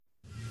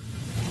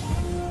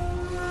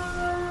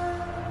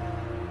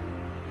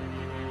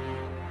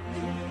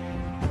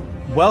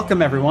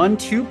Welcome, everyone,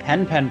 to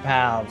Pen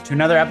Pals, to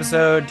another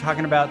episode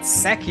talking about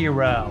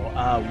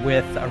Sekiro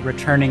with a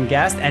returning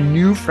guest and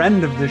new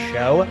friend of the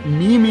show,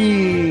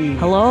 Mimi.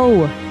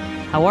 Hello.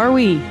 How are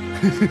we?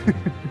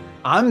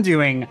 I'm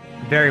doing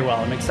very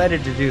well. I'm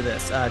excited to do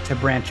this, to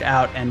branch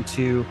out and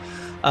to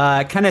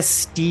kind of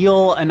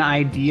steal an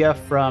idea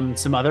from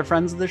some other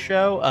friends of the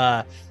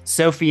show.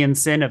 Sophie and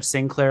Sin of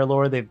Sinclair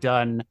Lore. They've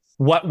done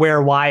What,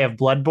 Where, Why of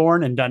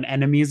Bloodborne and done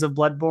Enemies of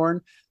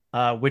Bloodborne.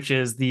 Which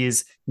is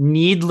these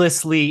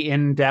needlessly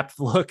in-depth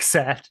looks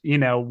at,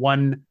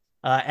 one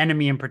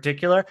enemy in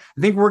particular.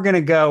 I think we're going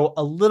to go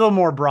a little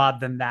more broad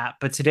than that,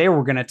 but today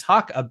we're going to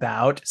talk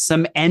about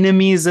some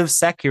enemies of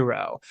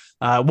Sekiro.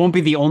 It won't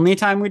be the only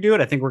time we do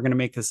it. I think we're going to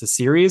make this a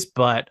series,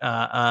 but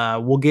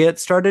we'll get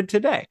started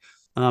today.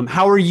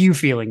 How are you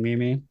feeling,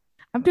 Mimi?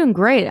 I'm doing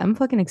great. I'm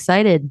fucking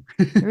excited.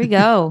 Here we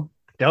go.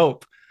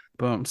 Dope.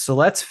 Boom. So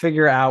let's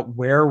figure out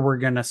where we're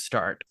going to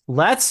start.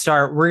 We're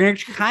going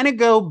to kind of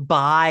go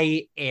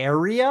by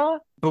area,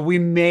 but we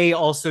may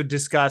also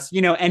discuss,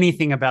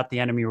 anything about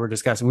the enemy we're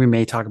discussing. We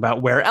may talk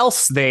about where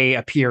else they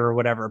appear or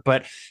whatever.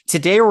 But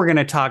today we're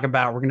going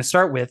to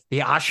start with the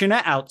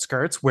Ashina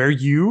Outskirts, where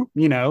you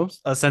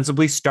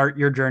ostensibly start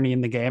your journey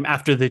in the game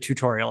after the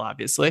tutorial,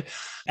 obviously.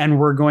 And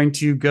we're going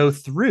to go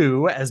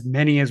through as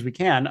many as we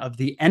can of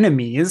the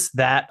enemies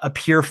that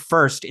appear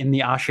first in the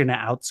Ashina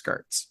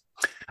Outskirts.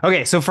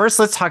 Okay, so first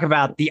let's talk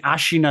about the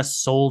Ashina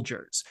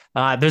soldiers.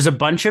 There's a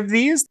bunch of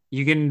these.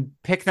 You can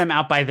pick them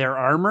out by their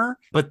armor,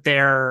 but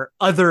their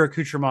other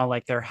accoutrement,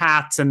 like their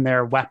hats and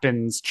their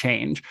weapons,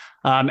 change.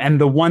 And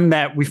the one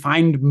that we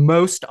find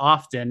most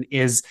often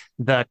is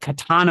the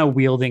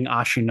katana-wielding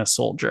Ashina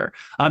soldier.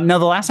 Now,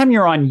 the last time you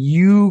were on,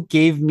 you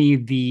gave me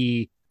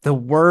the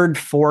word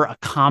for a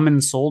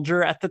common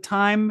soldier at the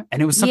time,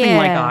 and it was something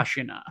like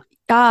Ashina.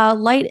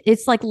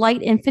 It's like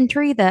light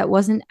infantry that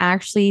wasn't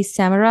actually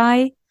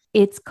samurai.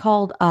 It's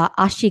called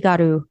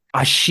Ashigaru.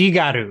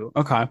 Ashigaru.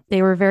 Okay.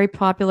 They were very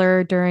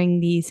popular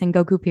during the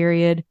Sengoku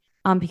period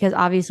because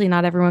obviously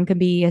not everyone can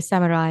be a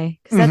samurai.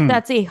 Because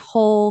that's a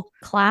whole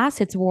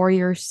class. It's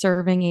warriors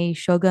serving a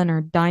shogun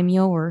or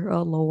daimyo or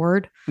a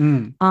lord.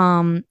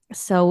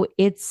 So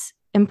it's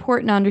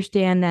important to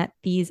understand that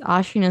these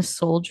Ashina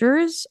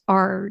soldiers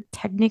are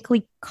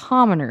technically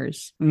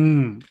commoners.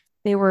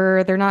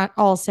 They're not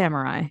all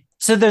samurai.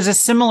 So there's a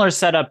similar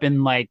setup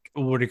in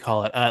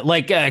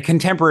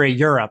contemporary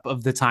Europe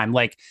of the time.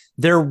 Like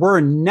there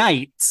were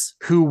knights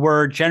who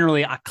were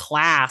generally a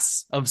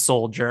class of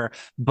soldier,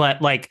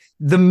 but like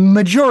the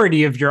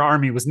majority of your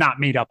army was not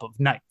made up of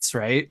knights,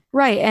 right?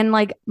 Right. And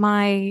like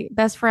my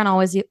best friend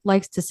always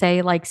likes to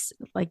say like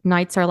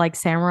knights are like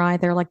samurai.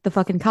 They're like the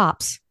fucking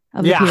cops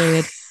of the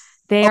period.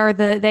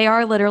 They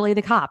are literally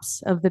the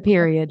cops of the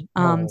period.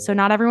 So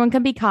not everyone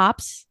can be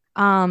cops.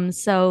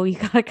 So you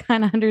gotta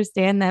kind of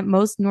understand that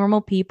most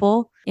normal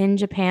people in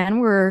Japan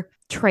were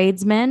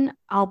tradesmen.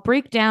 I'll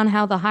break down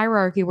how the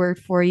hierarchy worked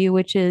for you,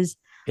 which is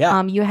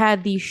you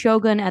had the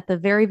shogun at the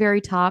very,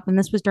 very top, and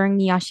this was during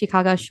the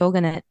Ashikaga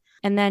shogunate.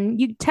 And then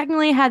you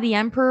technically had the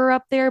emperor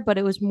up there, but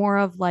it was more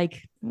of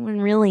like when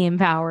really in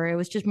power. It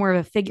was just more of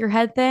a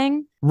figurehead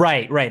thing.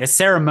 Right. A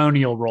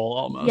ceremonial role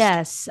almost.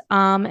 Yes.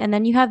 And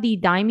then you have the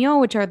daimyo,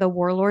 which are the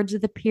warlords of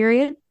the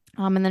period.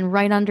 And then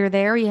right under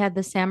there, you had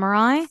the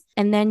samurai.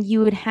 And then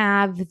you would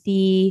have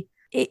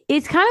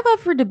it's kind of up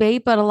for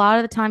debate, but a lot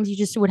of the times you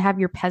just would have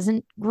your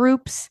peasant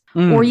groups,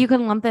 or you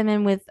can lump them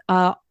in with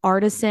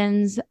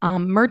artisans.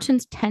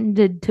 Merchants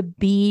tended to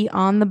be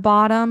on the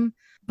bottom,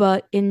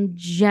 but in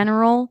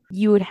general,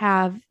 you would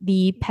have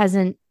the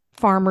peasant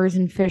farmers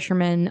and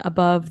fishermen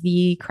above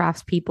the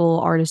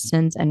craftspeople,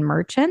 artisans, and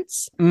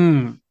merchants.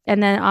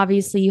 And then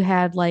obviously you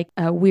had like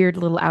a weird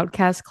little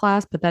outcast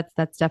class, but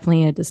that's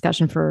definitely a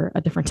discussion for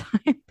a different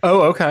time.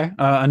 Oh, okay.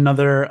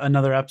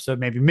 Another episode,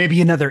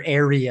 maybe another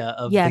area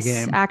of the game.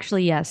 Yes,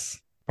 actually,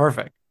 yes.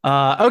 Perfect.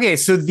 Okay,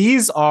 so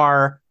these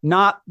are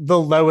not the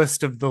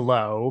lowest of the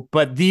low,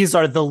 but these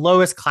are the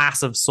lowest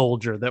class of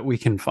soldier that we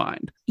can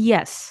find.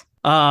 Yes.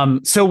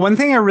 So one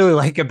thing I really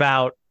like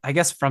about, I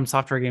guess, From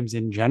Software games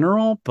in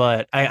general,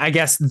 but I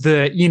guess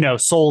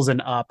Souls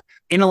and up,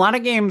 in a lot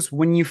of games,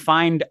 when you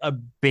find a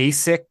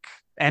basic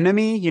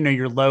enemy,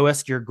 your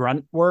lowest, your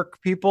grunt work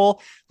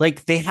people,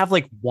 like they have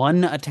like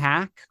one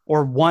attack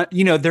or one,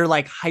 they're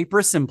like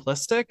hyper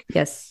simplistic.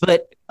 Yes.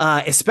 But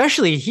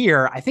especially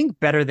here, I think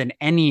better than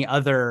any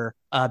other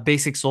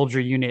basic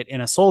soldier unit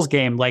in a Souls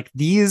game, like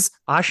these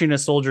Ashina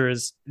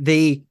soldiers,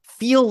 they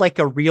feel like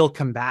a real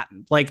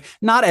combatant, like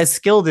not as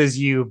skilled as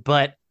you,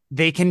 but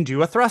they can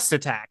do a thrust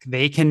attack.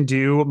 They can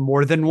do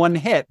more than one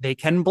hit. They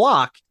can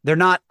block. They're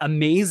not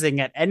amazing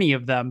at any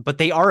of them, but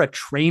they are a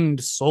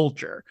trained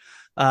soldier,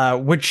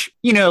 which,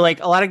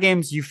 like a lot of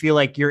games, you feel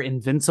like you're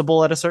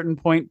invincible at a certain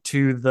point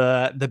to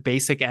the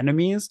basic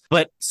enemies.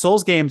 But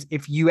Souls games,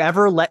 if you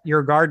ever let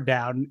your guard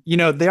down,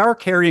 they are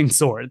carrying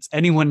swords.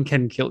 Anyone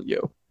can kill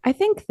you. I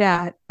think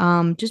that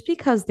just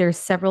because there's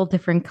several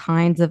different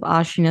kinds of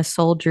Ashina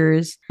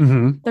soldiers,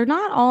 they're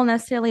not all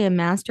necessarily a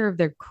master of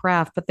their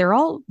craft, but they're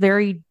all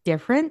very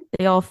different.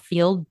 They all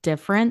feel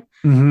different.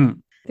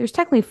 There's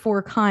technically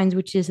four kinds,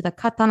 which is the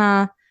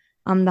katana,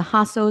 the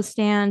hasso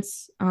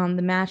stance,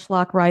 the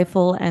matchlock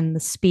rifle, and the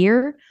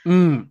spear.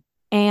 Mm.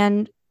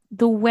 And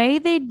the way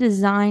they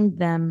designed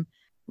them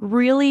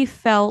really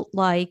felt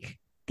like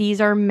these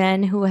are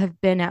men who have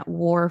been at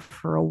war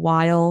for a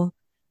while.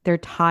 They're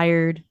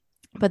tired,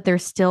 but they're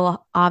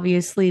still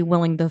obviously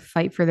willing to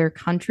fight for their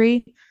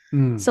country.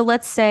 Mm. So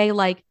let's say,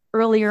 like,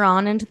 earlier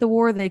on into the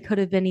war, they could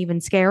have been even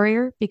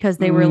scarier because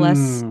they were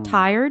less Mm.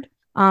 tired,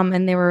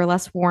 and they were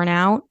less worn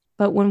out.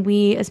 But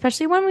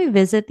especially when we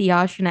visit the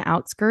Ashina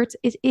outskirts,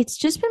 it's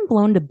just been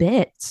blown to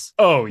bits.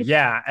 Oh It's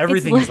yeah, it's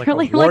everything is like a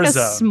literally like war a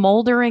zone.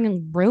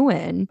 smoldering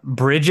ruin.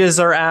 Bridges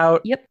are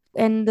out. Yep.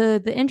 And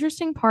the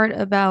interesting part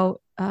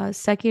about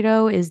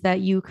Sekiro is that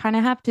you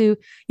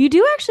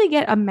do actually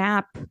get a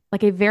map,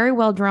 like a very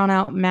well drawn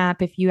out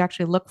map if you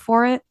actually look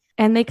for it.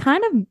 And they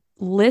kind of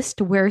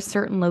list where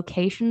certain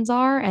locations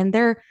are, and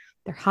they're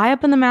high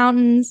up in the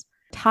mountains,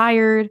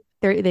 tired.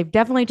 They've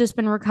definitely just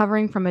been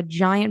recovering from a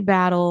giant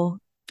battle.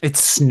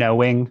 It's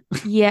snowing.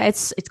 Yeah,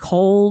 it's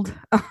cold,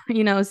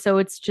 so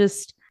it's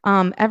just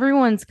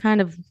everyone's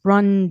kind of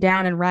run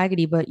down and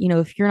raggedy, but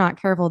if you're not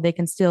careful, they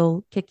can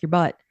still kick your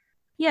butt.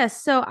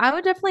 Yes, so I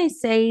would definitely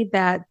say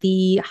that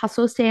the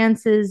hustle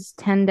stances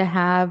tend to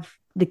have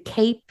the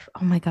cape.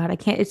 Oh my God, I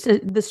can't. It's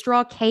the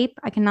straw cape.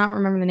 I cannot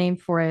remember the name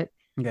for it,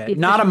 Okay, the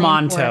not a official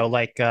name for it. manto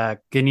like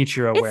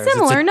Genichiro It's wears. It's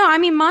similar. a No, I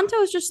mean, manto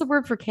is just the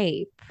word for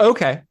cape.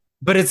 okay,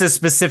 but it's a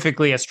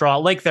specifically a straw,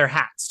 like their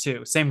hats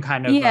too. Same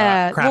kind of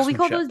Yeah, well,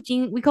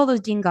 craftsmanship. we call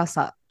those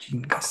jingasa.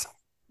 Jingas.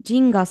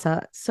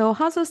 Jingasa. So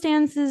hustle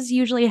stances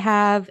usually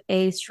have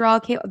a straw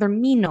cape. They're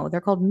mino.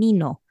 They're called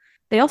mino.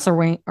 They also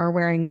are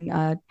wearing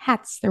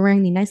hats. They're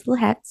wearing the nice little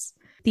hats.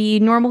 The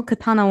normal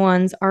katana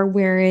ones are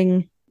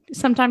wearing.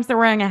 Sometimes they're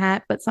wearing a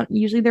hat, but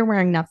usually they're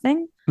wearing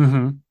nothing.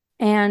 Mm-hmm.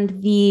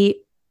 And the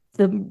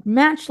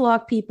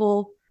matchlock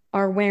people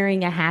are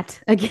wearing a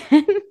hat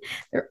again.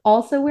 They're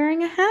also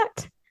wearing a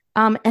hat.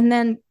 And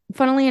then,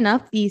 funnily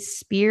enough, the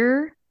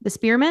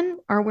spearmen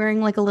are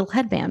wearing like a little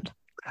headband.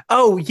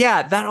 Oh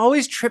yeah, that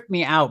always tripped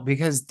me out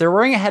because they're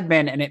wearing a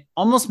headband and it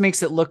almost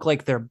makes it look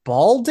like they're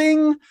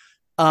balding, They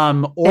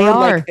or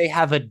like are. they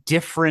have a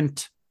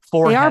different They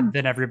forehead are.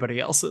 than everybody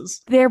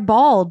else's. They're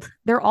bald.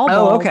 They're all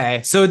Oh, bald.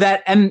 okay. So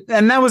that and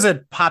that was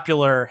a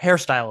popular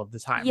hairstyle of the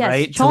time, Yes,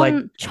 right? To like,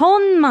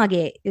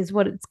 chonmage is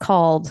what it's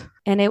called,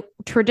 and it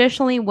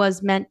traditionally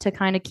was meant to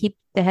kind of keep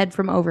the head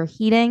from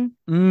overheating.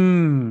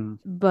 mm,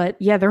 But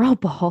yeah, they're all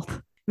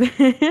bald.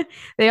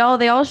 They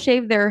all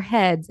shave their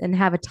heads and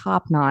have a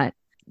top knot.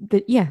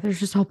 But yeah, they're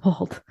just all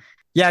bald.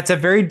 yeah, it's a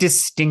very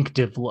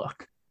distinctive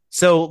look.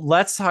 So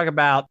let's talk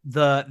about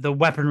the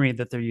weaponry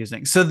that they're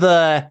using. So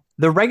the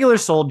regular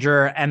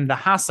soldier and the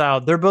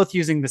Hasao, they're both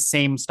using the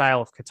same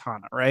style of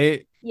katana,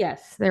 right?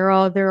 Yes, they're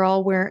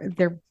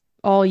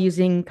all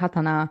using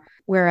katana,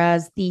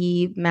 whereas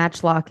the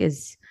matchlock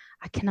is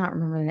I cannot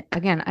remember it.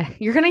 Again,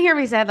 you're gonna hear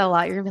me say that a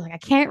lot. You're gonna be like, I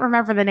can't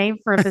remember the name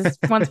for this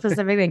one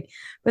specific thing,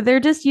 but they're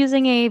just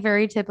using a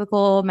very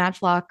typical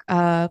matchlock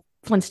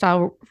flint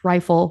style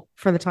rifle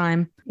for the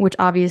time, which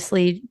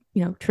obviously,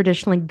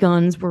 traditionally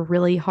guns were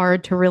really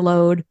hard to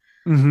reload,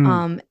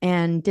 Mm-hmm.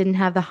 and didn't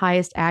have the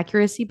highest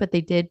accuracy, but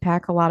they did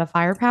pack a lot of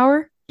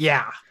firepower.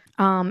 Yeah.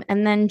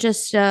 And then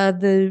just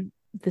the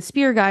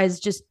spear guy is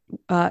just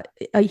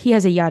he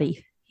has a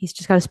yari. He's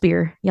just got a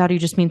spear. Yari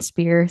just means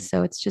spear,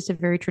 so it's just a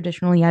very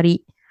traditional yari.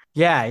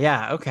 Yeah,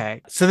 yeah,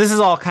 okay. So this is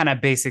all kind of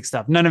basic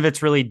stuff. None of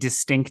it's really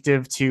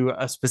distinctive to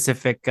a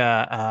specific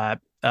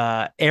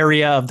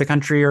area of the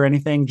country or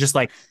anything. Just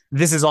like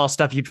this is all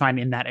stuff you'd find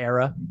in that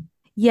era.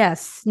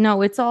 Yes,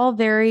 no, it's all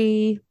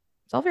very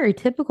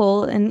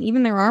typical, and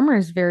even their armor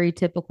is very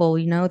typical.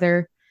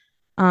 They're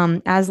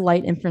as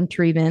light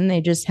infantrymen.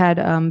 They just had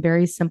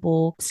very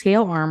simple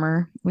scale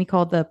armor. We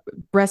call the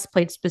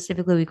breastplate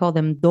specifically. We call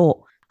them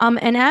do.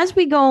 And as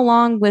we go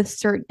along with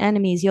certain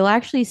enemies, you'll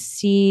actually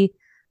see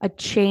a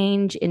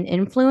change in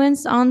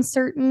influence on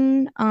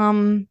certain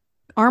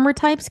armor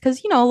types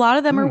because a lot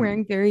of them are Mm.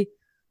 wearing very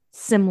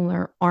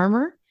similar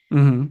armor,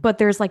 Mm-hmm. but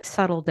there's like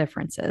subtle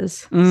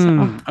differences.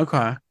 So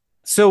Okay.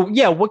 So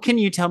yeah, what can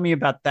you tell me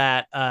about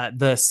that?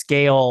 The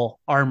scale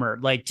armor.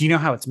 Like, do you know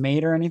how it's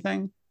made or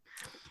anything?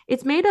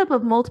 it's made up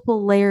of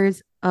multiple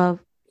layers of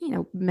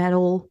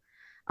metal.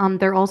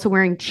 They're also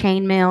wearing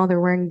chainmail. They're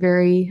wearing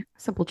very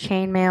simple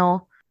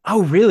chainmail.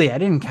 Oh, really? I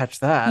didn't catch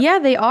that. Yeah,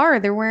 they are.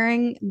 They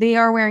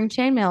are wearing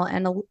chainmail,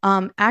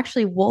 and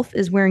actually, Wolf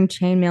is wearing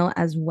chainmail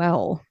as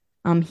well.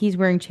 He's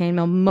wearing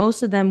chainmail.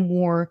 Most of them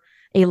wore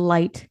a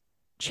light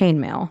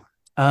chainmail.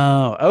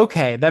 Oh,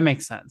 okay, that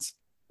makes sense.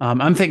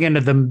 I'm thinking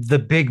of the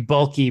big,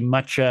 bulky,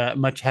 much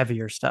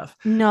heavier stuff.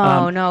 No,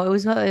 Um, no, it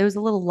was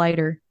a little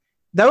lighter.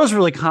 that was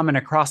really common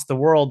across the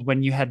world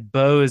when you had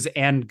bows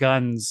and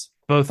guns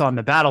both on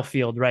the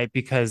battlefield, right?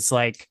 Because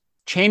like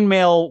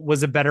chainmail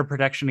was a better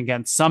protection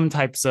against some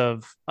types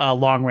of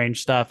long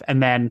range stuff,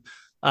 and then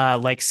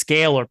like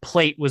scale or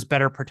plate was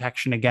better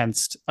protection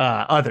against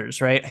others,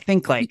 right? I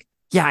think like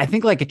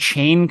a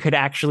chain could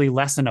actually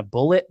lessen a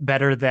bullet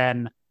better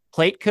than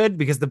plate could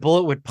because the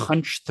bullet would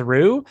punch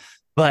through.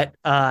 but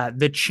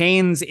the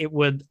chains, it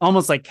would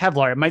almost like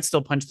Kevlar, it might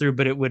still punch through,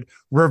 but it would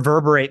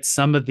reverberate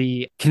some of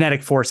the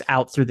kinetic force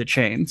out through the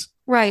chains.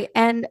 Right.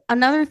 And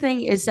another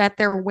thing is that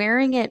they're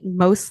wearing it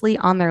mostly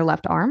on their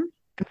left arm.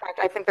 In fact,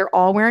 I think they're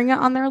all wearing it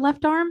on their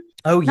left arm.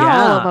 Oh Not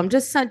all of yeah. them,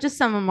 just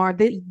some of them are.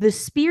 The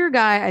spear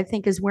guy, I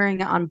think, is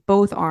wearing it on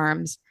both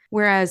arms,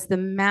 whereas the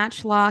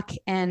matchlock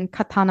and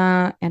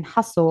katana and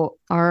hustle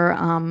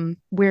are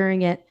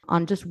wearing it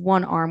on just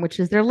one arm, which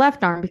is their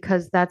left arm,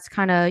 because that's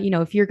kind of,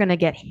 if you're going to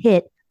get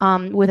hit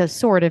with a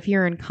sword, if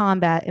you're in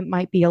combat, it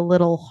might be a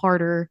little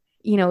harder.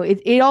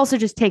 It also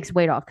just takes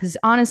weight off because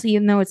honestly,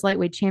 even though it's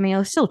lightweight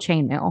chainmail, it's still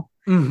chainmail.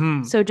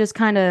 Mm-hmm. So it just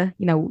kind of,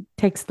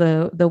 takes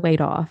the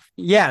weight off.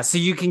 Yeah, so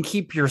you can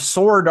keep your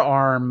sword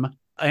arm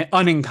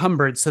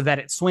unencumbered so that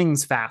it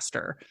swings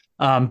faster.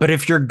 But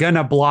if you're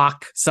gonna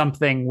block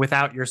something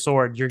without your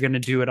sword, you're gonna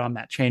do it on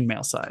that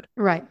chainmail side.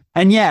 Right.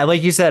 And yeah,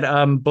 like you said,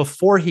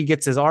 before he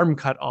gets his arm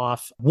cut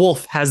off,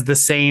 Wolf has the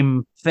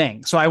same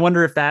thing. So I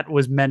wonder if that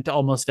was meant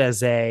almost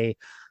as a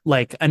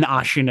like an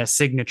Ashina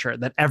signature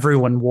that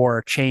everyone wore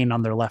a chain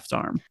on their left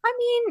arm. I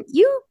mean,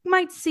 you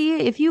might see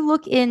it if you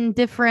look in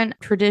different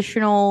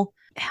traditional.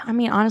 I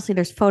mean, honestly,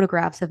 there's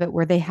photographs of it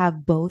where they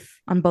have both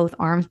on both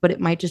arms, but it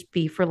might just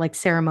be for like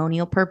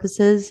ceremonial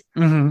purposes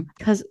Mm-hmm.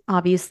 because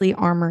obviously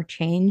armor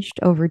changed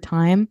over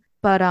time.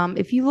 But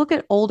if you look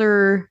at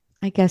older,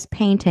 I guess,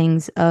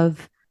 paintings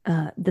of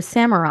the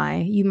samurai,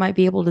 you might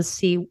be able to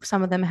see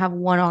some of them have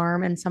one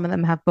arm and some of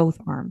them have both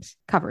arms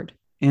covered.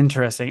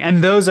 Interesting.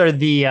 And those are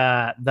the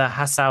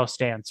Hasao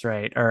stance,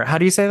 right? Or how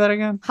do you say that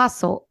again?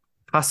 Hustle.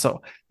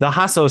 Hasso. The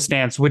Hasso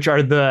stance, which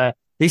are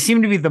they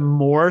seem to be the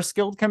more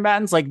skilled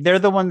combatants. Like they're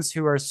the ones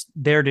who are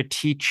there to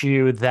teach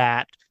you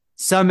that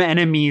some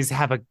enemies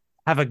have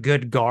a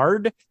good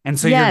guard, and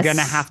so you're gonna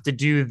Yes. have to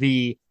do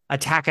the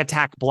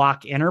attack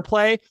block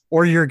interplay,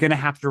 or you're gonna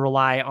have to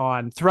rely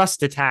on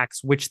thrust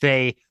attacks, which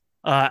they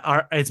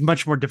are. It's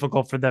much more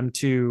difficult for them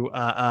to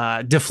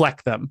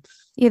deflect them.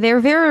 Yeah, they were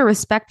very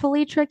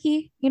respectfully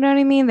tricky. You know what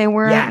I mean? They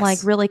weren't like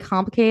Yes. really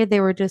complicated. They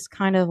were just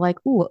kind of like,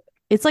 ooh,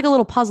 it's like a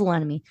little puzzle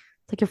enemy.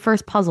 It's like your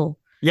first puzzle.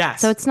 So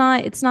Yes. it's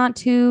not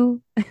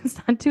too it's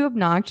not too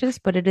obnoxious,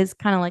 but it is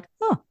kind of like,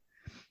 oh,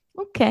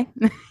 okay.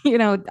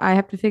 I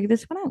have to figure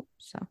this one out.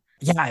 So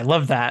Yeah, I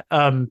love that.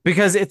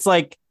 Because it's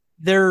like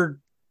they're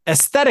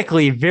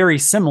aesthetically very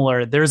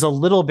similar. There's a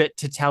little bit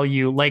to tell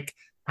you, like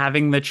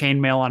having the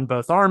chainmail on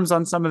both arms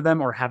on some of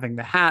them or having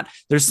the hat.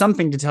 There's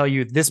something to tell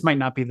you this might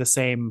not be the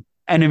same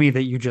enemy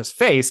that you just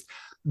faced.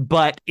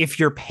 But if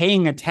you're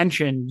paying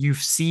attention, you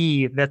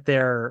see that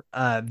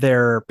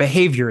their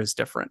behavior is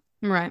different,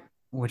 right.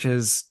 which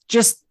is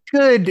just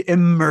good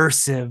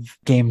immersive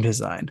game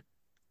design.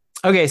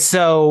 Okay,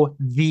 so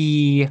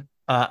the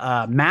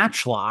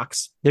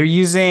matchlocks, they're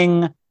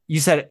using, you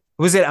said,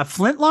 was it a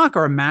flintlock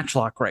or a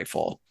matchlock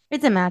rifle?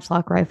 It's a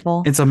matchlock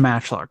rifle. It's a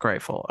matchlock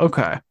rifle.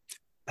 Okay.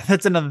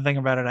 That's another thing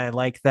about it. I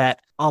like that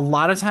a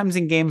lot of times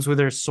in games where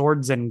there's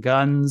swords and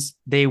guns,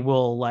 they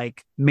will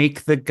like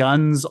make the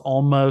guns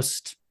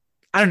almost,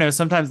 I don't know,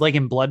 sometimes like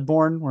in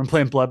Bloodborne, when I'm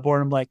playing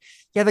Bloodborne, I'm like,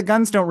 yeah, the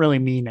guns don't really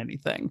mean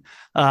anything.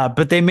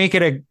 But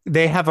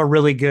they have a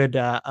really good,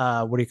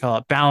 what do you call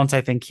it, balance,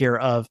 I think, here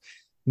of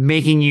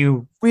making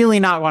you really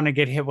not want to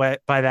get hit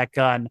by that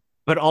gun.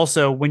 But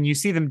also when you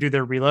see them do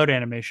their reload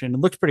animation, it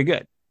looks pretty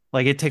good.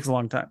 Like it takes a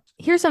long time.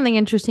 Here's something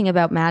interesting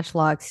about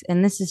matchlocks,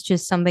 and this is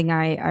just something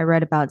I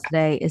read about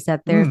today, is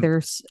that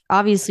they're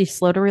obviously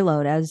slow to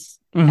reload as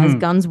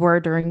guns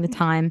were during the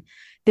time.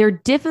 They're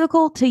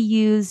difficult to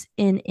use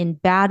in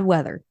bad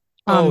weather.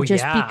 Oh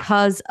Just yeah.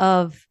 because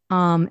of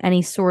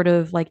any sort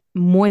of like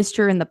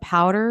moisture in the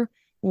powder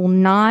will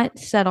not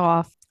set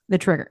off the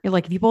trigger.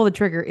 Like if you pull the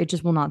trigger, it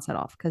just will not set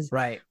off because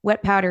Right.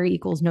 wet powder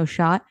equals no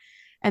shot.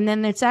 And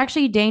then it's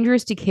actually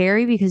dangerous to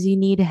carry because you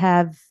need to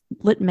have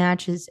lit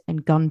matches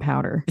and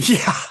gunpowder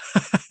Yeah.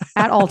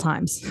 at all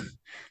times.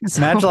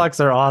 So,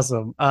 Matchlocks are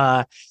awesome.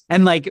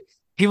 And like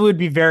people would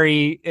be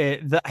very,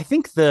 I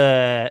think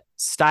the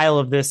style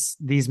of these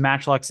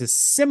matchlocks is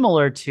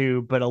similar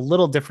to, but a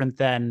little different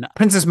than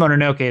Princess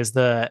Mononoke is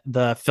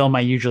the film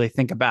I usually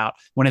think about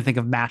when I think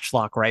of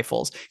matchlock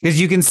rifles,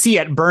 because you can see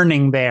it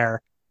burning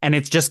there and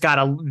it's just got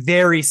a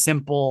very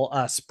simple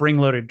spring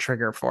loaded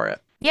trigger for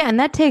it. yeah, and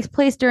that takes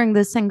place during the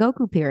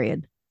Sengoku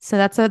period. So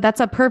that's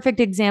a perfect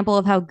example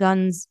of how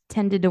guns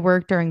tended to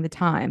work during the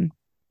time.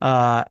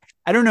 I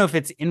don't know if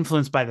it's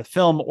influenced by the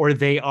film or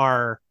they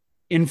are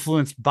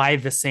influenced by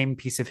the same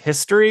piece of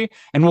history.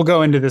 And we'll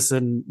go into this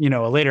in,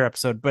 a later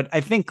episode, but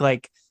I think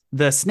like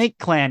the Snake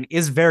Clan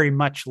is very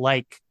much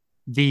like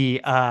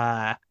the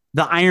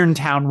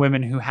Irontown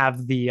women who have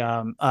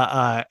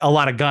a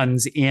lot of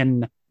guns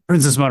in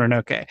Princess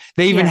Mononoke.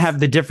 They even Yes. have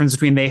the difference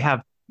between they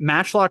have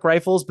matchlock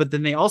rifles, but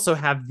then they also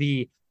have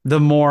the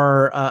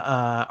more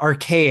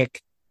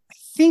archaic. I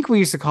think we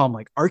used to call them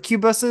like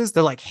arquebuses.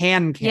 They're like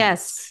hand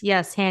cannons.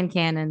 Yes, hand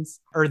cannons.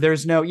 Or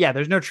there's no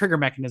trigger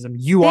mechanism.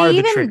 You are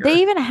the trigger.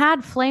 They even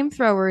had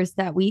flamethrowers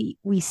that we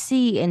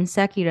see in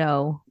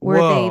Sekiro where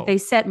Whoa. they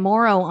set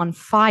Moro on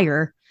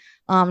fire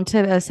to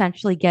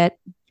essentially get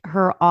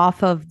her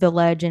off of the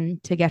ledge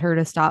and to get her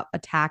to stop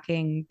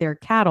attacking their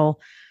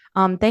cattle.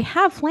 They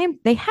had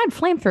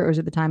flamethrowers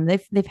at the time.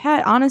 They've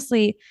had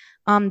honestly,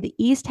 the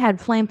East had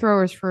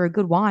flamethrowers for a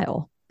good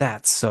while.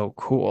 That's so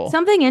cool.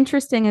 Something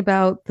interesting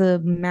about the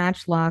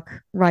matchlock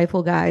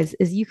rifle guys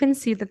is you can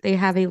see that they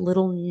have a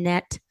little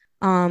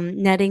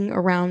netting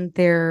around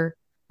their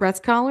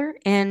breast collar,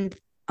 and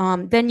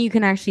then you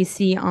can actually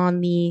see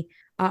on the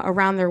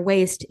around their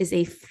waist is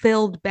a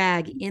filled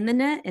bag in the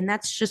net, and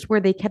that's just where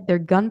they kept their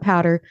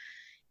gunpowder.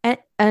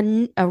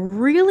 And a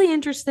really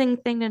interesting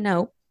thing to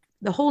note: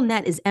 the whole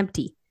net is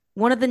empty.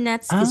 One of the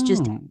nets is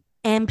just Oh,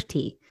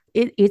 empty.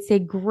 It's a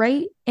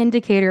great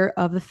indicator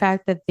of the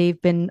fact that they've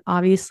been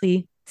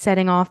obviously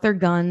setting off their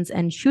guns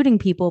and shooting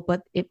people,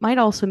 but it might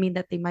also mean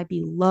that they might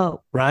be low on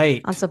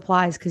right.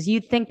 supplies because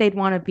you'd think they'd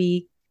want to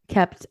be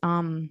kept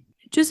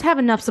just have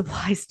enough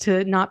supplies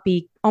to not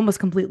be almost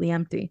completely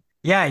empty.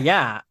 Yeah,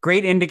 yeah.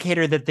 Great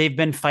indicator that they've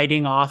been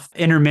fighting off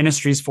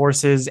interministries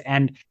forces,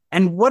 and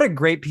what a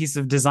great piece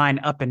of design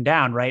up and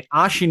down, right?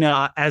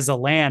 Ashina as a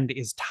land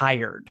is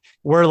tired.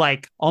 We're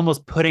like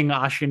almost putting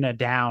Ashina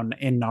down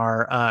in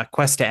our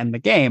quest to end the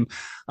game.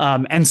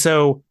 And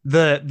so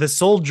the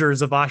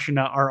soldiers of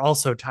Ashina are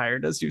also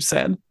tired, as you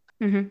said.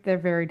 They're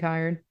very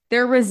tired.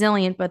 They're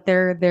resilient, but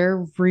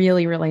they're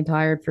really really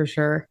tired for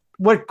sure.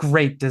 What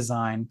great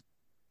design.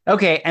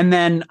 Okay, and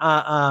then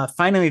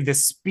finally the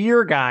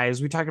spear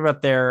guys. We talked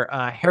about their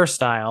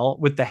hairstyle.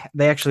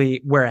 They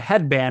actually wear a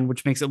headband,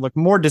 which makes it look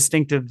more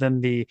distinctive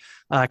than the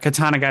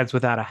katana guys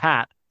without a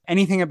hat.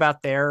 Anything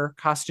about their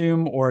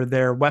costume or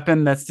their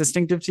weapon that's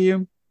distinctive to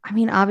you? I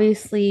mean,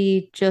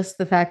 obviously, just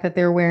the fact that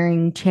they're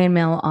wearing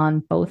chainmail on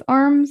both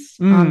arms,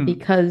 Mm,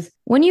 because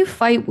when you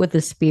fight with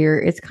a spear,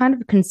 it's kind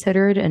of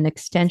considered an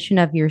extension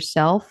of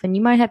yourself, and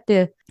you might have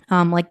to,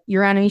 like,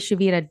 your enemy should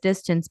be at a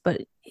distance,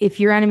 but if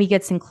your enemy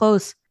gets in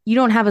close, you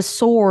don't have a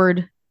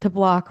sword to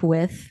block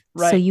with,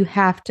 so right. you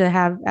have to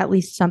have at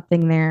least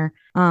something there.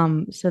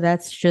 So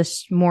that's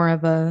just more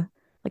of a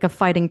like a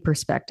fighting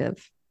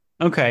perspective,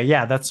 Okay,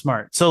 yeah, that's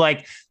smart. So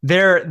like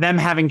them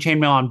having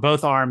chainmail on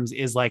both arms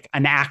is like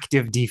an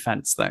active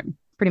defense thing.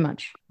 pretty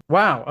much.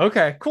 Wow.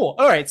 Okay. Cool.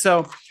 All right.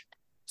 So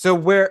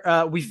where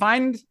we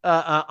find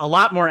a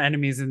lot more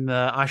enemies in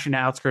the Ashina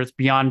outskirts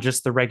beyond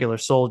just the regular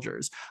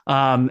soldiers,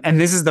 and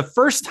this is the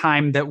first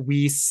time that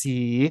we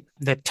see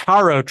the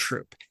Taro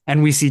troop,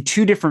 and we see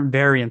two different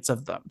variants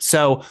of them.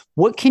 So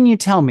what can you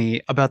tell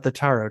me about the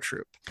Taro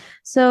troop?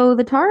 So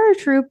the Taro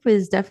troop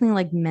is definitely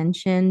like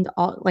mentioned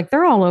like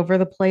they're all over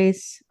the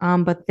place,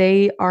 but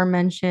they are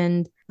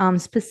mentioned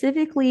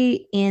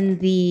specifically in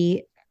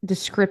the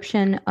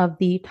description of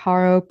the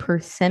Taro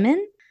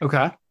persimmon,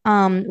 Okay.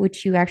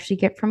 which you actually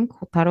get from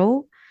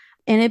Kotaro.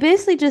 And it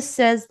basically just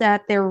says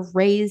that they're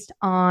raised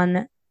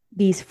on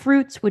these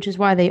fruits, which is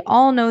why they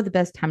all know the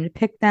best time to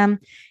pick them.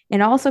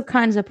 And also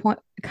kind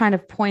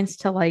of points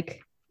to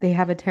like they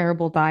have a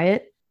terrible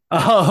diet.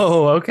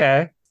 Oh,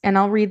 okay. And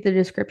I'll read the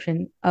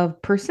description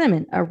of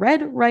persimmon. A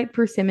red, ripe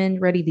persimmon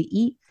ready to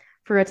eat.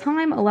 For a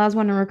time, allows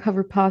one to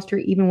recover posture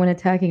even when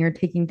attacking or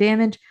taking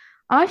damage.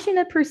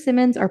 Ashina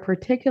persimmons are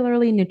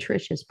particularly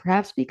nutritious,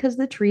 perhaps because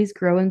the trees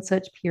grow in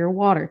such pure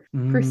water.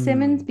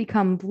 Persimmons Mm.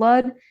 become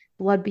blood,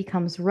 blood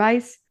becomes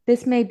rice.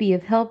 This may be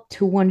of help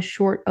to one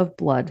short of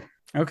blood.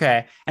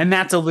 Okay, and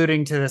that's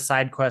alluding to the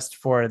side quest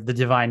for the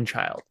divine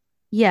child.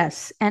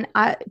 Yes, and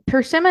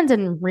persimmons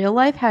in real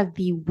life have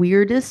the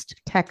weirdest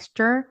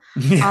texture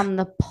Yeah. on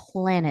the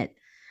planet.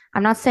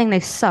 I'm not saying they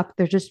suck,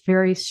 they're just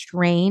very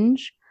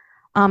strange.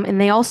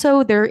 And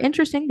they're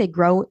interesting. They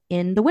grow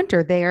in the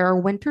winter. They are a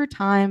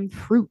wintertime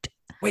fruit.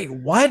 Wait,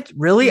 what?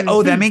 Really?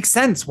 Oh, that Mm-hmm. makes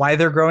sense why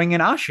they're growing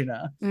in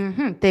Ashina.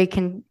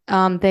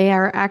 Mm-hmm. They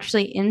are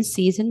actually in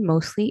season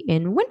mostly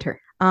in winter.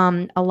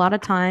 A lot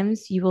of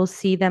times you will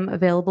see them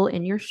available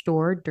in your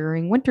store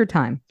during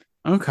wintertime.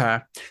 Okay.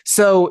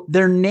 So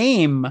their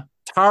name,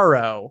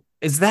 taro,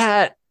 is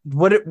that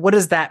what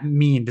does that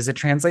mean? Does it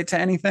translate to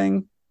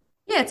anything?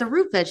 Yeah, it's a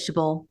root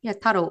vegetable. Yeah,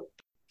 taro.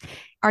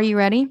 Are you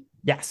ready?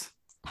 Yes.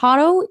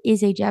 Taro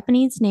is a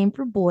Japanese name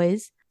for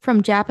boys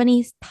from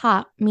Japanese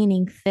ta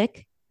meaning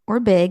thick or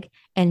big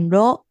and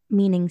ro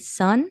meaning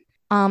sun.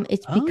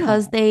 It's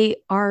because Oh. they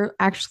are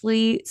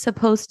actually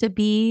supposed to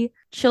be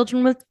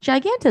children with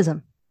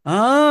gigantism.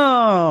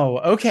 Oh,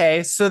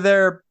 okay. So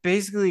they're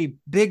basically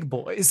big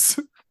boys.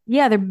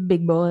 Yeah, they're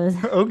big boys.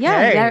 Yeah,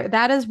 Okay.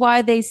 that is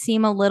why they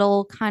seem a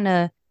little kind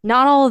of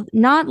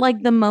not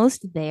like the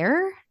most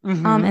there.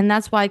 Mm-hmm. And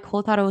that's why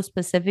Kotaro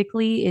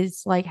specifically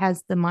is like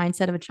has the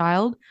mindset of a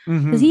child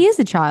because Mm-hmm. he is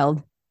a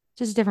child,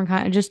 just a different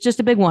kind, just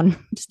a big one,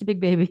 just a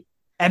big baby.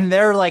 And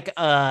they're like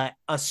a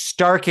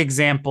stark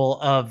example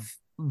of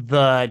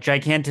the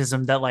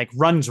gigantism that like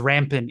runs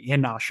rampant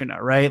in Ashina,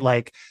 right?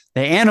 Like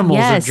the animals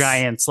are Yes.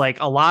 giants. Like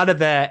a lot of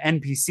the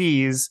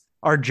NPCs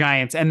are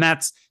giants, and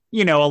that's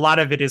a lot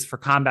of it is for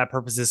combat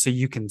purposes, so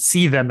you can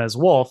see them as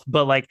wolf.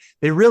 But like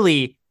they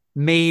really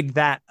made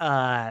that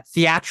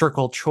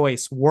theatrical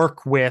choice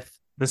work with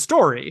the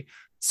story.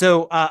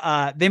 So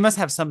they must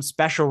have some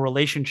special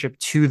relationship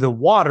to the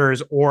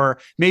waters, or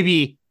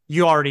maybe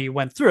you already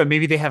went through it.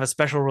 Maybe they have a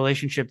special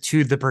relationship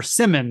to the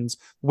persimmons,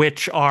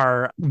 which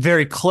are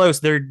very close.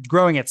 They're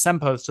growing at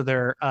Sempo, so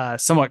they're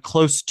somewhat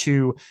close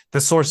to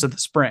the source of the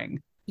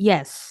spring.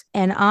 Yes.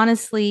 And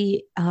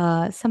honestly,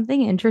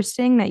 something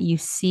interesting that you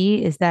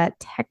see is that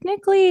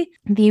technically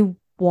the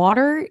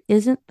water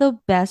isn't the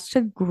best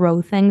to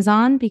grow things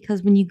on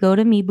because when you go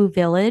to Mibu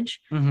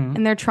Village Mm-hmm.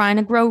 and they're trying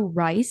to grow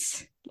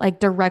rice, like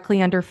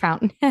directly under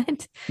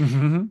Fountainhead,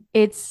 Mm-hmm.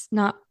 it's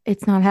not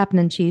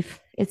happening, Chief.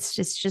 It's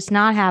just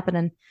not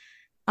happening.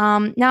 Now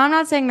I'm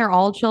not saying they're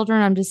all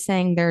children. I'm just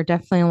saying they're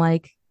definitely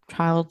like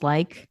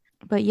childlike.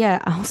 But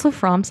yeah, also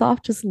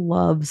FromSoft just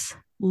loves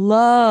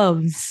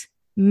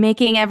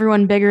making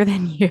everyone bigger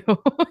than you.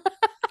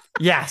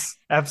 Yes,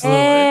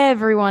 absolutely.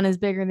 Everyone is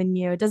bigger than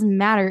you. It doesn't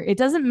matter. It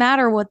doesn't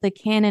matter what the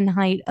canon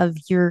height of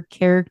your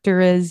character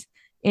is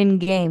in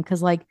game.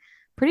 Cause like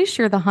pretty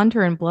sure the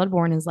hunter in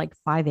Bloodborne is like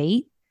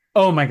 5'8".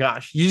 Oh my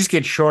gosh, you just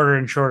get shorter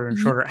and shorter and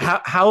shorter.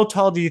 How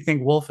tall do you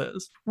think Wolf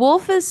is?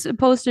 Wolf is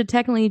supposed to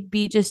technically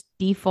be just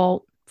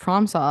default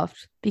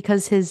FromSoft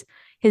because his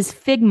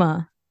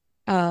Figma,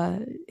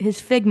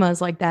 his Figma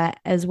is like that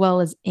as well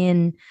as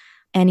in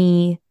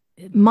any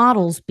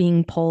models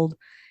being pulled.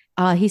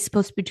 He's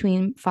supposed to be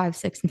between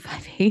 5'6" and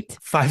 5'8".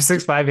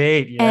 5'6",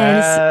 5'8". And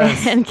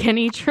Yes. and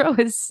Kenitro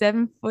is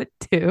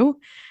 7'2".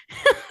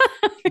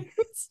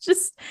 It's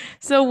just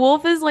so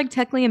Wolf is like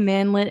technically a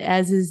manlet,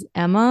 as is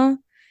Emma.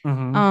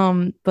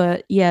 Mm-hmm.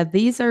 But yeah,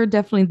 these are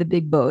definitely the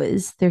big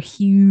boys. They're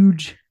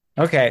huge.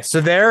 Okay,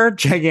 so they're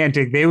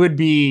gigantic. They would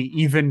be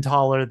even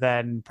taller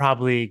than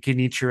probably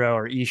Genichiro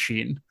or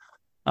Ishin.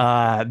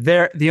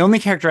 They're the only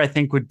character I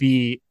think would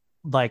be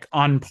like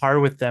on par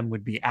with them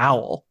would be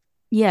Owl.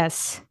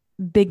 Yes,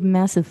 big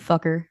massive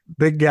fucker.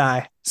 Big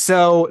guy.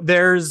 So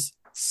there's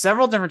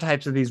several different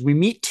types of these. We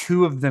meet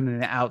two of them in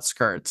the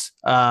outskirts.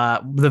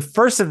 The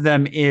first of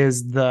them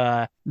is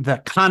the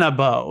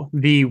kanabo,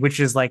 the which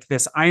is like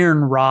this iron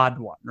rod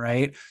one,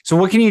 right? So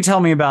what can you tell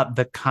me about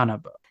the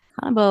kanabo?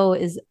 Hanabo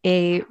is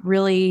a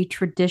really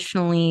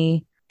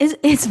traditionally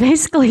it's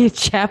basically a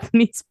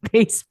Japanese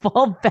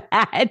baseball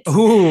bat.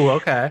 Ooh,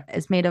 okay.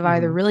 It's made of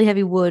either Mm-hmm. really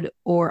heavy wood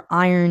or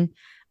iron.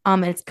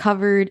 It's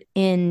covered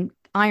in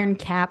iron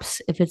caps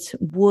if it's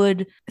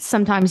wood.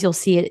 Sometimes you'll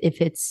see it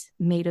if it's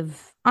made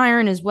of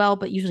iron as well,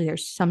 but usually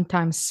there's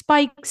sometimes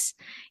spikes.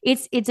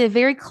 It's a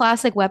very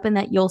classic weapon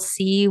that you'll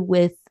see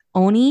with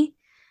Oni,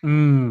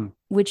 Mm.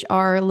 which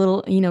are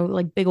little,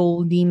 like big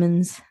old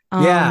demons.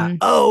 Yeah.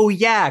 Oh,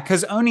 yeah.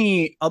 Because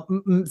Oni,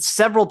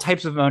 several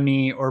types of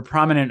Oni or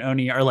prominent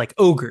Oni are like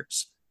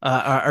ogres.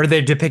 Are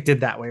they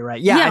depicted that way, right?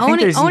 Yeah, I Yeah, think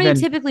Oni there's Oni even.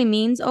 typically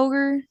means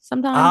ogre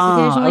sometimes,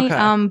 Ah, occasionally.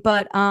 okay.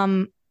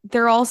 But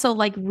they're also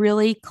like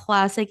really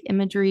classic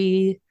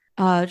imagery,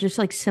 just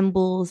like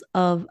symbols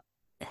of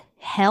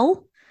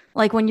hell.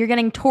 Like when you're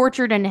getting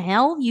tortured in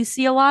hell, you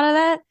see a lot of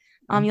that.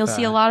 You'll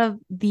see a Okay. lot of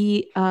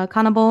the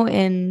Kanabo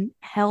in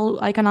hell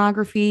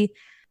iconography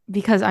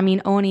because I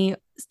mean Oni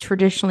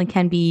traditionally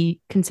can be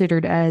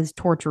considered as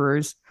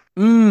torturers.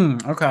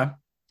 Okay.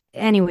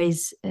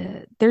 Anyways,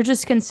 they're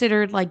just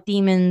considered like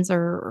demons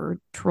or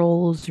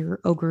trolls or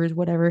ogres,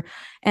 whatever.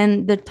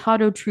 And the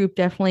Tato troop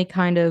definitely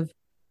kind of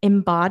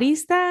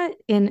embodies that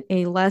in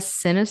a less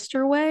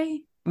sinister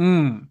way.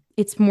 Mm.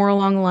 It's more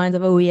along the lines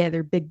of, oh yeah,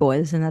 they're big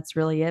boys, and that's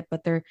really it.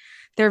 But they're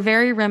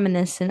very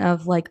reminiscent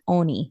of like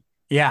Oni.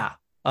 Yeah.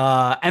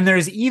 And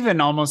there's even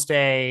almost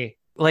a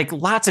like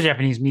lots of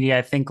Japanese media,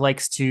 I think,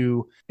 likes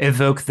to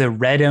evoke the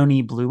red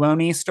Oni, blue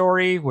Oni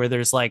story where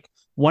there's like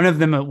one of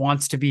them that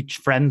wants to be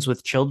friends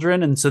with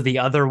children. And so the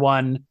other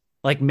one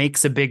like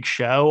makes a big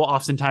show,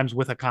 oftentimes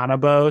with a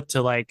kanabo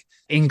to like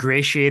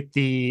ingratiate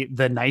the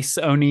nice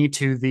Oni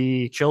to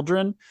the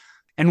children.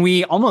 And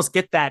we almost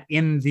get that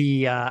in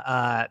the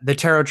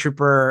Tarot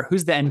Trooper.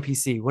 Who's the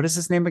NPC? What is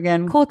his name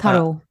again?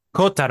 Kotaro.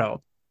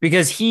 Kotaro,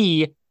 because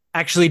he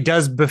actually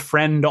does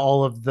befriend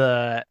all of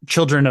the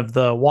children of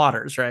the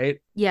waters, right?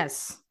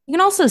 Yes. You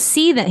can also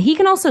see that he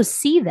can also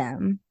see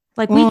them.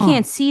 Like we Oh,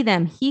 can't see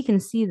them, he can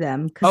see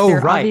them because oh, they're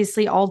right.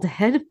 obviously all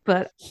dead,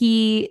 but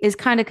he is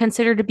kind of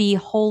considered to be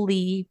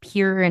wholly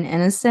pure and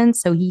innocent,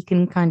 so he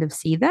can kind of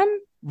see them.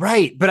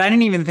 Right. But I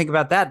didn't even think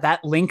about that.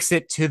 That links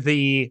it to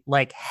the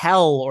like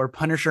hell or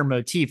Punisher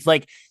motif.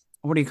 Like,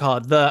 what do you call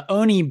it? The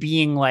Oni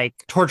being like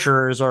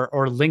torturers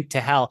or linked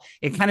to hell.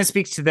 It kind of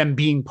speaks to them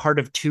being part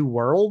of two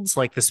worlds,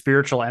 like the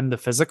spiritual and the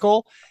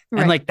physical. And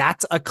Right. like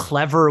that's a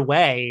clever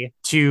way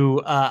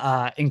to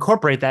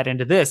incorporate that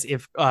into this.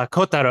 If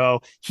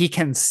Kotaro, he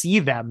can see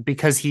them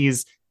because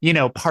he's,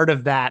 part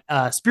of that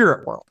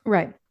spirit world.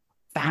 Right.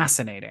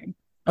 Fascinating.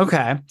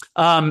 Okay.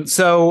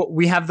 So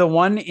we have the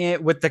one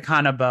with the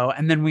kanabo,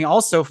 and then we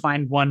also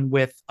find one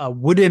with a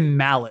wooden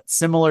mallet,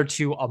 similar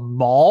to a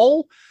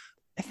maul.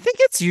 I think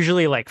it's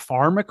usually like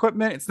farm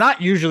equipment. It's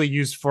not usually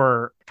used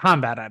for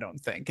combat, I don't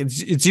think.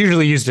 It's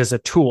usually used as a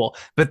tool.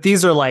 But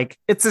these are like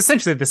it's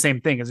essentially the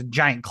same thing as a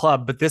giant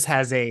club, but this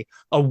has a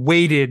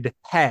weighted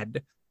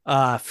head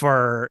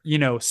for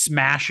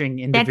smashing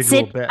That's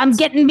individual it. I'm bits.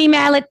 getting me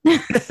mallet.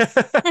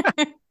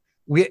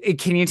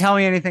 Can you tell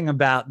me anything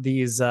about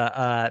these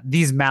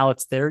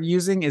mallets they're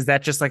using? Is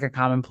that just like a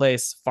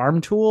commonplace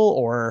farm tool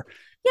or?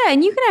 Yeah,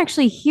 and you can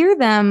actually hear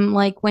them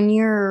when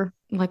you're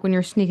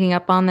sneaking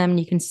up on them,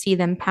 you can see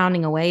them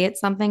pounding away at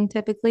something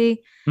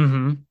typically.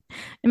 Mm-hmm.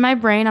 In my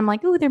brain, I'm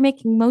like, oh, they're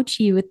making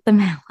mochi with the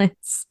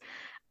mallets.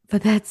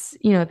 But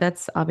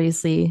that's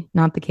obviously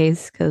not the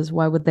case because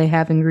why would they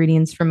have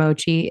ingredients for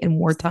mochi in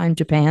wartime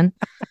Japan?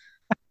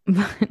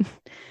 But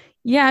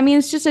yeah, I mean,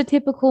 it's just a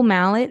typical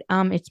mallet.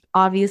 It's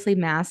obviously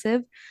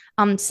massive.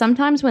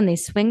 Sometimes when they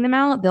swing the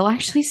mallet, they'll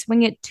actually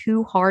swing it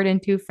too hard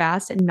and too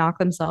fast and knock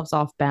themselves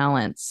off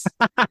balance.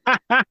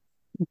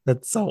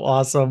 That's so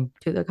awesome.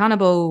 To the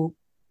Kanabo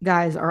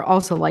guys are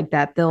also like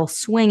that. They'll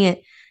swing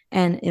it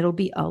and it'll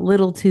be a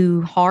little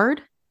too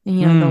hard, and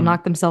they'll Mm.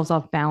 knock themselves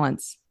off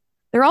balance.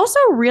 They're also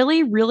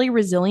really, really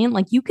resilient.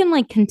 Like you can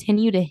like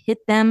continue to hit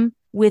them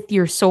with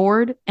your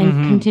sword and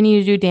Mm-hmm. continue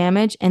to do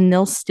damage, and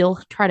they'll still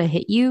try to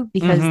hit you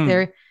because Mm-hmm.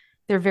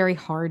 they're very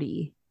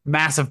hardy.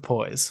 Massive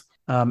poise.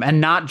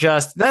 And not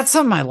just that's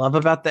something I love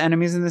about the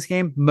enemies in this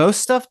game. Most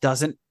stuff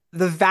doesn't,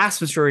 the vast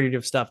majority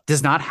of stuff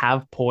does not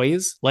have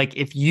poise. Like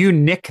if you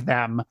nick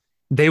them,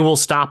 they will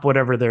stop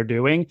whatever they're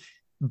doing.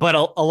 But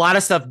a lot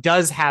of stuff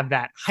does have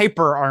that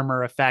hyper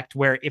armor effect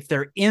where if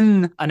they're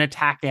in an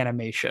attack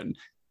animation,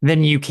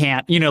 then you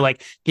can't,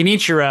 like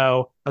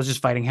Genichiro, I was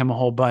just fighting him a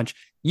whole bunch.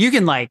 You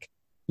can like,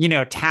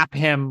 tap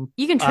him.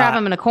 You can trap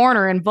him in a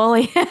corner and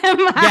bully him.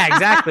 Yeah,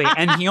 exactly.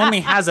 And he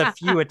only has a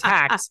few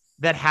attacks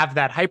that have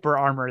that hyper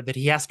armor that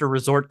he has to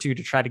resort to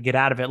try to get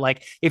out of it.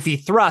 Like if he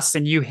thrusts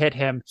and you hit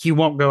him, he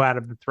won't go out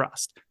of the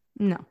thrust.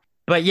 No.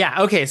 But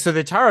yeah, okay. So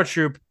the Taro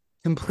troop,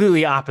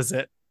 completely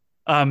opposite.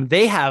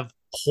 They have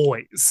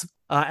poise,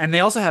 and they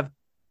also have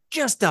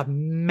just a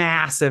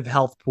massive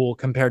health pool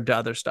compared to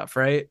other stuff,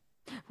 right?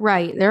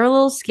 Right. They're a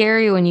little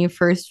scary when you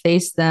first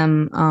face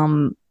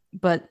them.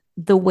 But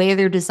the way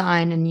they're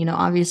designed, and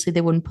obviously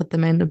they wouldn't put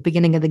them in the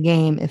beginning of the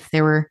game if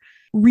they were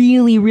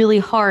really, really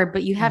hard,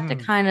 but you have to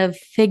kind of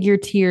figure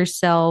to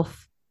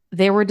yourself,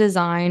 they were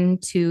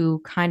designed to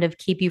kind of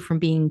keep you from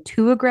being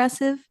too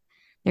aggressive.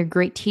 They're a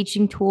great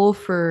teaching tool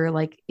for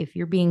like if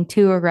you're being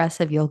too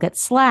aggressive, you'll get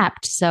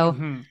slapped. So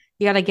Mm-hmm.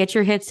 you got to get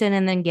your hits in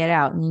and then get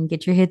out, and you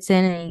get your hits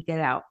in and you get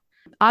out.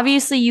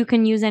 Obviously, you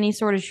can use any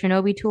sort of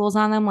shinobi tools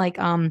on them. Like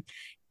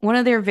one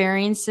of their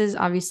variances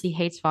obviously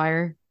hates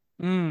fire.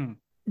 Mm.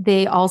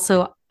 They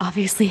also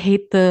obviously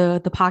hate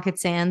the pocket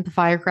sand, the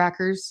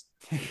firecrackers.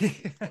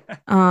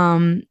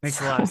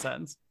 Makes a lot of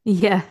sense.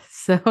 Yeah,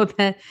 so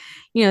that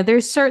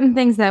there's certain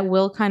things that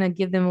will kind of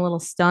give them a little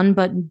stun,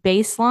 but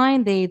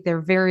baseline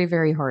they're very,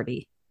 very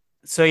hardy.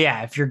 So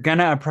yeah, if you're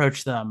gonna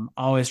approach them,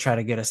 always try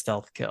to get a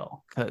stealth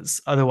kill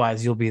because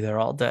otherwise you'll be there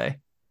all day.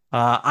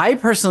 I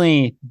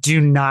personally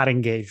do not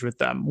engage with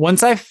them.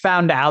 Once I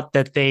found out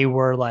that they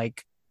were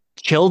like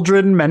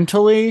children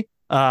mentally,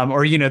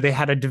 or they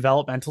had a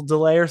developmental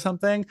delay or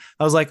something,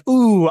 I was like,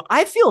 ooh,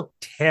 I feel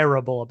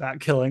terrible about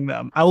killing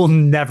them. I will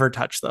never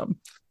touch them.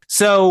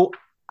 So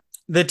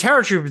the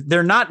Terror Troop,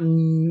 they're not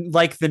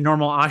like the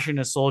normal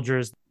Ashina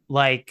soldiers.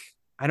 Like,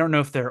 I don't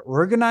know if they're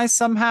organized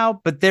somehow,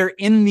 but they're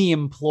in the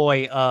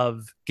employ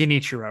of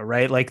Genichiro,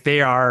 right? Like they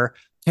are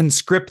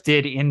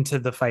conscripted into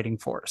the fighting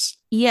force.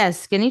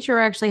 Yes,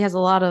 Genichiro actually has a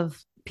lot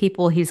of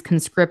people he's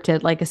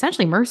conscripted, like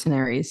essentially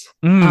mercenaries.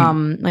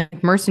 Mm.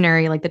 Like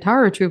mercenary, like the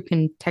Taro troop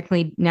can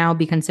technically now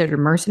be considered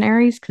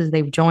mercenaries because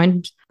they've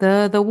joined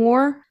the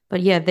war.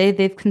 But yeah,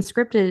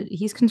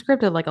 he's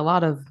conscripted like a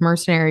lot of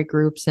mercenary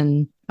groups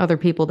and other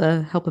people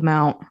to help him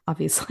out,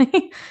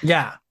 obviously.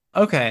 Yeah.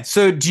 Okay.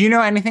 So do you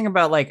know anything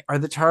about like are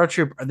the Taro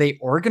Troop, are they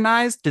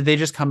organized? Did they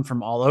just come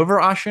from all over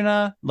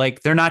Ashina?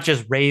 Like they're not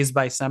just raised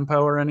by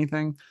Senpo or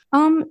anything?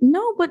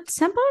 No, but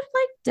Senpai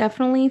like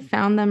definitely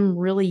found them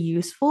really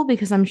useful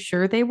because I'm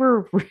sure they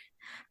were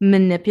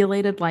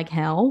manipulated like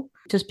hell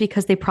just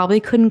because they probably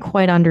couldn't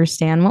quite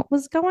understand what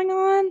was going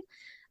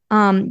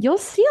on. You'll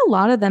see a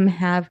lot of them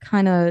have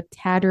kind of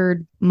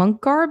tattered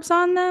monk garbs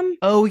on them,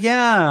 Oh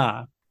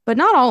yeah. but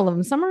not all of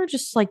them. Some are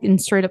just like in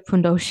straight up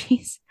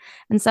fundoshis,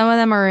 and some of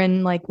them are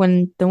in like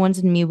when the ones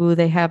in Mibu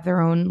they have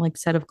their own like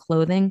set of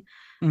clothing.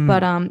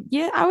 But Mm.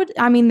 yeah,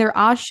 I mean they're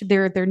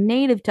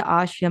native to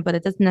Ashia, but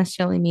it doesn't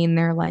necessarily mean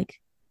they're like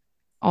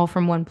all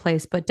from one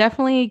place, but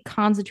definitely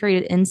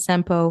concentrated in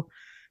Sempo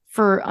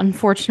for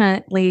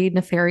unfortunately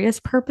nefarious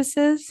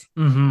purposes.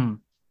 Hmm.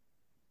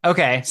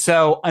 Okay.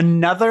 So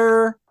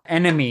another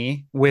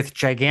enemy with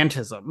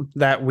gigantism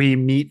that we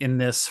meet in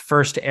this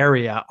first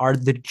area are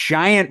the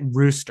giant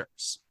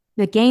roosters.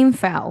 The game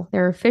fowl.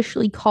 They're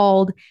officially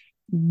called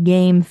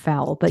game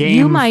fowl, but you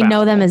Game might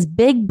know them fowl. as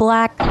big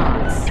black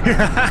cocks.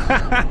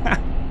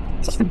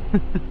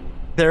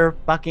 They're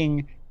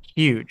fucking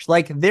huge.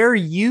 Like they're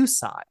you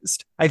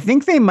sized. I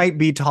think they might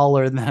be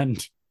taller than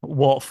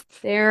Wolf.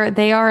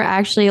 They are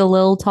actually a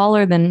little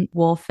taller than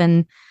Wolf,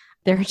 and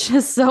they're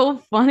just so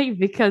funny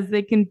because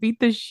they can beat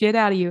the shit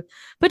out of you.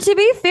 But to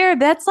be fair,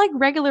 that's like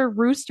regular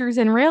roosters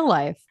in real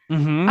life. I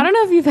Mm-hmm. don't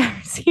know if you've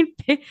ever seen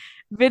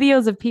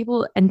videos of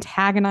people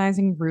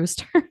antagonizing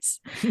roosters,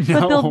 but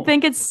they'll No.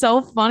 think it's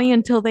so funny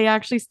until they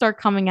actually start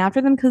coming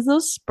after them because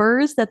those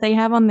spurs that they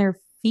have on their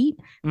feet,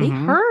 they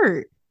Hmm.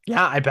 hurt,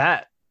 Yeah, I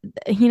bet.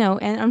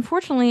 and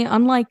unfortunately,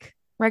 unlike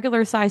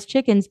regular sized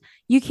chickens,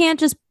 you can't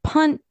just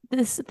punt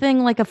this thing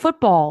like a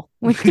football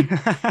when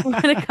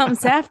it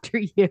comes after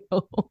you.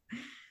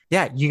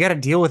 Yeah, you got to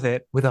deal with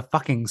it with a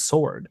fucking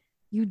sword.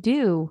 You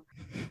do.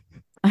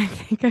 I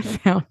think I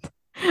found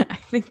I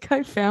think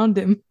I found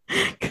him.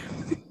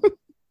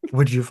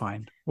 What'd you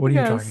find? I What are you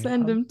gotta talking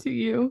send about? him to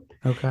you.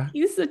 Okay.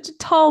 He's such a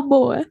tall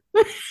boy.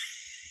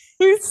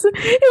 He looks like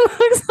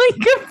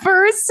a Oh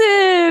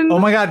person.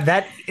 my God,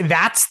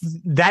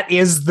 that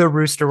is the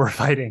rooster we're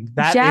fighting.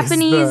 That is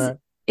Japanese, the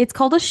it's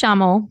called a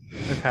shamo,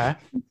 okay.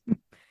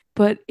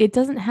 but it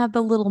doesn't have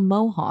the little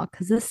mohawk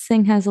because this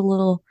thing has a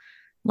little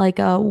like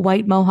a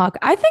white mohawk.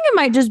 I think it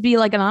might just be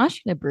like an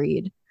Ashina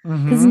breed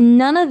because Mm-hmm.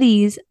 none of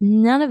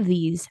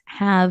these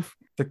have.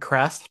 The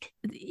crest.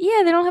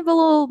 Yeah, they don't have a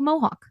little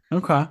mohawk.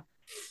 Okay.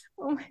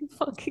 Oh my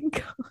fucking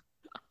god.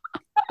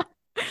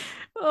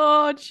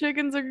 Oh,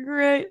 chickens are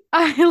great.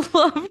 I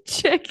love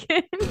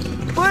chicken.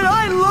 But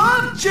I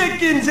love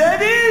chickens,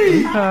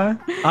 Eddie!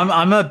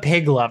 I'm a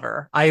pig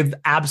lover. I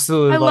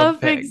absolutely I love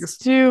love pigs pigs.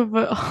 too,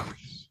 but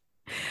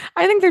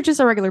I think they're just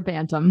a regular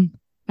bantam.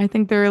 I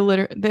think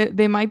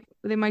they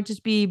might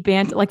just be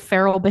like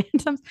feral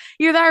bantams.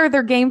 Either that or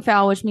they're game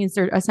fowl, which means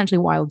they're essentially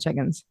wild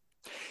chickens.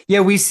 Yeah,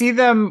 we see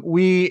them.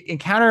 We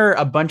encounter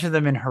a bunch of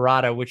them in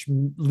Harada, which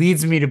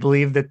leads me to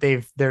believe that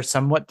they're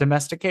somewhat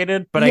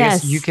domesticated. But I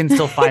guess you Yes. can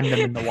still find them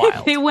in the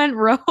They wild. went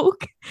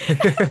rogue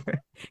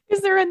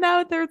because they're in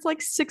that there's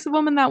like six of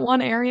them in that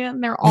one area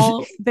and they're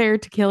all there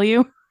to kill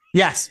you.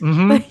 Yes,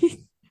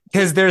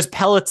 because there's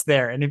pellets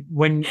there, and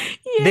when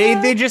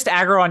Yeah. they just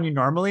aggro on you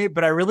normally,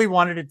 but I really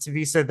wanted it to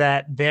be so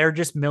that they're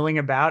just milling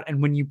about,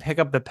 and when you pick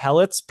up the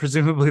pellets,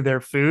 presumably their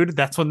food,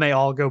 that's when they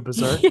all go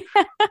berserk. Yeah.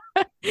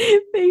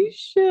 They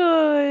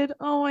should.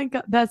 Oh my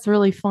god, that's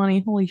really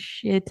funny. Holy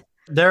shit.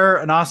 They're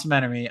an awesome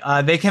enemy.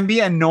 They can be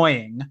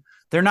annoying.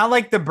 They're not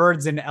like the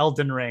birds in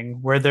Elden Ring,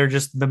 where they're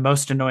just the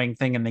most annoying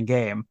thing in the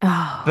game. But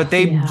Oh,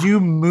 they yeah. do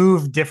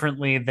move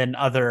differently than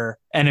other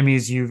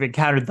enemies you've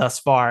encountered thus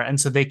far. And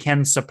so they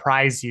can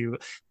surprise you.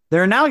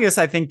 They're analogous,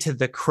 I think, to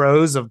the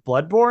crows of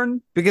Bloodborne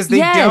because they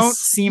don't Yes.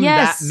 seem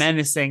that Yes.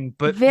 menacing.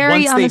 But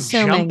Very once they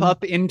jump unassuming.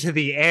 up into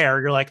the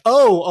air, you're like,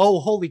 oh,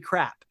 holy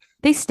crap.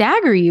 They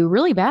stagger you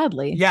really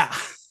badly. Yeah.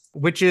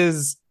 Which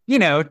is,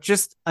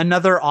 just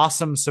another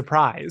awesome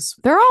surprise.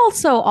 They're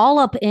also all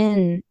up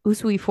in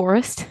Usui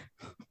Forest.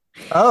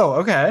 Oh,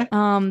 okay.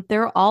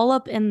 They're all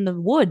up in the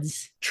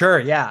woods. Sure.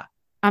 Yeah.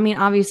 I mean,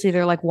 obviously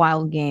they're like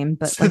wild game,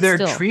 but So like they're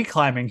still. tree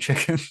climbing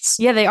chickens.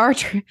 Yeah, they are.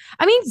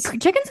 I mean,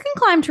 chickens can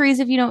climb trees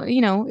if you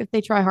don't, if they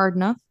try hard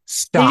enough.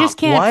 They just Stop.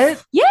 can't.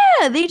 What?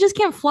 Yeah, they just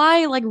can't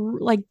fly like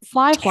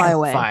fly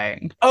away.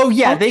 Terrifying. Oh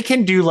yeah, Oh, they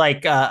can do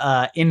like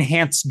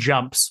enhanced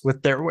jumps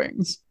with their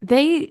wings.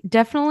 they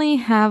definitely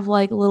have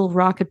like little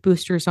rocket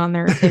boosters on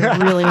there if they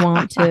really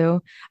want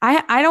to.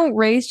 I don't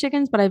raise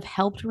chickens, but I've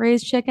helped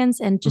raise chickens,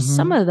 and just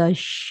some Mhm. of the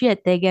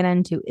shit they get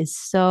into is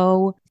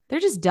so they're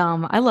just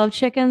dumb. I love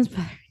chickens,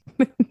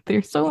 but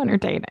they're so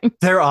entertaining.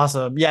 They're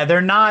awesome. Yeah,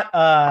 they're not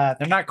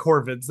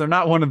corvids. They're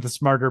not one of the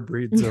smarter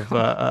breeds of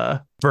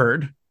No.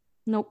 bird.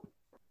 Nope.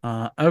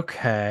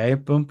 Okay.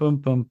 Boom boom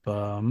boom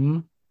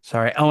boom.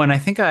 Sorry. Oh, and I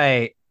think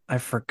I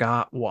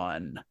forgot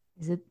one.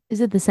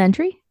 Is it the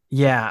sentry?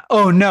 Yeah.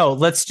 Oh no,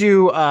 let's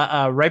do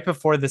right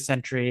before the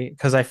sentry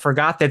because I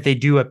forgot that they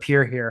do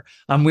appear here.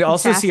 We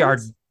also see our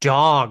Assassins?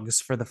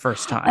 dogs for the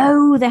first time.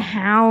 Oh, the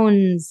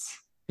hounds.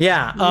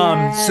 Yeah.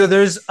 So Yes.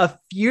 there's a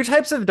few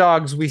types of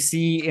dogs we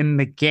see in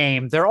the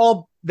game. They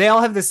all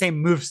have the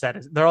same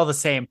moveset. They're all the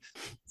same.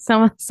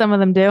 Some of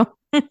them do.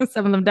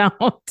 Some of them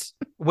don't.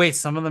 Wait,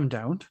 some of them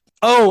don't.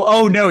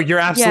 Oh no, you're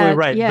absolutely Yeah,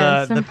 right.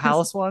 yeah. The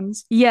palace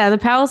ones. Yeah, the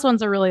palace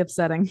ones are really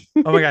upsetting.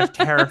 Oh my gosh,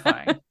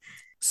 terrifying.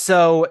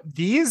 So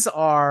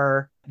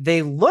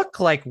they look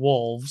like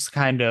wolves,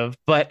 kind of,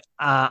 but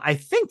I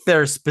think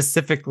they're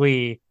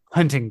specifically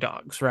hunting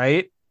dogs,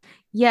 right?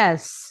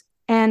 Yes.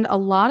 And a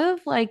lot of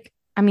like,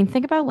 I mean,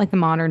 think about like the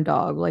modern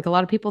dog. Like a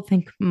lot of people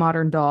think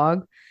modern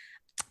dog.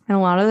 And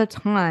a lot of the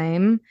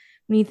time,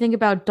 when you think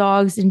about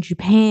dogs in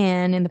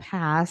Japan in the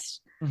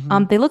past,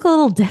 Mhm. they look a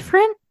little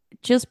different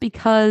just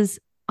because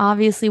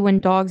obviously when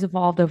dogs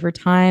evolved over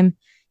time,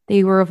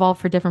 they were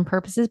evolved for different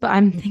purposes. But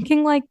I'm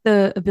thinking like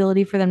the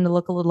ability for them to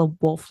look a little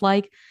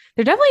wolf-like.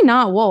 They're definitely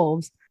not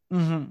wolves.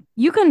 Mhm.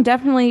 You can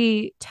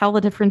definitely tell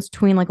the difference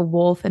between like a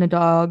wolf and a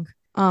dog.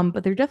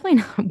 But they're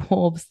definitely not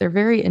wolves. They're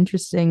very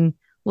interesting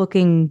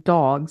looking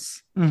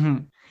dogs.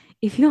 Mhm.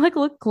 If you like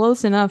look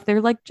close enough,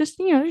 they're like just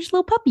they're just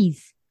little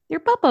puppies. They're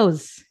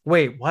puppos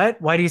Wait,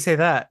 what? Why do you say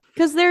that?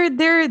 because they're.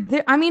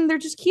 I mean, they're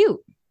just cute.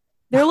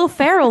 They're a little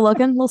feral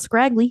looking, a little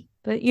scraggly,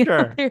 but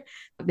Sure. they're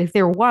if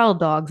they're wild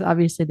dogs,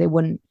 obviously they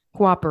wouldn't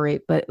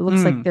cooperate. But it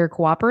looks like they're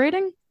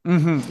cooperating.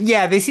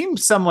 Yeah, they seem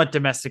somewhat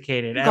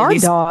domesticated, at Guard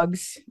least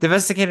dogs.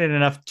 domesticated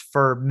enough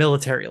for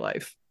military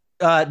life.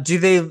 Do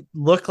they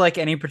look like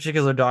any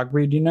particular dog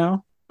breed, you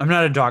know? I'm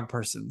not a dog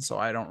person, so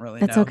I don't really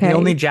That's know. The okay.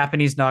 only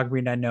Japanese dog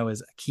breed I know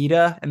is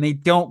Akita, and they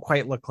don't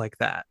quite look like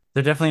that.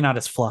 They're definitely not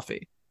as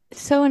fluffy.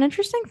 So an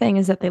interesting thing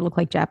is that they look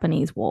like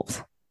Japanese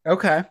wolves.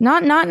 Okay.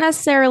 Not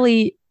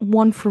necessarily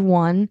one for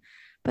one,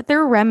 but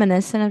they're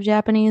reminiscent of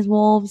Japanese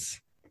wolves.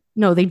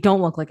 No, they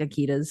don't look like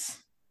Akitas.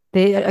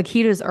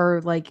 Akitas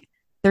are like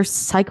they're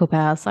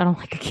psychopaths. I don't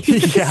like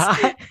Akitas.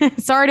 Yeah.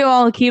 Sorry to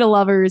all Akita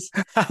lovers.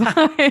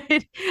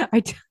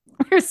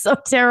 They're so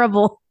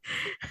terrible.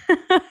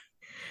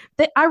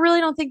 I really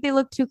don't think they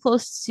look too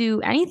close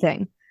to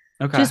anything.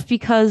 Okay. Just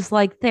because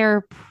like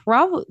they're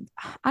probably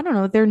I don't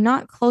know, they're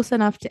not close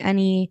enough to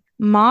any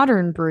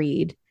modern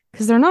breed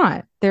because they're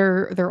not.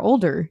 They're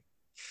older.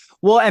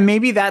 Well, and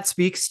maybe that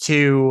speaks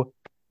to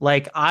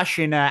like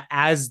Ashina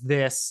as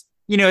this,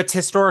 it's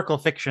historical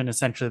fiction,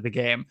 essentially, the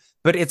game,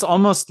 but it's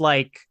almost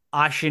like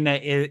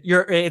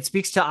it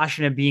speaks to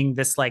Ashina being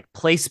this like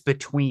place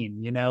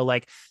between,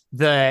 like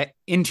the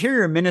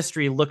interior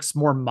ministry looks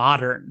more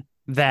modern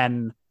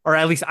than, or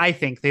at least I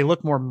think they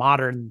look more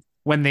modern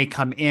when they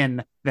come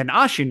in than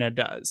Ashina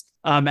does.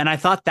 And I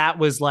thought that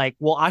was like,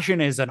 well,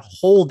 Ashina is a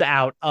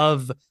holdout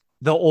of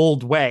the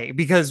old way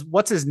because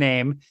what's his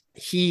name?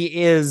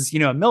 He is,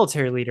 a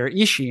military leader,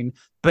 Ishin,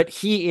 but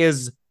he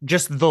is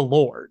just the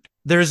Lord.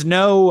 There's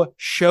no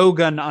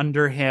shogun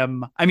under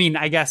him. I mean,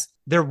 I guess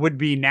there would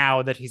be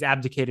now that he's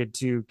abdicated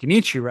to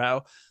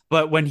Genichiro,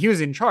 but when he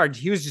was in charge,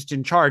 he was just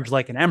in charge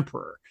like an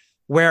emperor.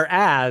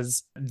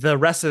 Whereas the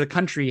rest of the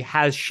country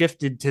has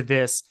shifted to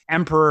this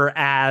emperor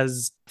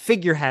as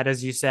figurehead,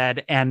 as you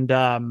said, and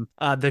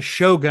the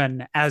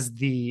shogun as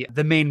the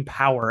main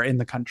power in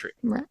the country.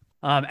 Right.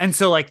 And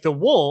so like the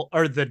wool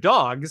or the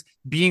dogs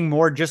being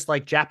more just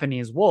like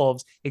Japanese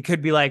wolves, it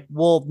could be like,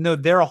 well, no,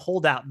 they're a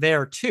holdout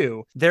there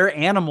too. Their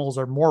animals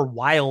are more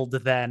wild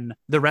than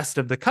the rest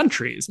of the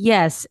countries.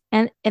 Yes,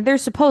 and they're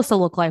supposed to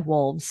look like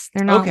wolves.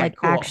 They're not Okay, like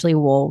cool. actually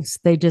wolves.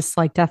 They just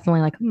like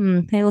definitely like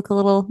they look a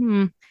little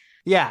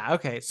Yeah,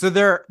 okay. So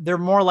they're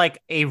more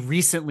like a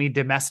recently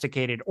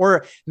domesticated,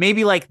 or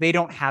maybe like they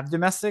don't have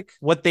domestic.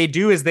 What they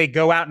do is they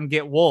go out and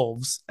get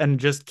wolves and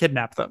just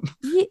kidnap them.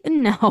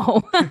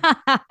 no.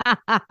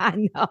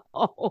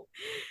 No.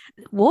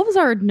 Wolves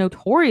are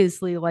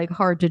notoriously like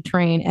hard to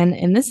train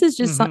and this is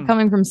just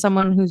coming from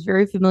someone who's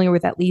very familiar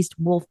with at least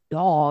wolf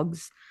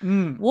dogs.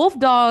 Wolf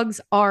dogs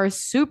are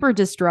super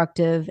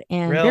destructive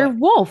and Really? they're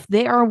wolf.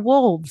 They are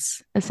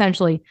wolves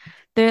essentially.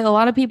 A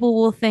lot of people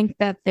will think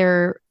that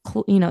they're like,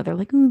 oh,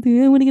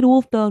 I want to get a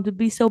wolf dog to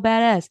be so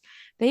badass.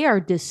 They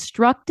are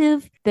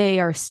destructive. They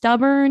are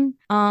stubborn.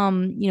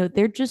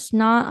 They're just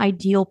not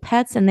ideal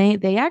pets, and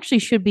they actually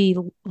should be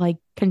like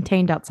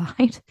contained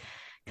outside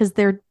because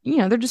they're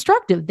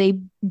destructive.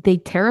 They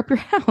tear up your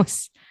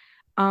house.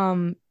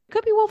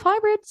 Could be wolf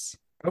hybrids.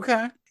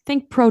 Okay.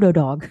 Think proto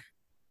dog.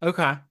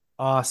 Okay.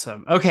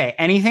 Awesome. Okay.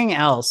 Anything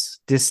else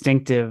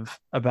distinctive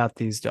about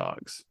these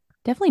dogs?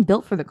 Definitely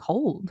built for the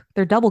cold.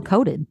 They're double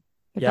coated.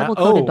 They're Yeah. double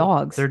coated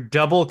dogs. They're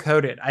double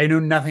coated. I know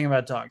nothing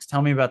about dogs.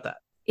 Tell me about that.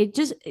 It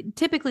just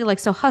typically like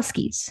so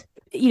huskies.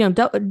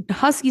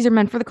 Huskies are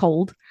meant for the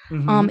cold.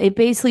 Mhm. It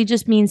basically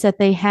just means that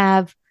they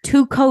have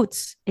two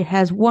coats. It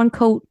has one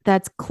coat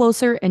that's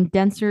closer and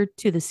denser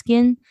to the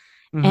skin,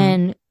 Mhm.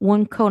 and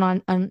one coat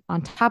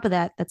on top of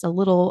that that's a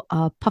little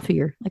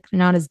puffier, like they're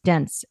not as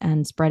dense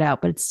and spread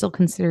out, but it's still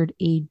considered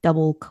a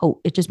double coat.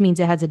 It just means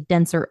it has a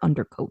denser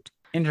undercoat.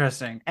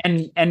 Interesting.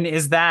 And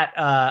is that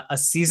a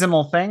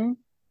seasonal thing?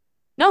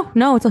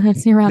 No,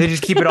 it's year round. They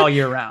just keep it all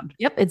year round.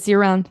 Yep, it's year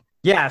round.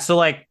 Yeah, so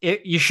like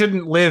you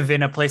shouldn't live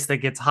in a place that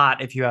gets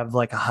hot if you have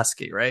like a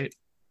husky, right?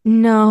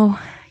 No,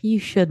 you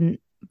shouldn't.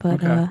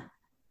 But Okay.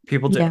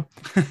 People do.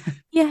 Yeah.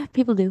 Yeah,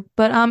 people do.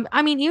 But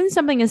I mean, even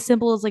something as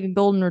simple as like a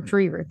golden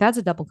retriever, that's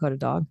a double coated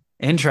dog.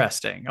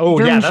 Interesting. Oh,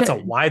 German yeah, that's a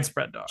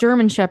widespread dog.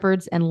 German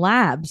shepherds and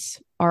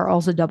labs are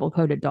also double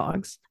coated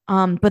dogs.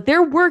 But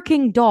they're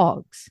working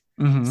dogs.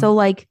 Mhm. So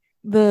like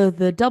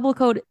the double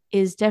coat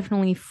is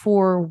definitely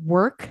for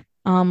work.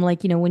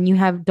 When you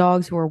have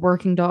dogs who are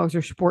working dogs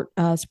or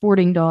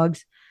sporting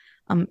dogs,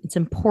 it's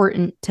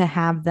important to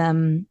have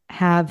them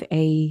have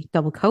a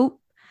double coat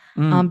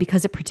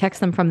because it protects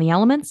them from the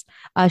elements.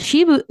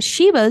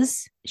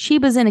 Shibas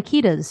and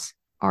Akitas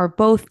are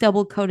both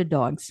double coated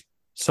dogs.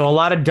 So a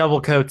lot of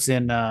double coats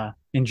in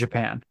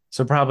Japan.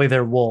 So probably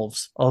they're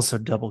wolves, also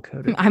double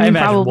coated. I mean, I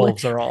imagine probably.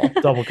 wolves are all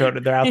double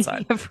coated. They're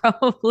outside. Yeah,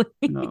 probably.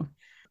 No.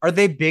 Are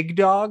they big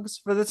dogs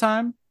for the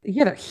time?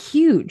 Yeah, they're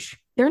huge.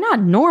 They're not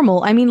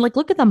normal. I mean, like,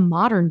 look at the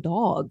modern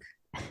dog.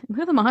 Look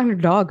at the modern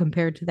dog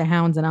compared to the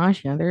hounds and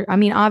Ashina.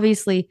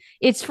 Obviously,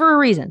 it's for a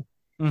reason.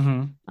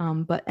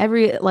 Mm-hmm. But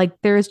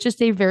there's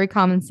just a very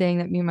common saying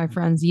that me and my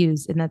friends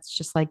use, and that's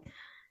just like,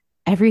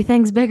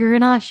 everything's bigger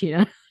in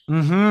Ashina.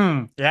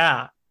 Mm-hmm.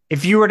 Yeah.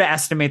 If you were to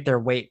estimate their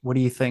weight, what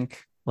do you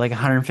think? Like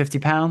 150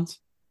 pounds?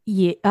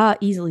 Yeah,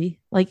 easily.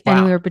 Like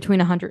anywhere between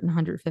 100 and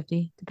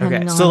 150,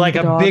 depending on so like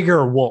the a dog.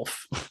 bigger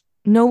wolf.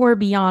 Nowhere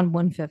beyond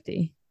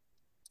 150.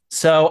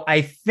 So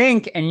I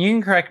think, and you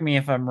can correct me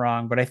if I'm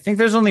wrong, but I think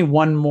there's only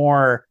one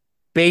more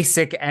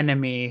basic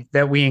enemy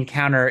that we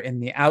encounter in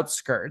the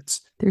outskirts.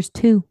 There's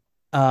two.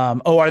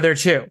 Oh, are there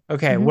two?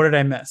 Okay, Hmm. what did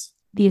I miss?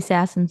 The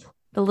assassins,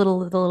 the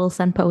little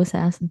senpo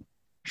assassin.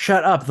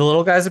 Shut up. The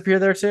little guys appear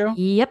there too?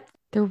 Yep,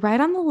 they're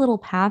right on the little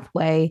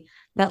pathway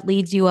that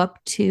leads you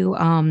up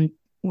to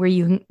where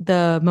you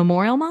the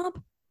memorial mob.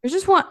 There's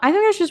just one. I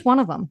think there's just one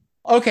of them.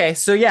 Okay,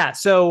 so yeah,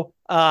 so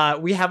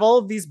we have all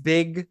of these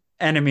big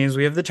enemies.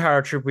 We have the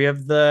Taro Troop, we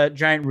have the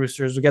giant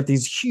roosters, we got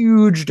these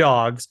huge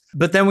dogs,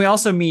 but then we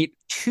also meet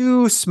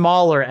two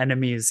smaller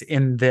enemies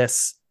in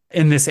this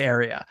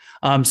area.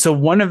 So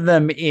one of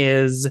them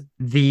is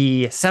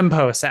the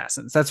Senpo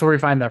assassins. That's where we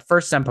find the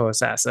first Senpo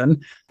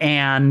assassin,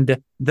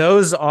 and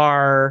those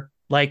are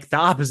like the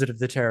opposite of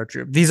the Taro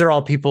Troop. These are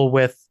all people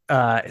with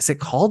is it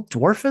called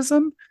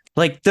dwarfism?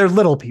 Like they're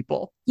little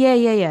people. Yeah,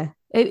 yeah, yeah.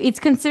 It's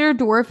considered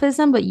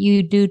dwarfism, but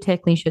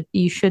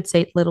you should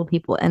say little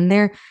people, and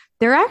they're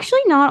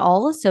actually not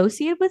all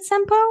associated with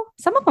Senpo.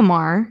 Some of them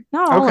are,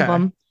 not all of Okay.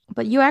 them,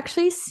 but you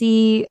actually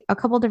see a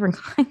couple different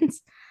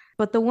kinds.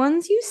 But the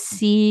ones you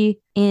see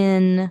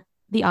in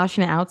the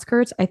Ashina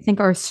outskirts, I think,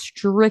 are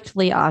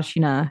strictly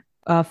Ashina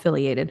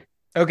affiliated.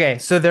 Okay,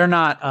 so they're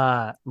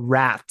not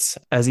rats,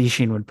 as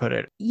Ishin would put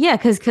it. Yeah,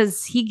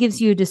 because he gives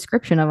you a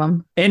description of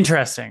them.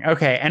 Interesting.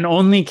 Okay, and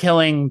only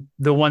killing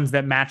the ones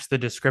that match the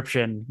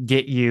description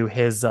get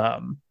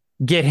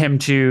him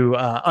to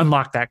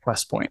unlock that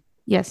quest point.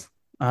 Yes.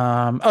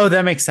 Oh,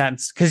 that makes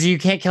sense because you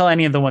can't kill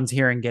any of the ones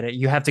here and get it.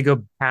 You have to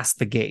go past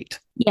the gate.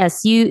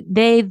 Yes,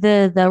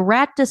 the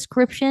rat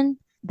description,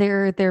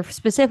 they're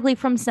specifically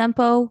from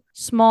Sempo,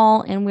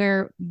 small, and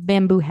wear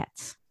bamboo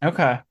hats.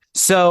 Okay.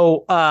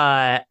 So,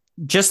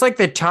 just like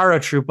the Taro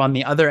troop on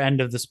the other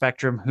end of the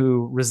spectrum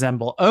who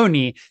resemble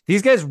Oni,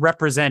 these guys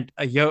resemble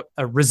a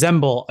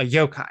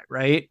yokai,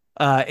 right?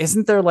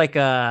 Isn't there like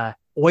a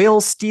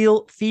oil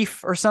steel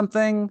thief or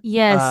something?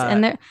 Yes,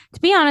 and there,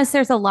 to be honest,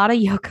 there's a lot of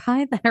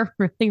yokai that are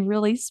really,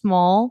 really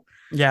small.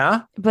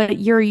 Yeah. But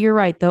you're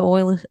right. The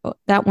oil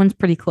that one's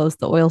pretty close.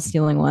 The oil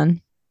stealing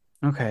one.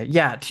 Okay.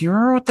 Yeah. Do you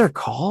remember what they're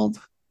called?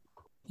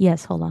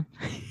 Yes. Hold on.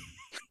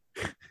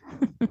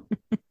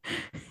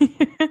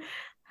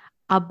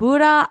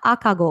 Abura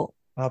Akago.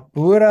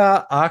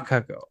 Abura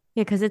Akago.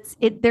 Yeah, because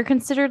they're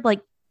considered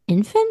like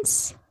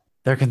infants.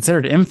 They're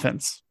considered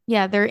infants.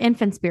 Yeah, they're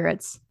infant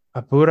spirits.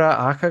 Abura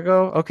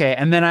Akago. Okay.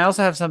 And then I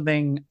also have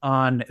something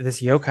on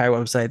this yokai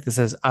website that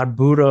says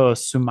Aburo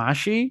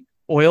Sumashi,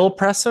 oil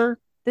presser.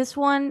 This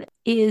one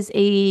is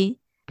an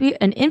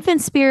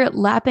infant spirit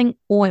lapping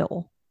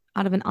oil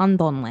out of an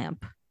andon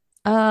lamp.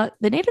 The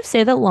natives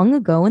say that long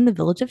ago in the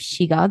village of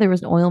Shiga, there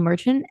was an oil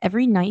merchant.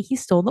 Every night he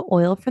stole the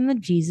oil from the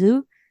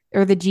Jizo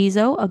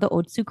of the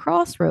Otsu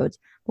crossroads.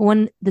 But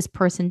when this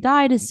person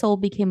died, his soul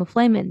became a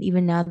flame, and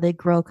even now they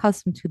grow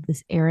accustomed to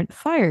this errant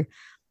fire.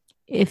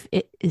 If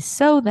it is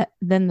so, that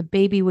then the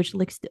baby which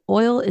licks the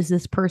oil is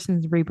this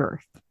person's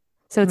rebirth.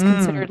 So it's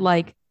considered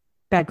like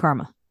bad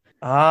karma.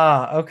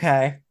 Ah,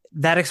 okay.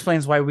 That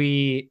explains why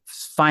we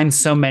find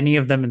so many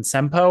of them in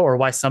Senpo, or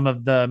why some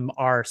of them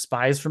are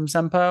spies from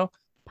Senpo.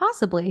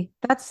 Possibly.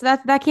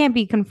 That can't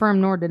be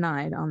confirmed nor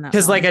denied on that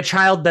Because one. like a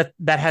child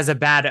that has a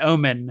bad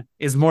omen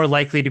is more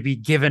likely to be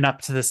given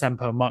up to the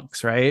Senpo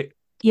monks, right?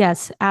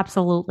 Yes,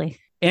 absolutely.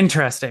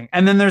 Interesting.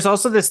 And then there's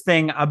also this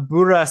thing,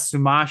 Abura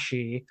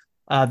Sumashi,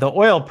 the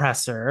oil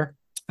presser.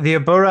 The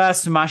Abura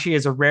Sumashi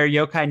is a rare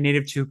yokai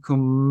native to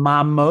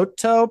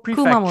Kumamoto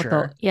Prefecture.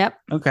 Kumamoto. Yep.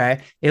 Okay.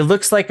 It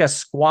looks like a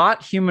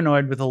squat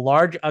humanoid with a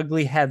large,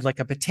 ugly head like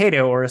a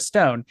potato or a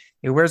stone.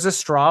 It wears a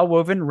straw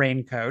woven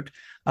raincoat.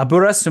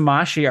 Abura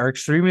Sumashi are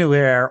extremely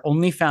rare,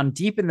 only found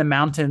deep in the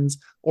mountains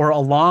or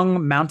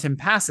along mountain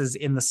passes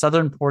in the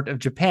southern port of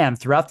Japan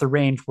throughout the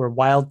range where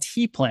wild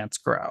tea plants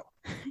grow.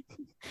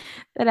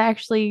 That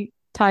actually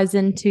ties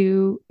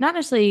into not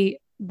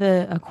necessarily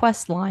the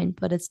quest line,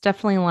 but it's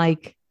definitely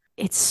like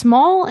it's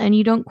small and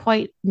you don't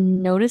quite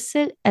notice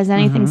it as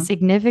anything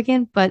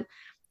significant. But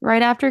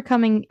right after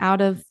coming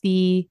out of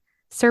the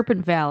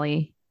Serpent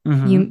Valley,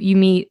 you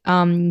meet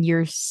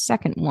your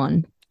second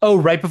one. Oh,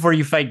 right before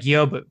you fight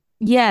Gyobu.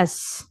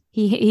 Yes,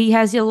 he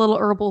has a little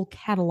herbal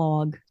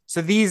catalog.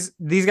 So these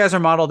guys are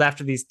modeled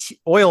after these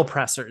oil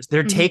pressers.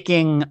 They're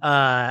taking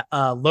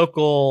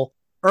local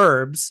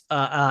herbs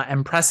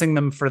and pressing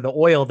them for the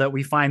oil that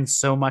we find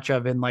so much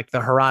of in like the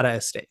Harada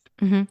estate.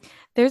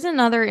 There's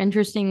another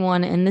interesting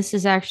one, and this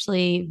is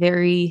actually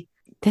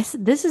this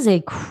is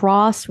a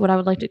cross, what I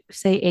would like to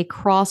say, a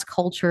cross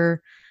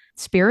culture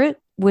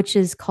spirit, which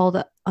is called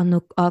a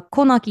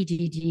Konaki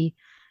Jiji,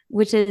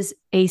 which is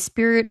a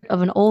spirit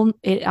of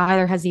it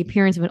either has the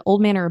appearance of an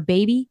old man or a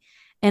baby,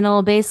 and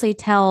it'll basically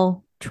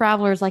tell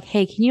travelers like,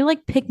 hey, can you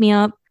like pick me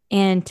up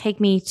and take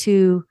me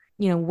to,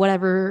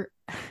 whatever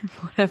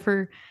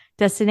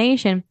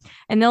destination,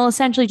 and they'll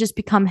essentially just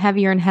become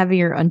heavier and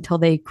heavier until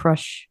they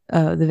crush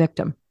the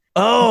victim.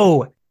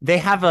 Oh, they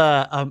have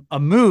a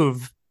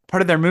move.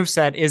 Part of their move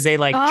set is they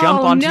like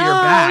jump onto your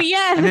back,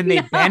 and then they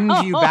bend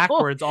you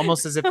backwards,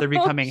 almost as if they're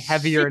becoming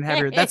heavier and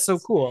heavier. That's so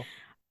cool.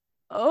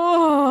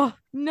 Oh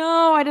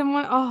no, I didn't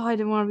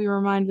want to be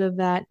reminded of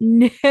that.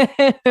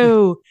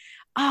 No.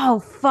 Oh,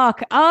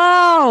 fuck.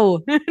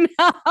 Oh,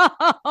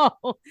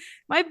 no.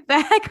 My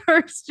back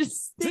hurts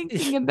just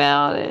thinking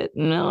about it.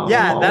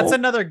 Yeah, that's No.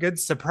 another good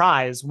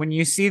surprise when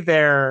you see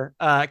there's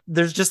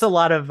just a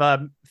lot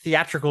of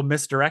theatrical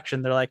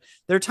misdirection. They're like,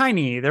 they're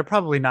tiny, they're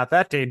probably not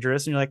that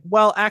dangerous. And you're like,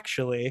 well,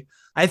 actually,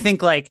 I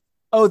think like,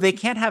 oh, they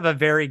can't have a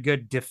very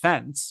good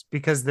defense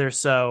because they're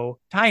so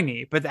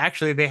tiny, but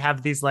actually they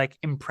have these like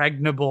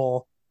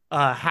impregnable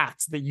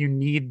hats that you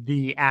need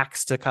the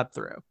axe to cut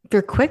through.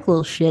 They're quick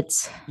little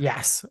shits.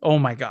 Yes. Oh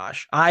my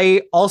gosh.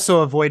 I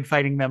also avoid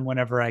fighting them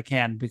whenever I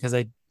can because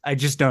I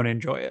just don't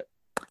enjoy it.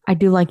 I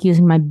do like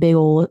using my big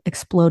old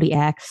explodey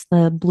axe,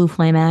 the blue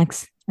flame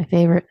axe, my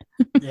favorite.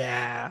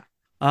 Yeah.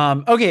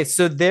 Okay,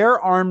 so they're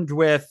armed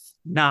with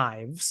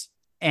knives,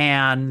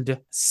 and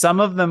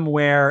some of them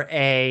wear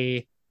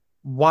a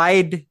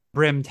wide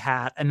brimmed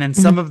hat, and then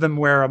some of them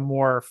wear a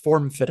more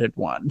form fitted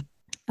one.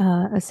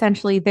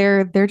 Essentially,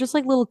 they're just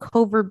like little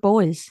covert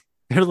boys.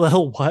 They're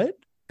little what?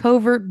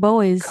 Covert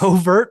boys.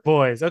 Covert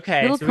boys.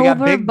 Okay, Little so we got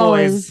covert big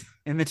boys boys.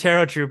 in the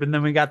Tarot Troop, and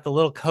then we got the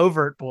little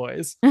covert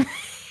boys.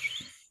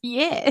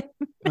 Yeah.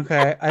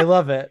 Okay, I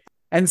love it.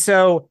 And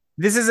so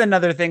this is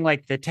another thing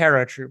like the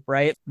Tarot Troop,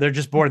 right? They're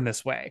just born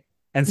this way.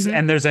 And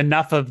there's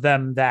enough of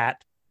them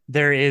that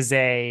there is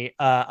a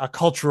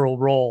cultural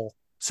role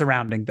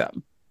surrounding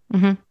them.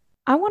 Mm-hmm.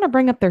 I want to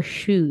bring up their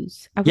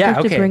shoes. I would Yeah,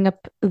 like to okay. bring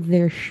up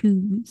their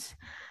shoes.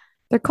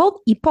 They're called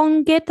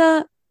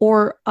Ipongeta,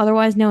 or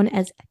otherwise known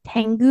as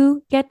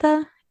Tengu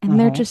Geta, and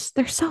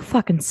they're so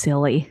fucking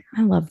silly.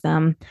 I love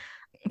them.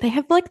 They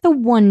have like the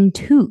one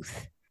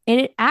tooth,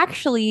 and it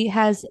actually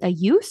has a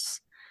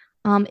use.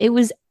 It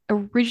was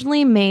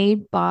originally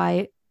made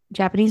by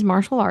Japanese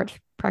martial arts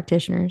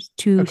practitioners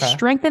to Okay.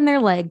 strengthen their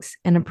legs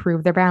and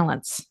improve their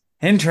balance.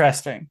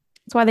 Interesting.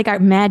 That's why they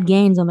got mad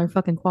gains on their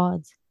fucking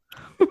quads.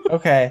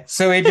 Okay.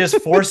 So it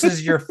just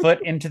forces your foot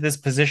into this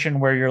position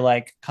where you're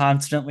like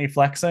constantly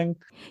flexing.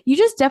 You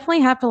just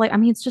definitely have to like, I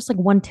mean, it's just like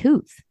one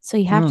tooth. So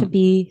you have to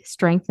be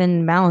strengthened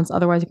and balanced.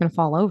 Otherwise, you're going to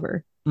fall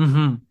over.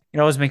 Mm-hmm. It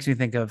always makes me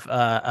think of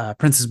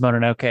Princess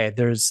Mononoke.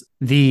 There's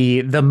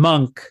the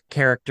monk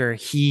character.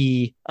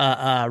 He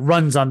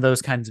runs on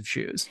those kinds of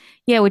shoes.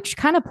 Yeah, which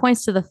kind of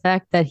points to the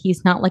fact that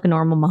he's not like a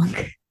normal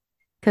monk,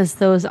 because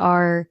those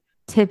are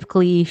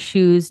typically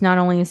shoes not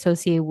only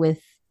associated with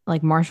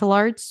like martial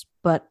arts,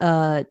 but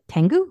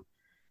tengu,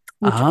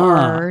 which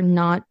are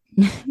not,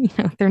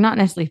 they're not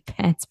necessarily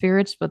bad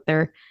spirits, but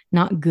they're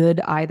not good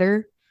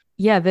either.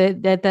 Yeah,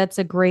 that's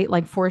a great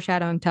like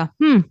foreshadowing to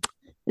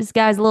this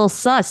guy's a little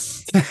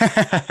sus.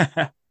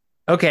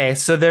 Okay,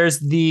 so there's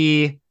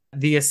the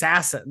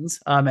assassins,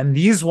 and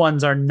these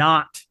ones are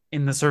not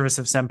in the service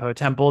of Senpo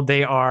Temple.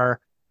 They are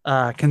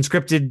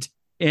conscripted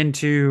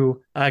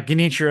into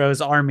Genichiro's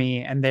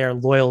army, and they are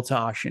loyal to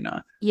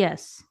Ashina.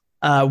 Yes.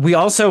 We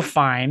also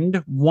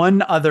find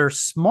one other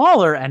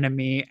smaller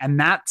enemy, and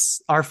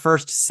that's our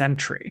first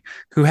sentry,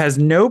 who has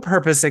no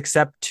purpose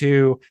except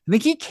to, I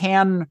think he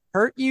can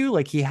hurt you.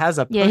 Like he has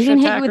a push he can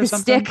hit attack you with or a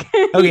something. stick.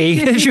 Okay, he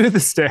can hit you with a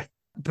stick.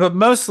 But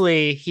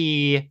mostly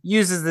he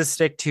uses this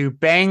stick to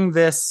bang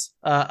this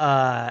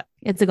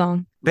It's a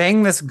gong.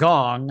 bang this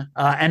gong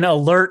and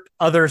alert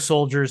other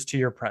soldiers to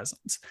your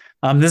presence.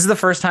 This is the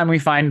first time we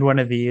find one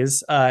of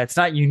these. It's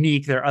not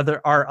unique. There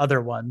are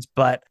other ones,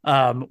 but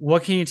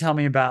what can you tell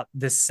me about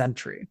this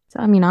sentry? So,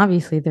 I mean,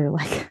 obviously they're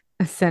like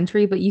a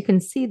sentry, but you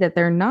can see that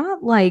they're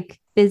not like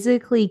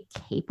physically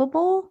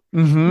capable.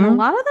 And a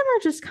lot of them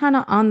are just kind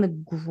of on the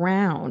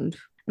ground.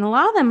 And a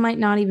lot of them might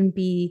not even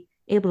be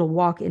able to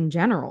walk in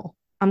general.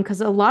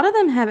 Because a lot of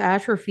them have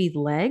atrophied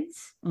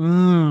legs.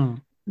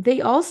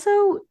 They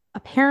also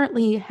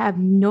apparently have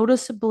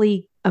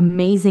noticeably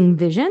amazing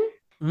vision.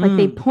 Like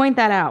they point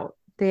that out.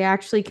 They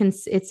actually can.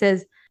 It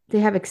says they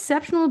have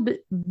exceptional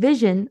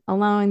vision,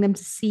 allowing them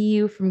to see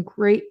you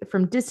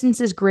from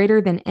distances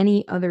greater than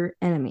any other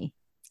enemy.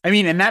 I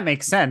mean, and that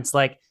makes sense.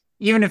 Like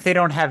even if they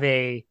don't have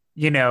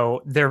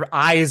their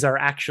eyes are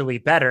actually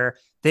better,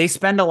 they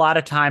spend a lot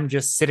of time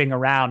just sitting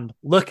around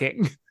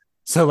looking.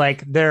 So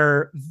like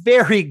they're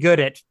very good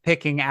at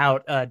picking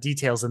out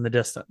details in the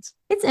distance.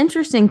 It's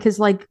interesting because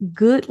like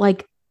good,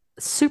 like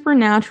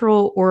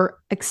supernatural or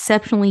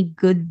exceptionally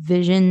good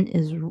vision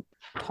is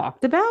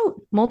talked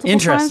about multiple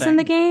times in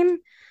the game.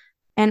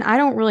 And I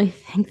don't really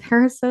think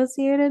they're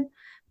associated,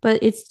 but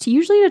it's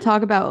usually to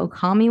talk about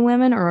Okami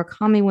women or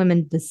Okami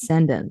women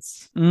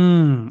descendants.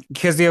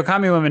 Because the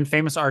Okami women,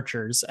 famous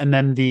archers, and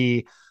then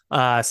the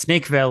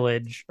Snake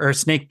Village or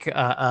Snake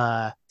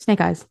Eyes,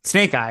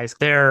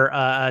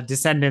 they're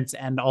descendants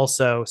and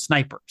also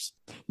snipers.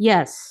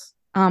 Yes.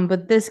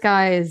 But this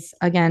guy is,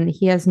 again,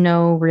 he has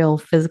no real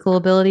physical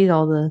abilities.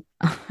 All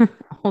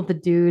the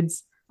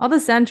dudes, all the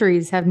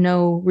sentries have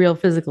no real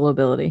physical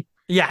ability.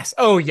 Yes.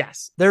 Oh,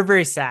 yes. They're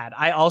very sad.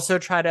 I also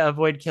try to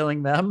avoid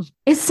killing them.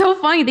 It's so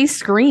funny. They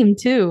scream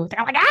too.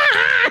 They're like,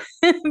 ah!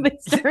 They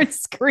start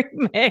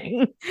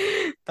screaming.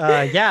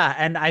 Yeah.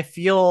 And I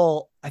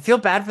feel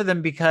bad for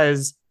them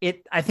because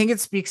I think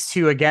it speaks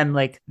to, again,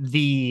 like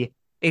the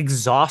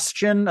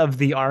exhaustion of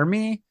the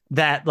army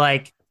that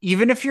like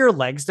even if your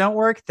legs don't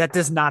work, that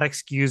does not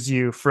excuse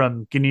you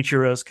from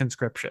Genichiro's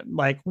conscription.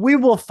 Like, we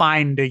will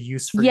find a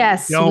use for you.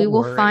 Yes, Don't we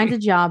will worry. find a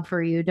job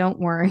for you. Don't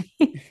worry.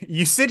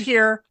 You sit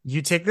here,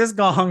 you take this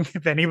gong.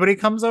 If anybody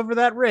comes over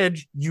that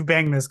ridge, you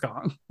bang this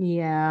gong.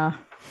 Yeah.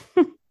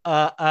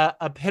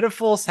 A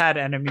pitiful, sad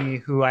enemy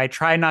who I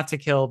try not to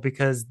kill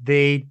because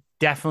they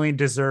definitely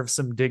deserve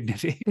some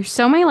dignity. There's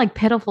so many like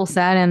pitiful,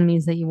 sad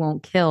enemies that you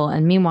won't kill.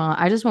 And meanwhile,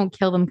 I just won't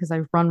kill them because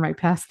I run right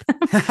past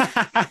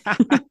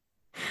them.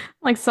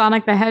 Like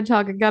Sonic the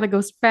Hedgehog, I gotta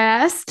go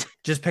fast.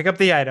 Just pick up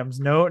the items.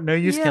 No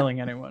use Yeah.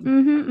 killing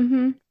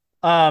anyone.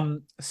 Mm-hmm.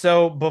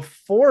 So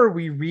before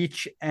we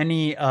reach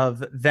any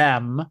of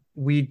them,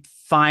 we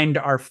find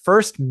our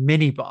first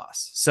mini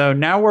boss. So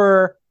now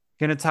we're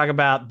gonna talk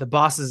about the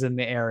bosses in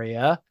the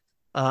area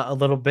a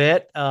little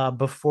bit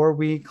before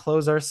we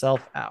close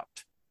ourselves out.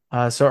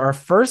 So our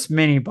first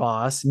mini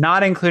boss,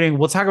 not including,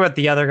 we'll talk about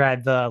the other guy,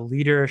 the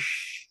leader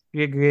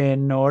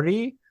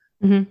Shigenori.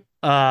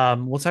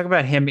 We'll talk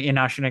about him in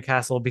Ashina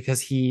Castle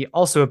because he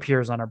also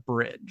appears on a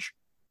bridge.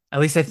 At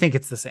least I think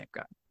it's the same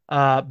guy.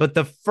 But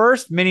the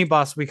first mini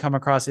boss we come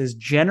across is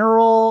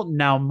General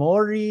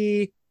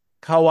Naomori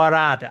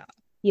Kawarada.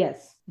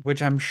 Yes.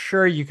 Which I'm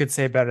sure you could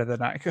say better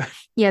than I could.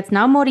 Yeah, it's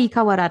Naomori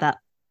Kawarada.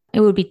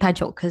 It would be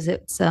Taicho because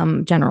it's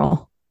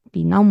general. It'd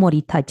be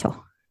Naomori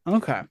Taicho.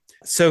 Okay.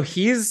 So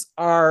he's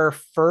our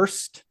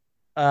first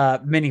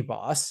mini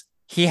boss.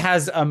 He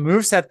has a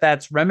moveset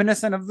that's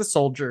reminiscent of the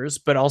soldiers,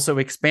 but also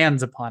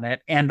expands upon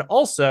it, and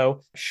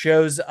also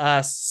shows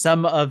us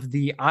some of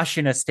the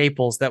Ashina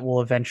staples that we'll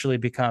eventually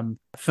become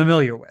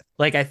familiar with.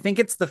 Like, I think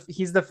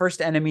he's the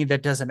first enemy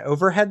that does an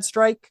overhead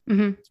strike.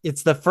 Mm-hmm.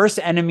 It's the first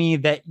enemy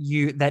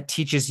that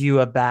teaches you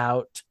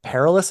about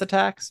perilous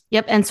attacks.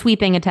 Yep, and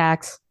sweeping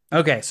attacks.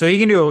 Okay, so he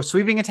can do a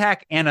sweeping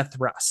attack and a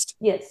thrust.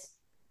 Yes.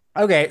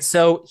 Okay,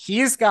 so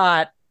he's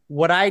got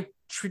what I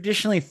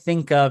traditionally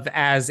think of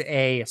as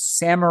a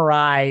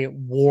samurai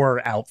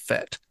war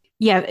outfit.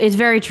 Yeah, it's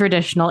very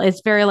traditional.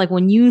 It's very like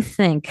when you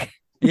think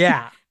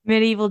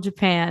medieval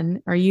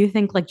Japan or you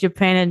think like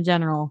Japan in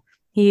general,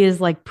 he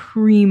is like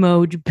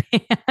primo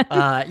Japan.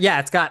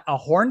 It's got a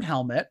horned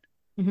helmet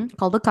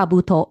called a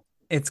kabuto.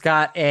 It's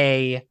got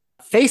a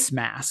face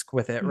mask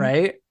with it,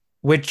 right?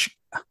 Which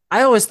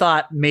I always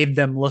thought made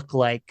them look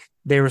like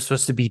they were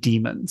supposed to be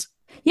demons.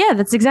 Yeah,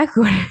 that's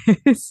exactly what it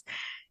is.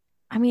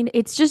 I mean,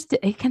 it's just,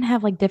 it can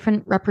have like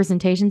different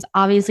representations.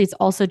 Obviously, it's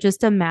also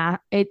just a mat.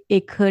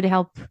 It could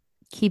help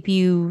keep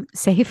you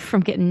safe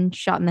from getting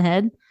shot in the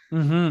head.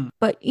 Mm-hmm.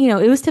 But,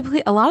 it was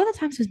typically, a lot of the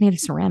times it was made of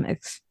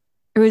ceramics.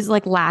 It was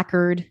like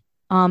lacquered.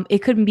 It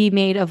couldn't be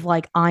made of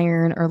like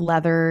iron or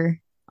leather,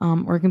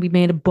 or it can be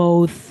made of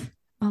both.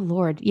 Oh,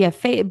 Lord. Yeah,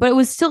 but it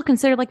was still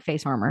considered like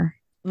face armor.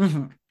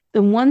 Mm-hmm.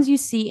 The ones you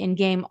see in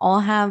game all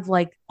have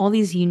like all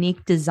these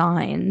unique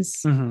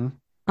designs. Mm-hmm.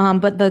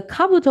 But the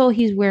kabuto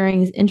he's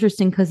wearing is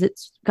interesting because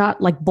it's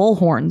got like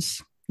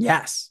bullhorns.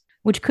 Yes.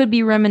 Which could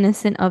be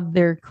reminiscent of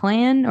their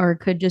clan or it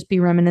could just be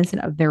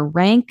reminiscent of their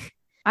rank.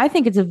 I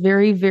think it's a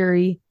very,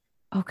 very...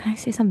 Oh, can I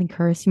say something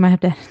cursed? You might have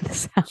to edit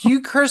this out.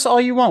 You curse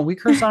all you want. We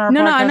curse on our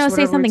No, podcast. no,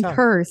 say something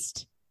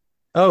cursed.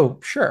 Oh,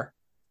 sure.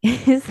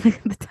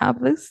 The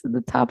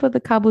top of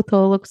the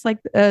kabuto looks like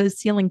a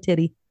ceiling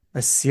titty.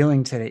 A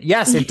ceiling titty.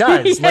 Yes, it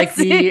does. Yes, like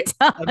the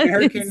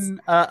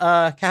American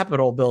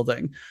Capitol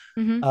building.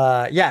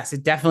 Mm-hmm. Yes,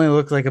 it definitely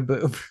looked like a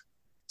boob.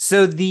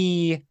 So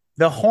the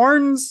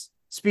horns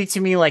speak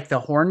to me like the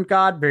horn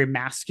god, very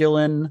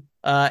masculine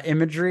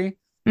imagery.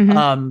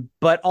 Mm-hmm.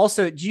 But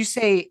also, do you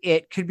say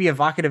it could be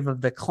evocative of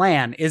the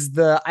clan?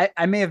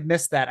 I may have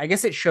missed that. I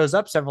guess it shows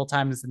up several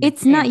times in the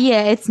It's game. Not.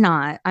 Yeah, it's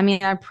not. I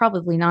mean, I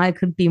probably not. It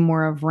could be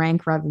more of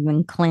rank rather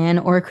than clan,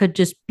 or it could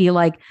just be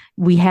like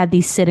we had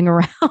these sitting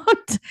around.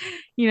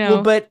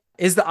 Well, but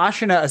is the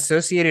Ashina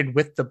associated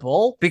with the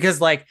bull?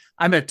 Because like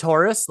I'm a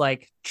Taurus,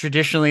 like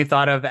traditionally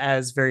thought of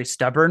as very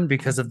stubborn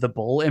because of the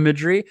bull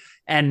imagery,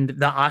 and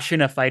the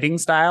Ashina fighting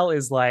style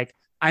is like,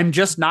 I'm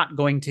just not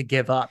going to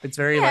give up. It's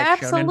very like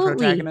shonen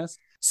protagonist.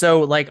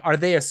 So like, are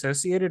they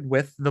associated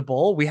with the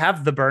bull? We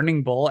have the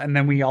burning bull, and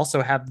then we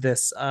also have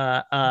this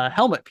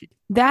helmet piece.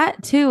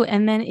 That too,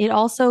 and then it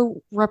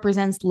also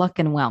represents luck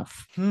and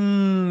wealth.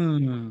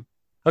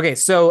 Okay,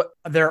 so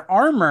their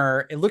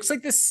armor, it looks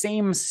like the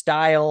same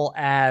style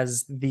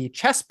as the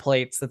chest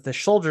plates that the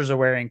soldiers are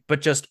wearing,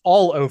 but just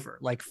all over,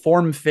 like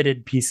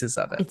form-fitted pieces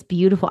of it. It's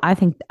beautiful. I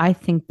think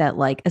that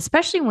like,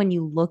 especially when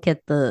you look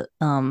at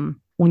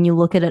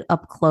it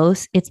up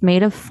close, it's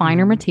made of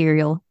finer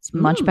material. It's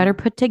much better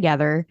put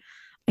together.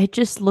 It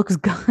just looks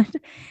good.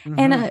 Mm-hmm.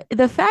 And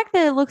the fact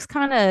that it looks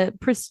kind of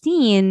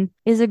pristine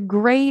is a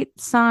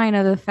great sign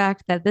of the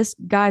fact that this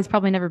guy's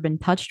probably never been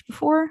touched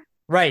before.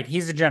 Right.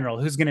 He's a general.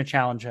 Who's going to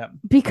challenge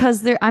him?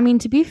 Because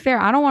to be fair,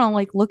 I don't want to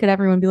like look at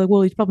everyone and be like,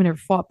 well, he's probably never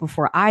fought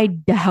before. I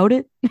doubt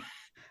it.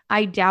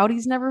 I doubt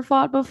he's never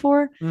fought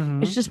before.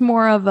 Mm-hmm. It's just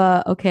more of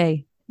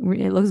okay,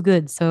 it looks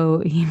good. So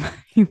he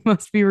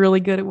must be really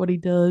good at what he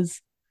does.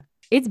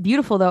 It's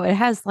beautiful though. It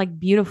has like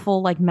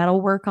beautiful like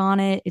metal work on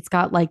it. It's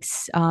got like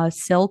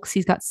silks.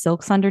 He's got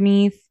silks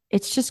underneath.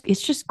 It's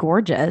just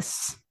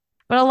gorgeous.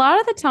 But a lot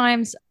of the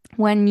times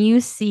when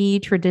you see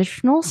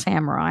traditional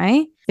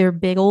samurai, their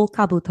big old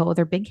kabuto,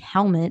 their big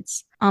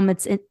helmets,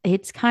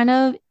 it's kind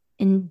of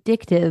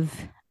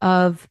indicative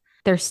of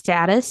their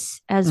status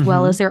as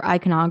well as their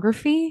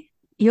iconography.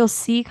 You'll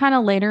see kind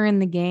of later in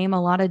the game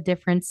a lot of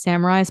different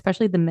samurai,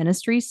 especially the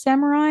ministry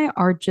samurai,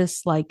 are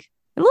just like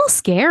a little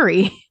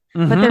scary,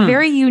 but they're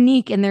very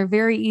unique and they're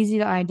very easy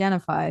to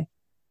identify.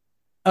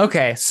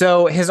 Okay,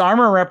 so his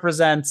armor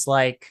represents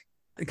like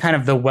kind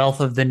of the wealth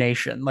of the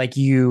nation. Like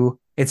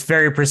it's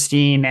very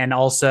pristine and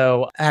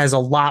also has a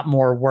lot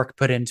more work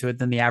put into it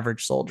than the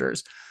average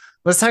soldiers.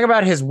 Let's talk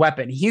about his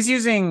weapon. He's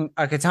using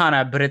a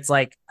katana, but it's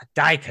like a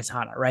dai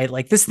katana, right?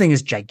 Like this thing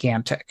is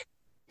gigantic.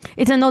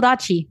 It's a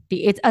nodachi.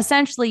 It's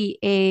essentially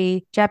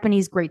a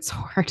Japanese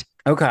greatsword.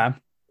 Okay.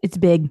 It's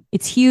big.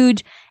 It's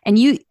huge. And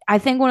I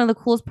think one of the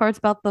coolest parts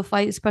about the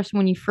fight, especially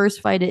when you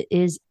first fight it,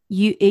 is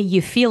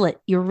you feel it.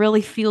 You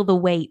really feel the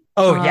weight.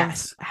 Oh,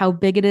 yes. How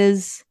big it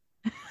is.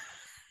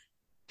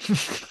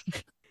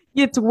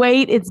 Its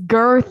weight, its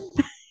girth.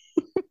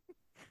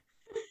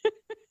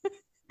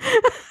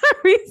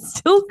 Are we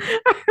still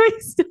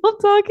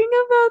talking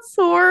about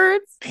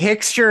swords?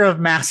 Picture of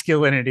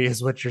masculinity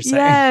is what you're saying.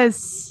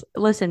 Yes.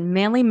 Listen,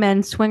 manly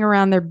men swing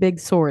around their big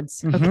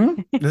swords.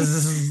 Okay? This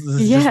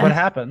is just what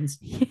happens.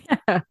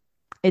 Yeah.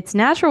 It's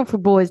natural for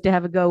boys to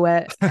have a go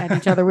at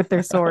each other with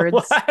their swords.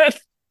 What?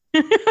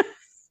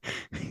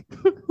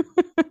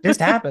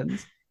 Just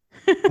happens.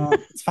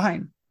 It's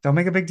fine. Don't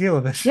make a big deal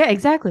of it. Yeah,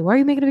 exactly. Why are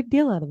you making a big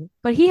deal out of it?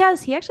 But he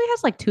actually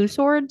has like 2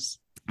 swords.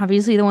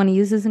 Obviously the one he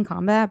uses in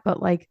combat,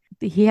 but like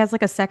he has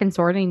like a second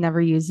sword and he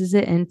never uses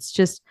it. And it's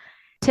just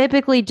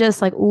typically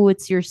just like, oh,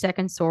 it's your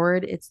second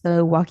sword. It's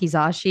the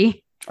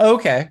wakizashi.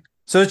 Okay.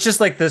 So it's just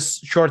like this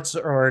short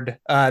sword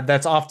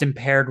that's often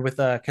paired with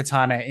a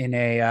katana in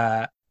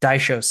a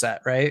daisho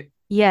set, right?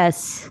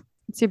 Yes.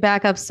 It's your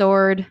backup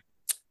sword.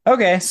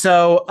 Okay.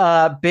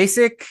 So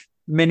basic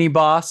mini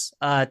boss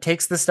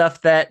takes the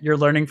stuff that you're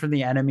learning from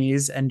the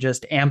enemies and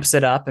just amps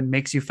it up and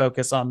makes you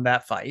focus on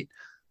that fight.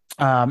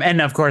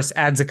 And of course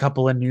adds a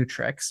couple of new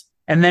tricks.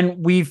 And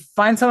then we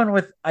find someone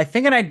with, I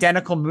think, an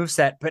identical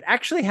moveset, but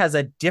actually has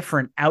a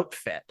different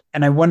outfit.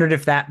 And I wondered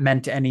if that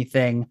meant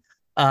anything.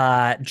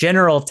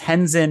 General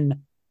Tenzin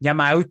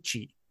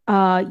Yamauchi.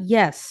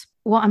 Yes.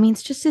 Well, I mean,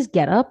 it's just his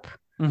getup.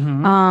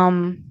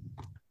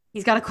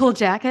 He's got a cool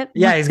jacket.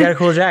 Yeah, he's got a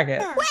cool jacket.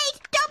 Wait,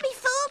 don't be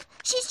fooled.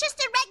 She's just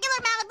a regular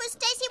Malibu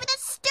Stacy with a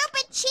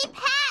stupid cheap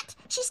hat.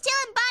 She still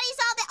embodies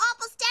all the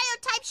awful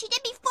stereotypes she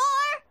did before.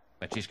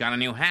 But she's got a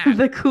new hat.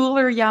 The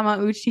cooler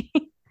Yamauchi.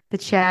 The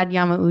Chad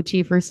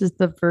Yamauchi versus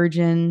the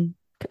Virgin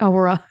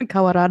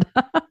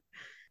Kawarada.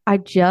 I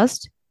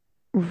just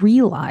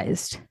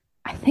realized,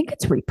 I think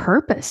it's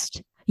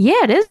repurposed.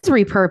 Yeah, it is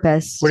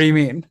repurposed. What do you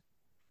mean?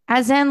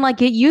 As in,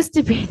 like, it used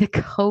to be the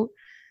coat.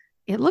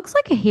 It looks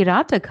like a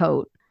Hirata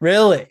coat.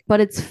 Really?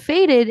 But it's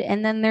faded,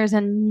 and then there's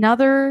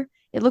another,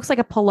 it looks like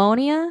a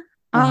Polonia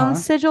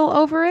sigil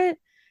over it.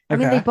 I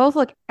mean, they both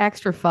look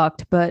extra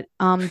fucked, but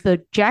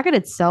the jacket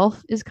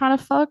itself is kind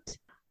of fucked.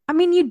 I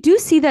mean, you do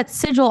see that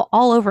sigil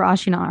all over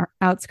Ashina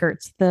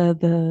Outskirts.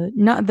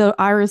 The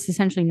iris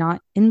essentially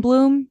not in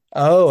bloom.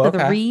 Oh, so okay.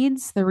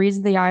 The reeds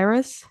of the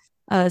iris,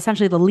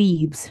 essentially the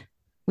leaves,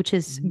 which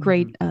is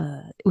great.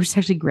 Which is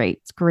actually great.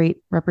 It's great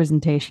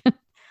representation.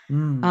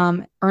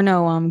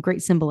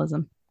 Great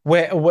symbolism.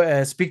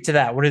 Wait, speak to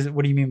that. What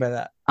do you mean by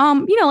that?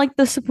 Like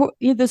the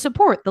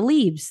support, the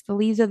leaves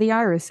of the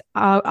iris.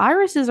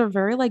 Irises are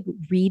very like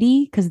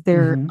reedy because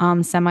they're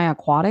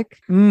semi-aquatic.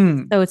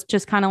 So it's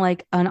just kind of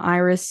like an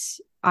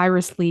iris.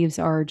 Iris leaves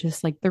are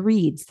just like the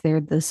reeds.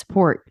 They're the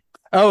support.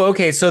 Oh,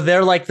 okay. So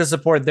they're like the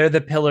support. They're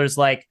the pillars.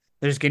 Like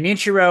there's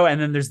Genichiro, and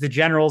then there's the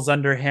generals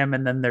under him,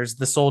 and then there's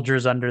the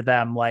soldiers under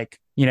them. Like,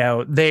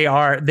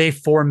 they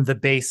form the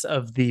base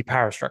of the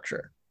power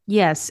structure.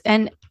 Yes,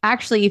 and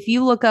actually, if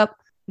you look up.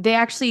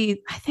 I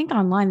think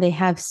online they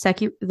have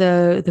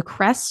the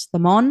crest, the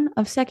mon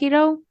of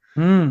Sekiro,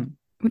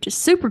 which is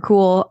super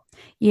cool.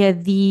 Yeah,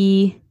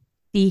 the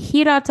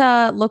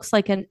Hirata looks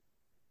like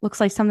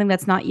something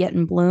that's not yet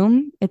in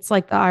bloom. It's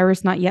like the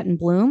iris not yet in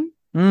bloom.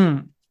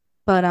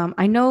 But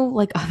I know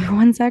like other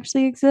ones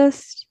actually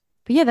exist.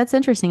 But yeah, that's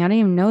interesting. I didn't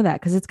even know that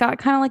because it's got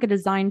kind of like a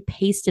design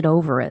pasted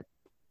over it.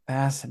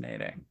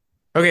 Fascinating.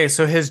 Okay,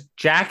 so his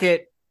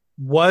jacket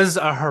was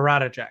a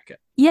Hirata jacket.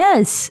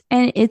 Yes,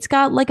 and it's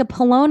got like a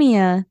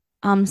Polonia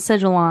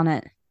sigil on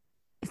it.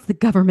 It's the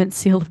government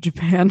seal of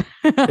Japan.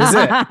 Is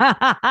it?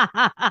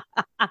 I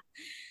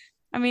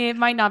mean, it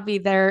might not be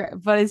there,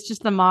 but it's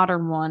just the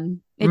modern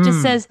one. It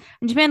just says,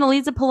 in Japan, the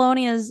leaves of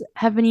Polonias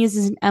have been used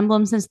as an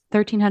emblem since the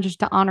 1300s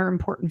to honor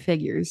important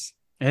figures.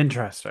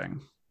 Interesting.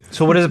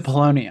 So what is a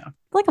Polonia?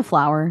 Like a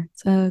flower.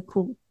 It's a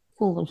cool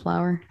little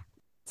flower.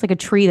 It's like a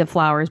tree that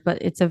flowers,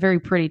 but it's a very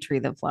pretty tree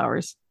that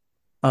flowers.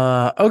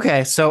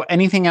 Okay, so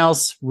anything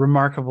else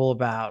remarkable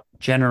about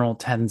General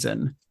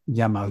Tenzin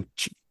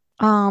Yamauchi?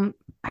 I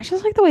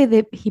just like the way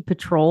that he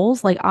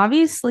patrols. Like,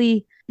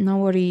 obviously,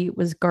 nobody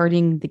was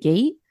guarding the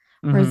gate,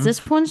 whereas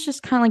this one's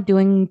just kind of like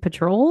doing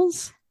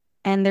patrols.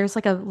 and there's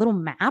like a little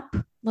map,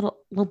 little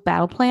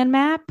battle plan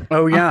map.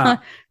 Oh, yeah.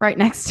 Right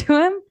next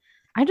to him.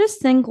 I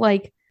just think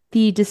like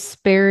the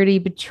disparity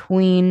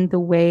between the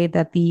way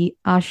that the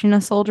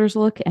Ashina soldiers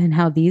look and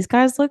how these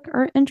guys look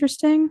are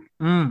interesting.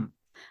 Mm.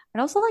 I'd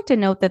also like to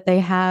note that they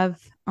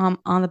have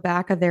on the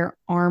back of their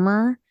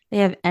armor, they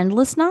have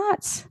endless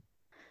knots.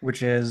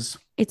 Which is?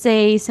 It's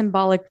a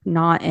symbolic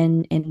knot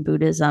in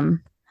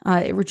Buddhism.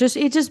 It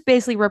just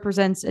basically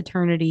represents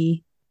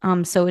eternity.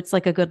 So it's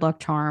like a good luck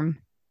charm.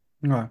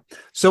 Okay.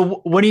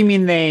 So what do you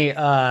mean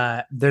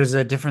there's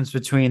a difference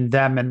between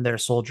them and their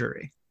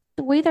soldiery?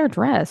 The way they're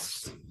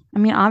dressed. I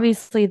mean,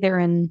 obviously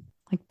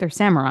they're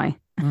samurai.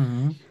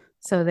 Mm-hmm.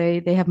 So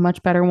they have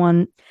much better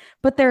one,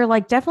 but they're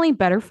like definitely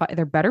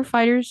they're better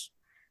fighters.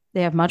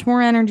 They have much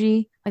more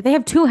energy. Like they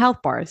have 2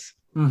 health bars.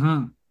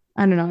 Mm-hmm.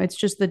 I don't know. It's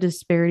just the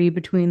disparity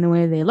between the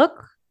way they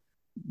look.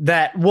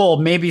 That, well,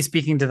 maybe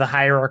speaking to the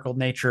hierarchical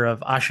nature of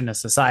Ashina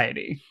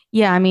society.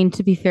 Yeah, I mean,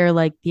 to be fair,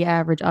 like the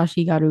average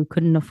Ashigaru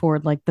couldn't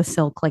afford like the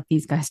silk like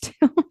these guys do.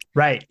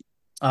 Right.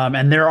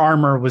 And their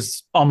armor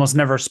was almost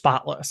never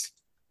spotless.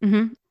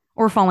 Mm-hmm.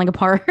 Or falling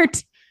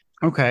apart.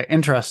 Okay,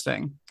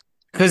 interesting.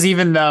 Because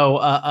even though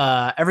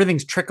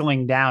everything's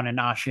trickling down in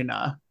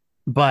Ashina,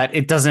 but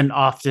it doesn't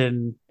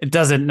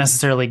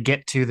necessarily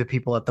get to the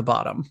people at the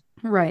bottom.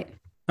 Right.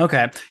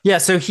 Okay. Yeah.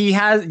 So he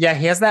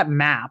has that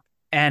map,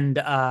 and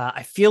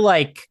I feel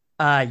like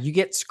you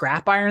get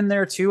scrap iron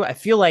there too. I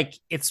feel like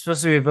it's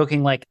supposed to be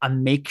evoking like a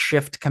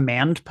makeshift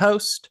command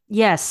post.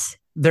 Yes.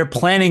 They're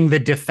planning the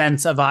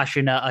defense of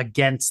Ashina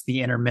against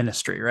the inner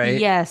ministry, right?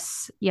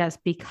 Yes,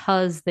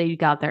 because they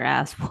got their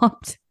ass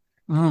whooped.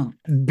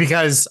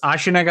 Because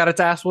Ashina got its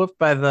ass whooped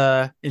by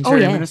the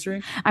interior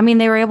ministry? I mean,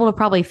 they were able to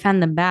probably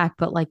fend them back,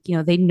 but like,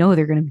 they know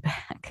they're going to be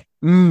back.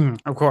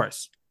 Of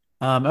course.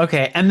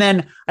 Okay. And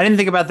then I didn't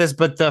think about this,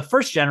 but the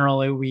first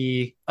general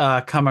we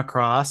come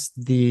across,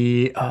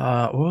 the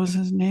what was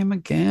his name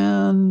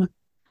again?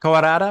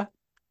 Kawarada.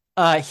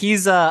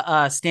 He's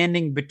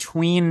standing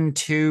between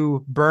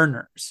 2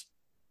 burners.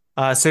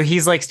 So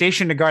he's like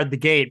stationed to guard the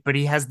gate, but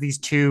he has these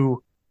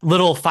 2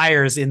 little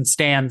fires in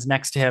stands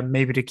next to him,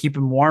 maybe to keep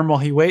him warm while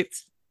he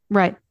waits.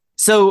 Right.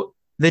 So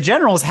the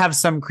generals have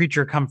some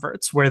creature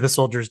comforts where the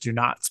soldiers do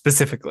not,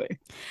 specifically.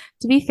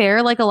 To be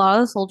fair, like a lot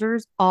of the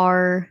soldiers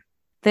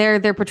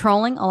they're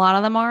patrolling. A lot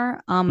of them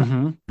are,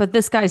 but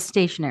this guy's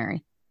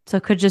stationary. So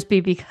it could just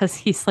be because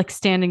he's like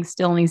standing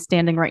still and he's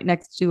standing right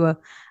next to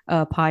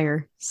a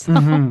pyre.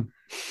 So.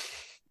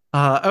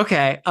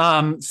 Okay.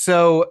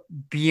 So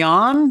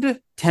beyond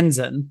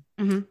Tenzin,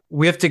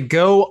 we have to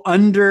go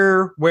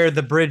under where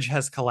the bridge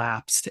has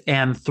collapsed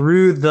and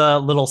through the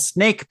little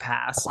snake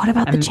pass. What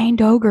about the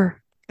chained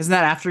ogre? Isn't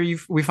that after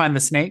we find the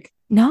snake?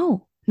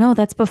 No,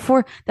 that's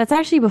before. That's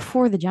actually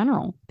before the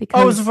general.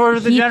 Because it's before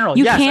the general.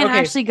 You can't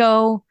actually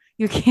go.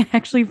 You can't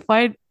actually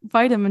fight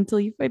him until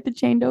you fight the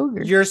chained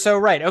ogre. You're so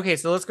right. Okay,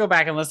 so let's go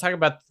back and let's talk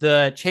about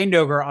the chained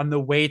ogre on the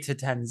way to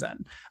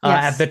Tenzin,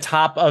 at the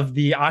top of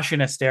the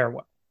Ashina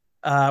stairwell.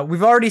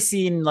 We've already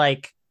seen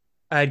like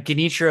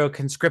Genichiro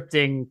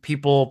conscripting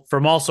people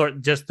from all sorts,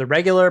 just the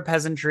regular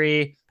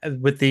peasantry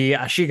with the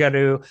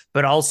Ashigaru,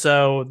 but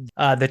also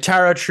the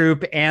Taro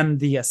troop and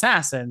the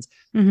assassins.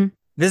 Mm-hmm.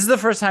 This is the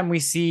first time we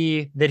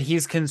see that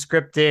he's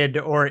conscripted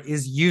or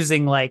is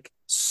using like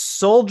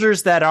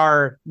soldiers that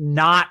are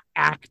not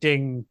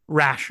acting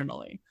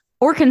rationally.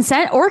 Or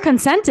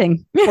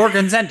consenting.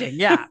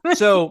 Yeah.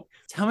 So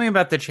tell me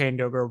about the chained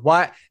ogre.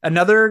 Why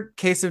another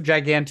case of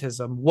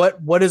gigantism?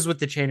 What is with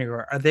the chained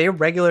ogre? Are they a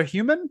regular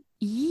human?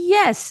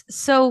 Yes.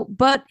 So,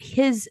 but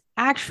his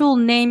actual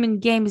name in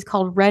game is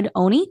called Red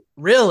Oni.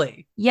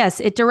 Really? Yes,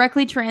 it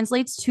directly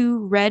translates to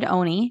Red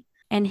Oni,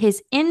 and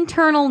his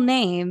internal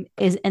name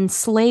is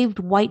Enslaved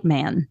White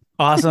Man.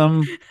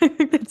 Awesome.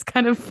 That's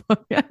kind of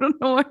funny. I don't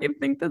know why I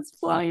think that's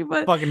funny,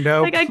 but fucking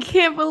dope. Like I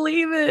can't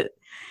believe it.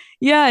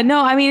 Yeah,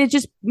 no, I mean it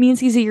just means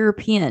he's a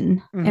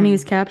European and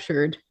he's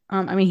captured.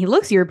 I mean he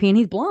looks European.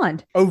 He's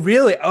blonde. Oh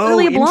really? Oh,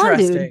 really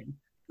interesting.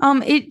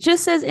 It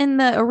just says in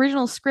the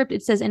original script,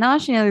 it says in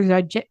Ashina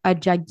there's a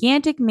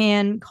gigantic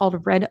man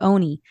called Red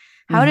Oni.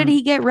 How did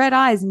he get red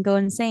eyes and go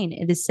insane?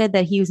 It is said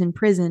that he was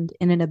imprisoned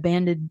in an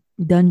abandoned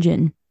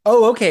dungeon.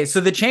 Oh, okay. So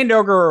the chained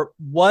ogre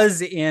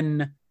was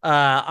in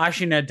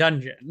Ashina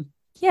dungeon.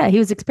 Yeah, he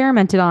was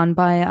experimented on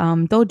by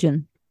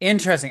Dojin.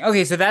 Interesting.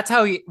 Okay, so that's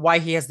why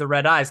he has the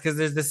red eyes, because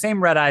there's the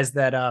same red eyes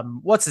that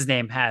what's his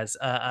name has,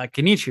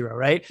 Kenichiro,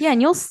 right? Yeah,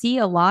 and you'll see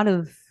a lot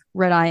of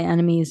red eye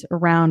enemies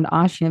around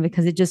Ashina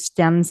because it just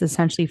stems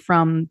essentially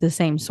from the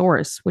same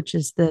source, which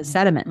is the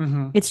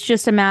sediment. It's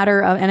just a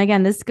matter of, and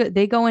again,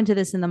 they go into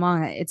this in the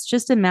manga. It's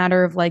just a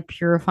matter of like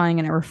purifying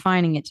and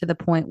refining it to the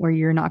point where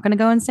you're not going to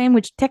go insane,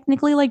 which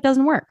technically like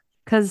doesn't work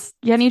because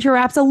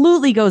Genichiro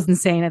absolutely goes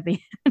insane at the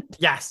end.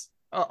 Yes.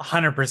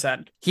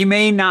 100%. He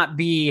may not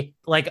be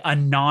like a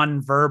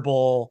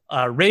non-verbal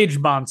rage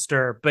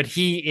monster, but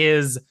he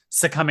is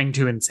succumbing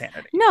to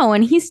insanity. No,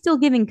 and he's still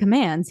giving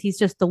commands. He's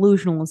just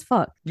delusional as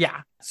fuck.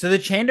 Yeah. So the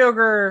chained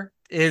ogre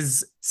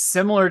is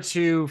similar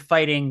to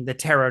fighting the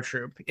Tarot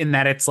Troop in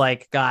that it's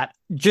like got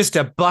just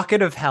a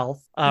bucket of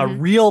health,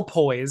 real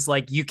poise.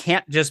 Like you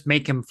can't just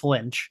make him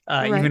flinch,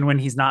 even when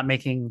he's not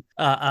making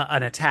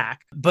an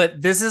attack.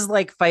 But this is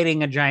like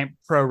fighting a giant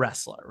pro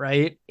wrestler,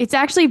 right? It's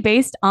actually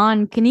based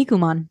on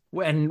Kinnikuman.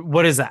 And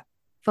what is that?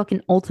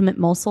 Fucking ultimate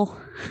muscle.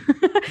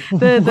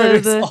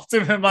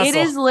 Ultimate muscle? It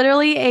is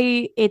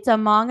literally it's a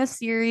manga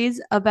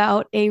series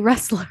about a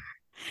wrestler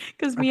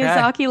because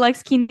Miyazaki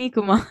likes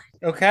Kinnikuman.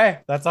 Okay,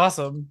 that's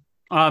awesome.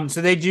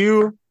 So they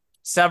do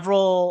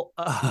several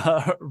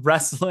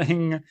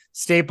wrestling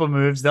staple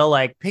moves. They'll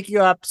like pick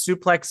you up,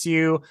 suplex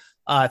you,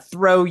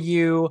 throw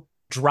you,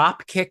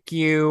 drop kick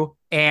you,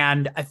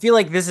 and I feel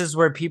like this is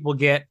where people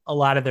get a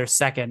lot of their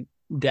second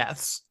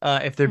deaths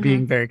if they're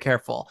being very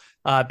careful,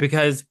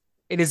 because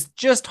it is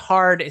just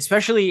hard,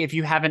 especially if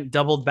you haven't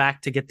doubled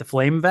back to get the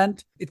flame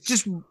vent. It's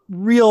just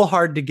real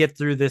hard to get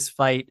through this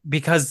fight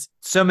because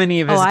so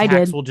many of his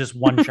attacks will just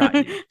one-shot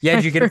you. Yeah,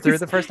 did you get it through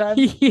the first time?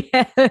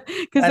 Yeah,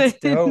 because I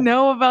didn't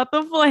know about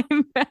the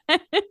flame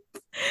vent.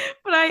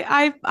 But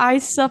I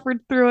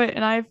suffered through it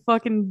and I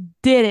fucking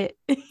did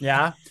it.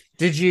 Yeah?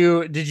 Did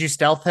you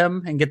stealth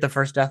him and get the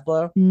first death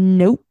blow?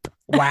 Nope.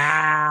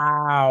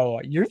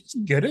 Wow, you're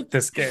just good at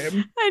this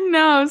game. I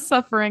know, I was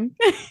suffering.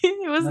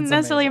 It wasn't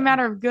necessarily a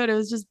matter of good. It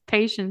was just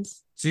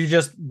patience. So you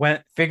just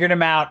figured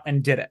him out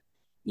and did it.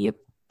 Yep.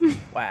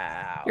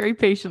 Wow. Very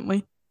patiently.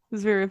 It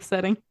was very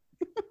upsetting.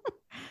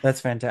 That's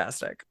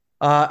fantastic.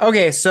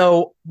 Okay,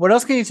 so what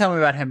else can you tell me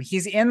about him?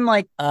 He's in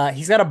like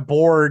he's got a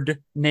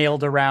board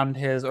nailed around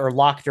or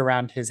locked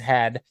around his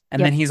head, and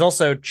then he's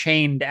also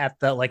chained at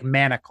the like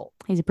manacle.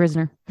 He's a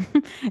prisoner.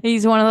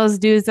 He's one of those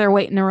dudes that are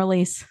waiting to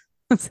release.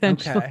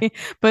 Essentially. Okay.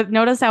 But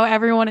notice how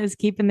everyone is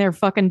keeping their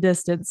fucking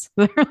distance.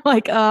 They're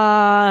like,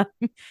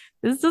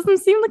 this doesn't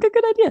seem like a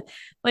good idea.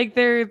 Like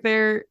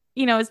they're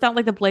it's not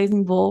like the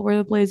Blazing Bull, where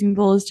the Blazing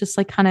Bull is just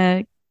like kind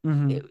of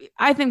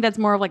I think that's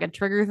more of like a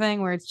trigger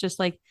thing where it's just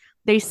like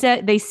they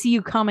see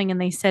you coming and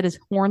they set his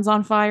horns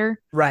on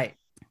fire. Right.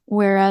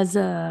 Whereas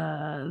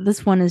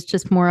this one is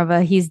just more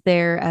of he's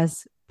there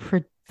as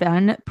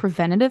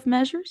preventative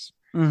measures.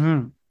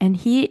 And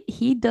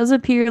he does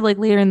appear like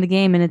later in the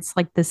game, and it's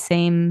like the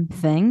same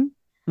thing.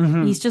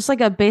 He's just like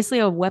basically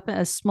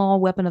a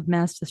small weapon of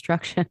mass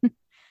destruction.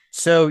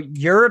 So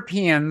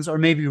Europeans or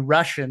maybe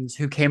Russians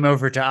who came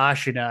over to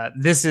Ashina,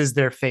 this is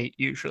their fate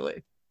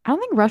usually. I don't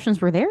think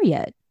Russians were there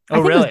yet. Oh, I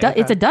think really?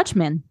 It's a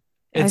Dutchman.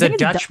 It's a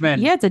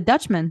Dutchman. Yeah, it's a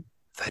Dutchman.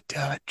 The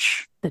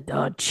Dutch. The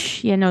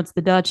Dutch. Yeah, no, it's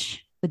the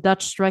Dutch. The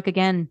Dutch strike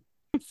again.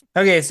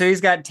 Okay, so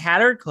he's got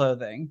tattered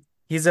clothing.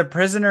 He's a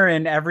prisoner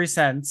in every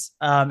sense.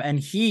 And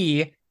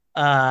he,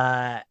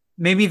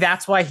 maybe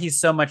that's why he's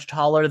so much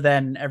taller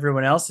than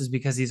everyone else, is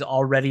because he's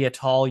already a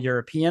tall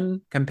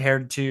European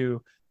compared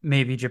to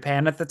maybe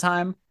Japan at the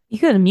time. He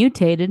could have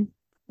mutated.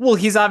 Well,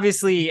 he's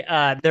obviously,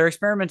 they're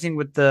experimenting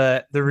with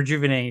the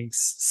rejuvenating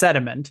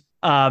sediment.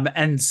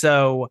 And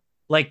so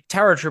like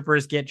Tarot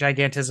Troopers get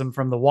gigantism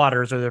from the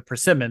waters or the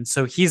persimmons.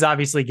 So he's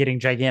obviously getting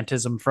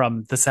gigantism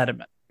from the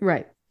sediment.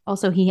 Right.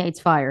 Also, he hates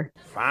fire.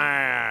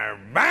 Fire.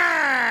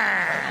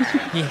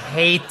 He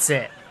hates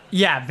it.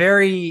 Yeah,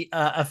 very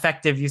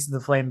effective use of the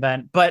flame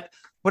vent. But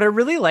what I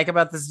really like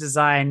about this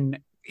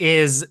design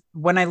is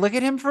when I look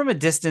at him from a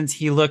distance,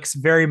 he looks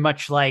very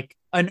much like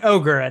an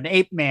ogre, an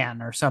ape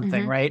man or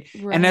something, right?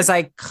 And as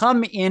I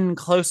come in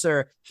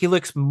closer, he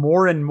looks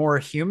more and more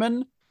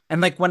human.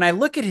 And like when I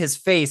look at his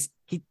face,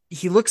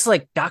 he looks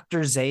like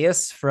Dr.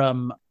 Zaius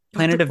from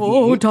Planet of the Apes.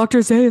 Oh, Dr.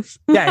 Zaius.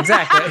 Yeah,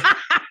 exactly.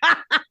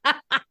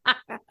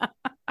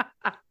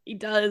 He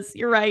does.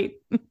 You're right.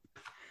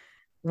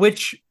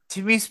 Which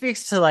to me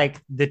speaks to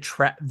like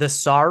the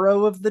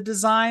sorrow of the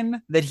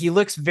design, that he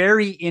looks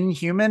very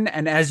inhuman,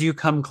 and as you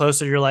come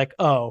closer you're like,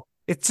 oh,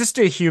 it's just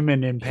a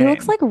human in pain. He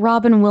looks like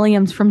Robin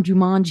Williams from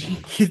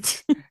Jumanji.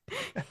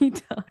 He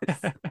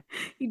does.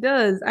 He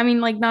does. I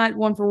mean, like not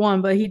one for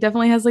one, but he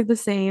definitely has like the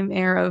same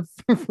air of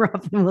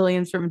Robin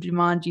Williams from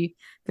Jumanji.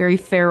 Very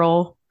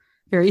feral,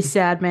 very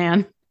sad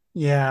man.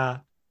 Yeah.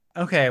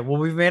 Okay, well,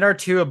 we've made our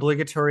 2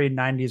 obligatory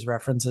 90s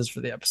references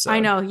for the episode. I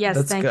know. Yes,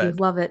 That's thank good. you.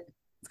 Love it.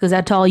 It's because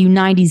that's all you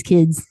 90s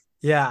kids.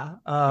 Yeah.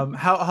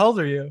 How old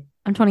are you?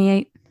 I'm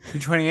 28.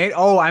 You're 28?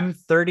 Oh, I'm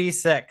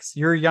 36.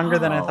 You're younger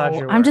than I thought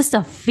you were. I'm just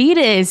a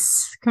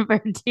fetus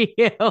compared to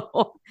you.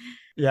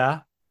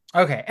 Yeah.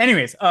 Okay.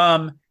 Anyways,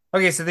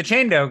 okay, so the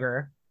Chained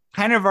Ogre,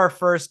 kind of our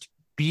first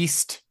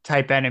beast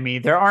type enemy.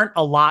 There aren't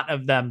a lot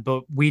of them,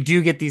 but we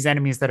do get these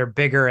enemies that are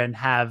bigger and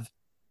have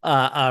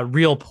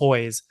real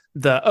poise.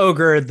 The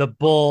ogre, the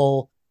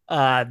bull,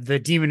 the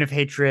demon of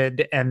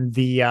hatred, and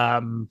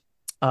the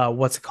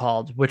what's it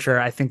called? Which are,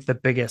 I think, the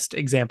biggest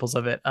examples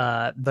of it.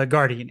 The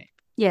guardian ape.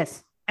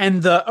 Yes.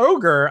 And the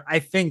ogre, I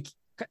think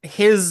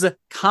his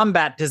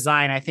combat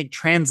design, I think,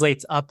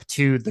 translates up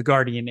to the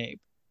guardian ape.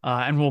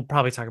 And we'll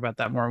probably talk about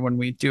that more when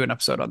we do an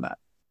episode on that.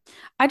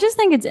 I just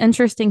think it's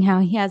interesting how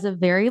he has a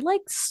very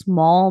like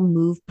small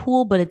move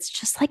pool, but it's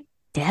just like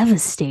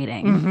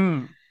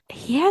devastating.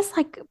 He has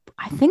like,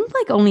 I think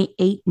like only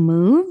 8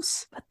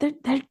 moves, but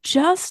they're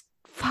just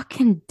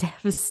fucking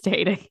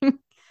devastating.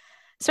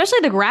 Especially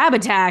the grab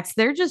attacks.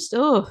 They're just,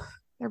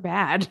 they're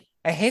bad.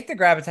 I hate the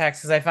grab attacks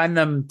because I find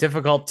them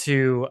difficult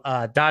to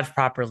dodge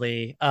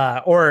properly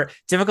or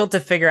difficult to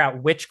figure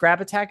out which grab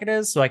attack it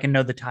is so I can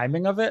know the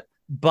timing of it.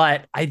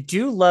 But I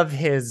do love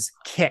his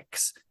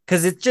kicks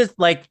because it's just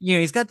like,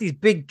 he's got these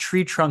big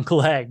tree trunk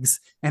legs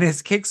and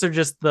his kicks are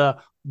just the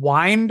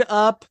wind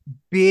up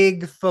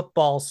big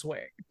football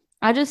swing.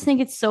 I just think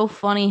it's so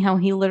funny how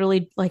he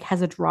literally like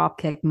has a drop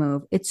kick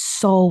move. It's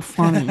so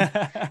funny.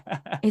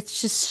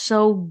 It's just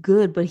so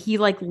good, but he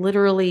like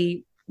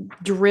literally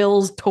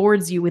drills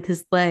towards you with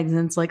his legs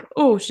and it's like,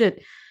 oh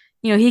shit.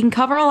 He can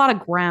cover a lot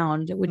of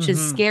ground, which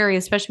is scary,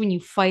 especially when you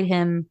fight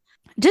him.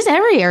 Just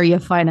every area you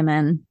fight him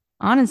in.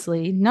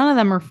 Honestly, none of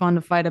them are fun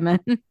to fight him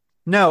in.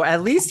 No,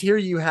 at least here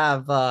you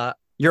have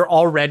you're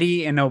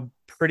already in a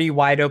pretty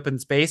wide open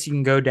space. You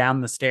can go down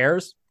the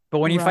stairs. But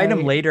when you fight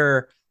him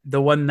later,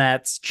 the one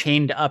that's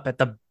chained up at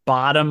the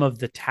bottom of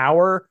the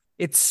tower,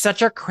 it's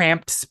such a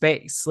cramped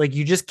space. Like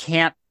you just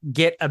can't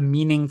get a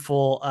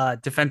meaningful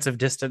defensive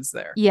distance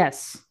there.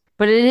 Yes.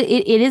 But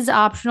it is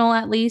optional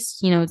at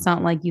least. It's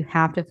not like you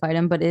have to fight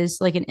him, but it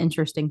is like an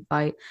interesting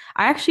fight.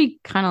 I actually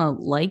kind of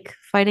like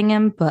fighting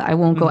him, but I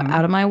won't go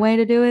out of my way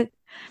to do it.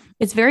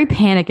 It's very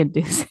panic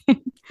inducing.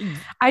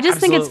 I just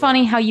think it's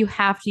funny how you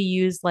have to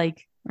use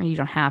like, or you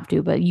don't have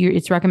to, but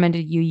it's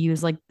recommended you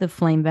use like the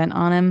flame vent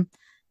on him.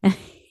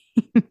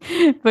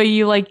 But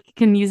you like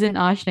can use it in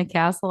Ashina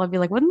Castle. I'd be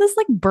like, wouldn't this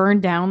like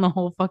burn down the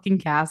whole fucking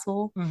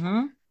castle?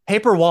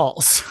 Paper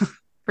walls.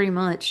 Pretty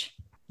much.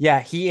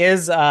 Yeah, he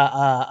is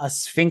a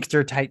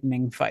sphincter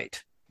tightening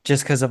fight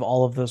just because of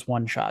all of those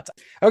one shots.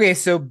 Okay,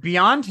 so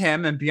beyond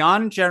him and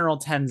beyond General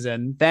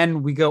Tenzin,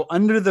 then we go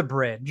under the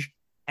bridge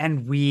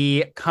and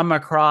we come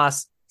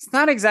across, it's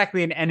not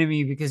exactly an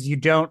enemy because you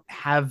don't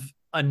have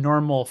a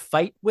normal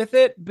fight with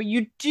it, but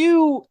you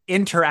do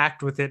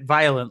interact with it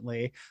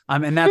violently.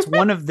 And that's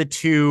one of the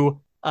two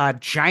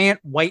giant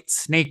white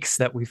snakes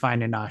that we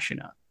find in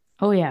Ashina.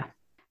 Oh, yeah.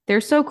 They're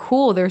so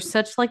cool. They're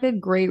such like a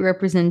great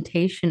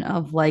representation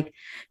of like,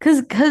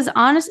 because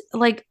honest,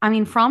 like, I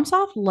mean,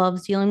 FromSoft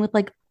loves dealing with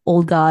like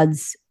old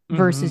gods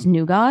versus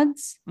new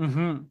gods.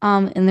 And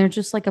they're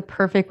just like a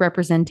perfect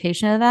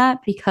representation of that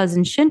because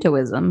in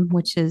Shintoism,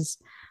 which is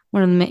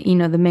one of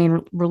the, the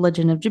main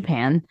religion of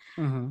Japan,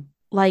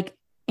 like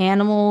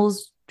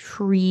animals,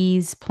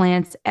 trees,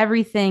 plants,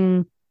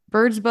 everything,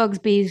 birds, bugs,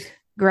 bees,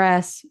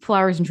 grass,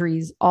 flowers, and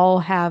trees all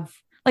have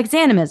like it's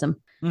animism.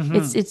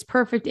 It's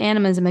perfect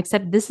animism,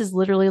 except this is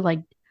literally like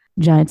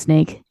giant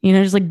snake,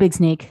 just like big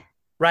snake.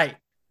 Right.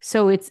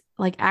 So it's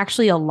like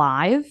actually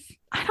alive.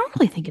 I don't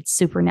really think it's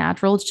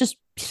supernatural. It's just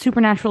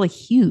supernaturally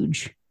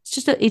huge.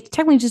 It's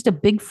technically just a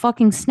big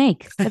fucking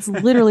snake. That's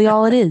literally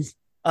all it is.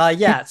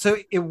 Yeah. So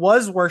it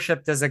was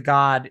worshipped as a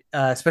god,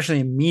 especially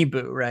in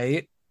Mibu,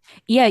 right?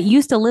 Yeah, it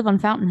used to live on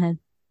Fountainhead.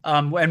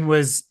 And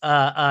was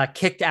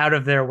kicked out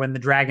of there when the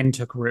dragon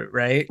took root,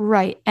 right?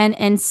 Right.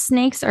 And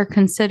snakes are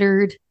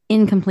considered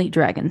incomplete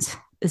dragons,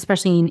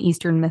 especially in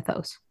Eastern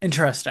mythos.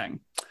 Interesting.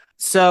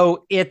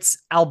 So it's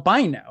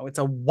albino. It's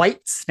a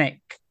white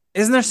snake.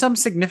 Isn't there some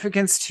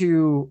significance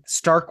to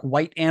stark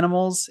white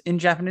animals in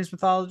Japanese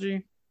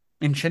mythology?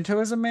 In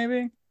Shintoism,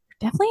 maybe?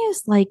 Definitely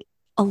is like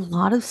a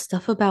lot of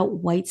stuff about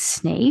white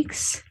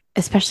snakes,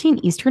 especially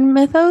in Eastern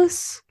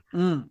mythos.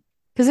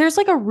 Because there's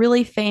like a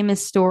really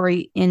famous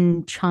story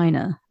in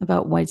China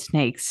about white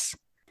snakes.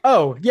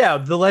 Oh, yeah.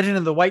 The Legend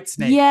of the White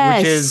Snake,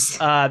 yes. Which is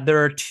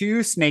there are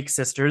two snake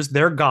sisters.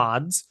 They're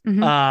gods.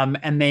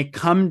 And they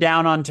come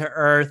down onto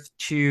Earth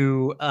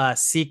to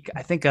seek,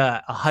 I think,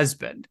 a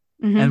husband.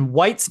 And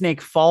White Snake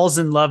falls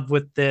in love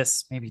with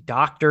this maybe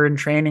doctor in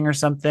training or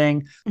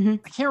something. I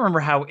can't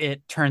remember how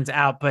it turns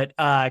out, but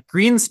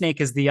Green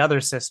Snake is the other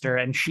sister.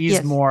 And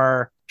she's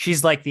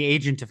she's like the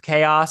agent of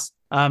chaos.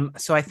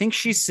 So I think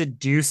she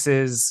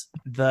seduces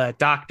the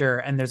doctor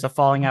and there's a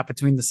falling out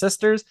between the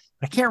sisters.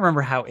 I can't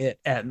remember how it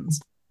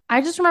ends.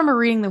 I just remember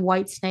reading the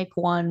White Snake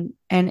one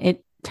and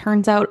it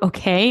turns out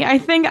okay. I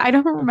think I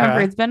don't remember.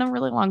 Okay. It's been a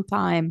really long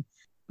time.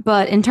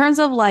 But in terms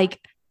of like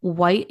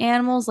white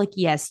animals, like,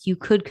 yes, you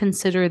could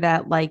consider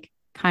that like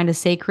kind of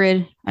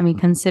sacred. I mean,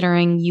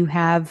 considering you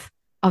have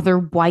other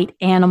white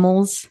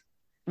animals,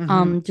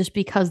 just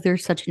because they're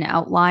such an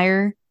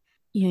outlier.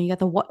 You got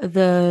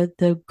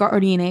the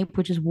guardian ape,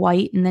 which is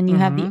white, and then you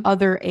have the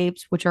other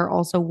apes, which are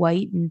also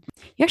white, and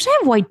you actually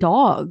have white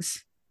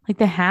dogs, like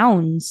the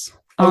hounds.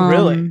 Oh,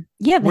 really?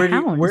 Yeah, the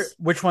hounds.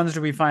 Which ones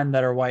do we find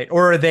that are white,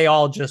 or are they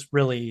all just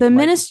really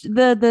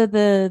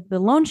the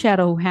Lone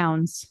Shadow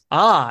hounds?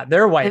 Ah,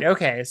 they're white.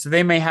 Okay, so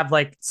they may have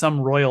like some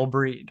royal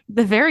breed.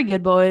 The very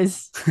good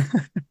boys.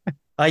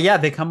 Yeah,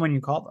 they come when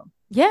you call them.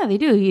 Yeah, they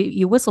do.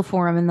 You whistle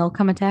for them, and they'll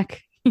come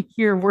attack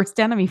your worst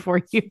enemy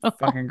for you.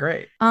 Fucking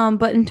great.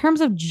 But in terms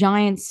of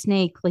giant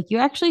snake, like you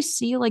actually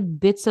see like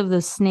bits of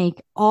the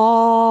snake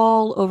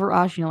all over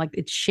Ashina, like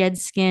its shed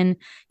skin.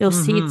 You'll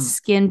see its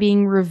skin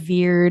being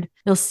revered.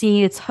 You'll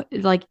see its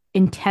like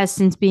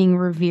intestines being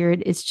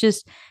revered. It's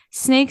just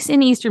Snakes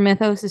in Eastern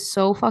mythos is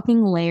so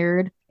fucking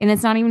layered, and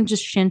it's not even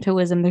just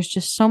Shintoism. There's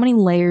just so many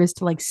layers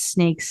to like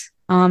snakes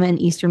in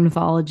Eastern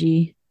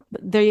mythology.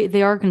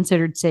 They are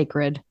considered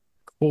sacred.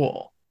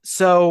 Cool.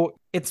 So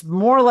it's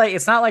more like,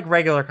 it's not like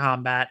regular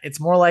combat. It's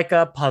more like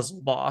a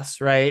puzzle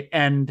boss, right?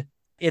 And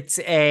it's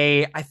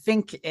I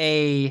think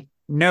a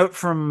note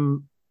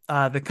from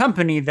the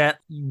company that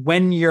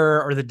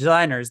or the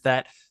designers,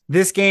 that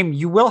this game,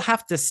 you will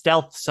have to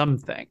stealth some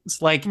things.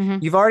 Like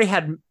you've already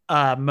had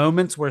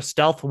moments where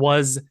stealth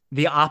was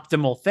the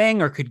optimal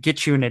thing or could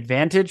get you an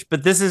advantage.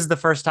 But this is the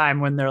first time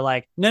when they're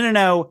like,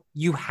 no,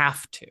 you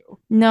have to.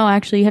 No,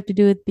 actually, you have to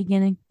do it at the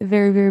beginning, the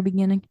very, very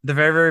beginning. The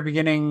very, very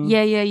beginning.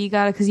 Yeah, you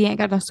got it because you ain't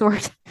got no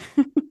sword.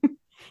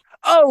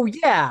 Oh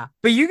yeah,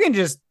 but you can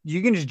just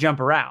jump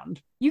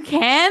around. You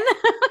can.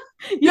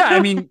 Yeah, I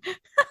mean,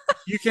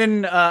 you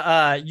can.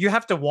 You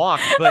have to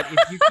walk, but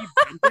if you keep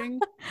jumping,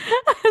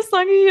 as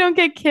long as you don't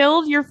get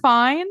killed, you're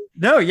fine.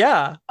 No,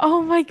 yeah.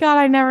 Oh my god,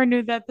 I never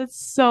knew that. That's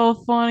so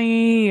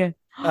funny.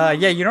 Yeah,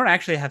 you don't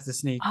actually have to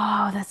sneak.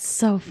 Oh, that's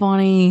so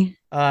funny.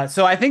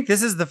 So I think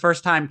this is the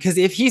first time, because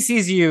if he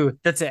sees you,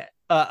 that's it.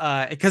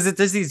 Because it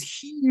does these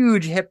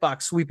huge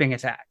hitbox sweeping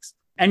attacks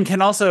and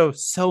can also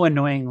so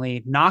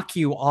annoyingly knock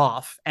you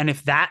off. And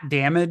if that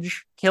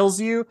damage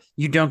kills you,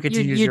 you don't get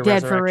to use your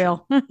resurrection.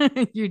 You're dead for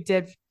real. You're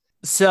dead.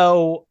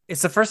 So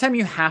it's the first time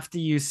you have to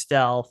use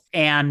stealth,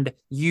 and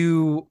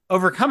you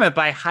overcome it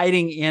by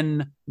hiding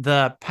in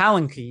the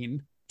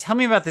palanquin. Tell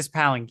me about this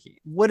palanquin.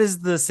 What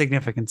is the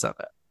significance of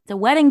it? It's a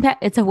wedding.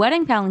 It's a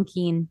wedding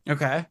palanquin.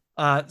 Okay.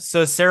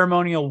 So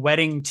ceremonial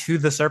wedding to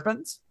the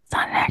serpents. It's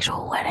not an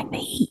actual wedding. They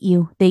eat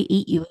you. They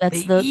eat you.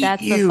 That's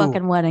the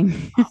fucking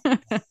wedding.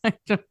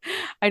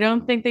 I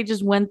don't think they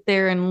just went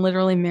there and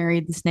literally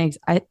married the snakes.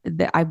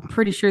 I'm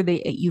pretty sure they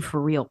ate you for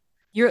real.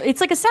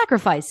 It's like a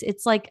sacrifice.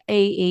 It's like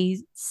a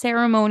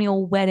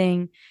ceremonial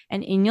wedding,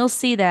 and you'll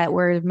see that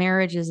where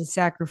marriage is a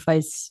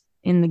sacrifice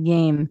in the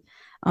game.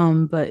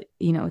 But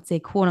it's a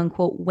quote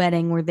unquote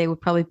wedding where they would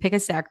probably pick a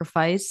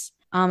sacrifice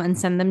and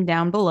send them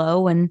down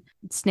below, and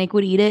Snake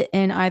would eat it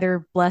and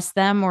either bless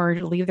them or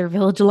leave their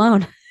village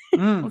alone.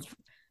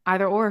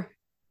 Either or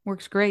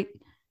works great.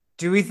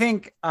 Do we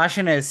think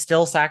Ashina is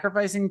still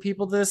sacrificing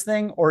people to this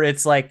thing, or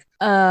it's like...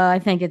 I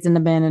think it's an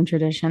abandoned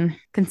tradition,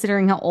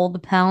 considering how old the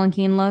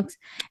palanquin looks.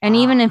 And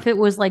even if it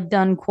was like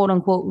done quote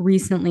unquote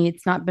recently,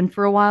 it's not been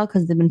for a while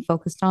because they've been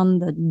focused on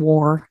the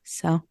war.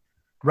 So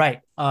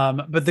right.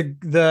 But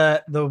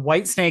the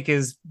white snake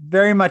is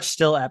very much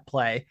still at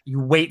play. You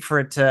wait for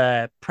it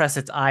to press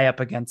its eye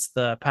up against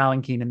the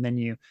palanquin, and then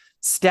you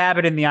stab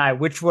it in the eye,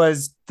 which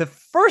was the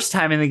first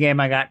time in the game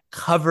I got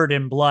covered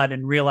in blood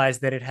and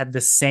realized that it had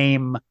the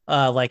same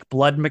like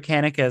blood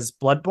mechanic as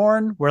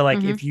Bloodborne, where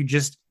like if you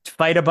just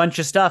fight a bunch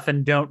of stuff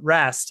and don't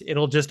rest,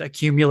 it'll just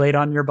accumulate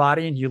on your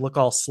body and you look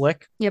all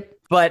slick. Yep.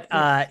 But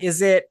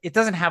it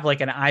doesn't have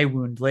like an eye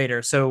wound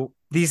later, so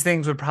these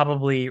things would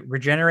probably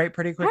regenerate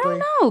pretty quickly. I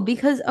don't know,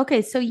 because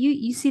so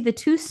you see the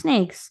two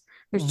snakes.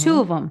 There's two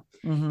of them.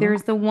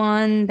 There's the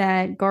one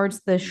that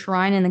guards the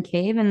shrine in the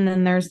cave, and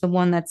then there's the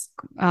one that's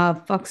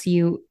fucks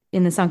you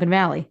in the Sunken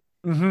Valley.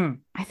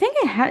 I think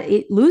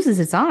it loses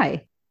its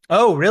eye.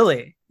 Oh,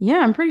 really? Yeah,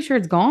 I'm pretty sure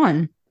it's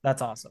gone.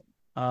 That's awesome.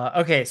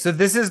 Okay, so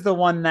this is the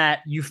one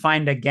that you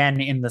find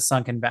again in the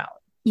Sunken Valley.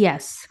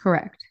 Yes,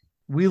 correct.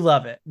 We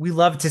love it. We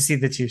love to see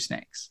the two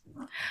snakes.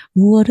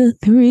 What a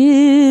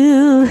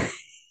thrill.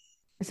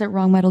 Is that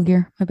wrong, Metal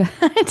Gear? My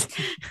bad.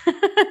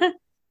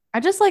 I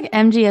just like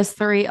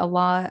MGS3 a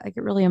lot. I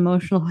get really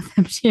emotional with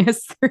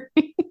MGS3.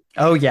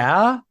 Oh,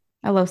 yeah?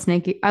 I love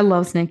Snake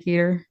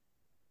Eater.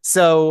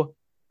 So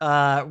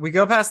we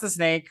go past the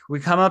snake. We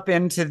come up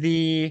into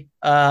the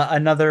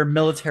another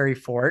military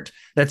fort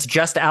that's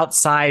just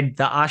outside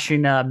the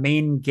Ashina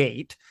main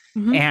gate.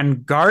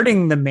 And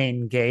guarding the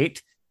main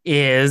gate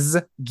is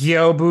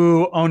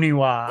Gyobu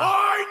Oniwa.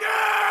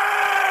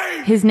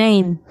 His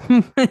name.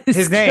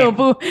 His name.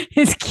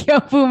 Is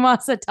Gyobu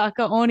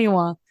Masataka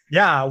Oniwa.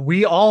 Yeah,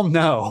 we all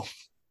know.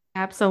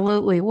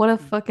 Absolutely. What a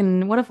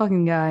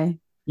fucking guy.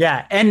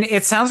 Yeah, and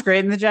it sounds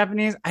great in the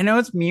Japanese. I know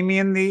it's Mimi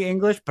in the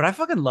English, but I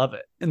fucking love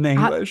it in the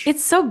English.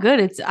 It's so good.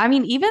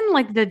 Even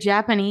like the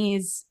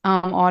Japanese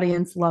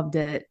audience loved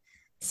it.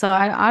 So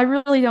I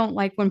really don't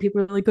like when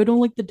people are like, I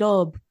don't like the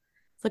dub.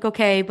 It's like,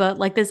 okay, but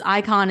like this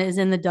icon is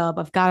in the dub.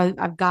 I've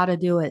got to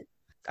do it.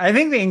 I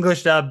think the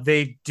English dub,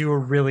 they do a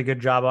really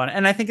good job on.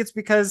 And I think it's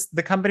because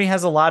the company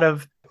has a lot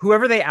of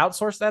whoever they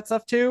outsource that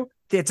stuff to,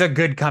 it's a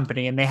good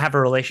company and they have a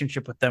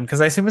relationship with them.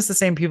 Because I assume it's the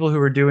same people who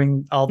are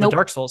doing all the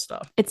Dark Souls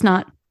stuff. It's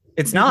not.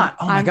 It's not.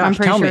 Oh my gosh, I'm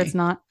pretty sure it's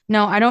not.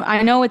 No, I don't.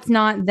 I know it's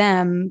not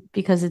them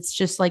because it's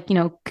just like,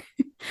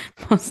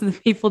 most of the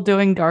people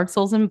doing Dark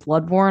Souls and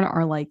Bloodborne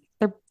are like,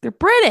 they're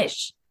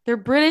British. They're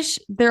British.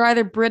 They're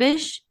either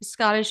British,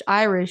 Scottish,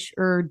 Irish,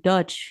 or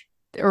Dutch,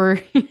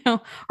 or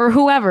or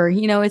whoever.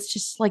 It's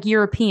just like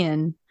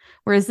European.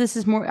 Whereas this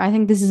is more. I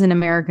think this is an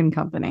American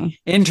company.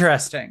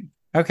 Interesting.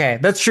 Okay,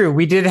 that's true.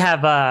 We did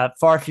have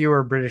far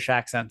fewer British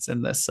accents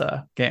in this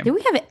game. Did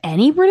we have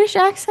any British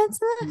accents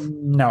in this?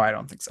 No, I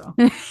don't think so.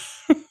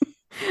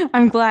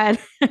 I'm glad.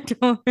 I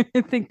don't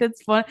think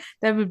that's fun.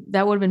 That would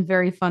have been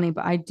very funny.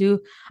 But I do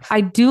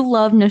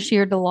love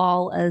Nashir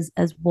Dalal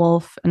as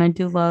Wolf, and I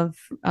do love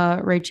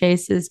Ray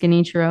Chase as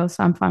Genichiro.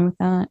 So I'm fine with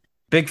that.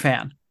 Big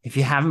fan. If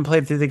you haven't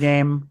played through the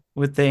game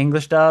with the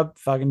English dub,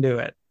 fucking do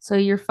it. So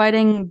you're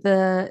fighting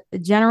the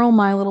General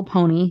My Little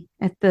Pony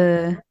at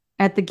the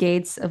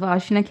gates of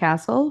Ashina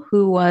Castle,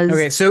 who was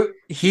Okay, so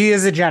he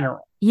is a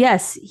general.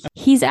 yes,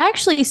 he's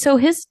actually so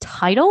his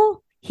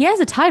title. He has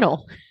a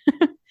title.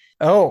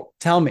 Oh,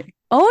 tell me.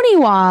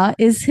 Oniwa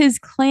is his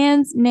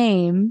clan's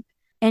name,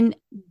 and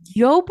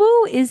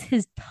Yobu is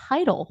his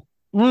title.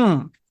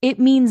 Mm, It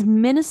means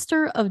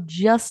Minister of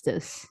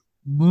Justice.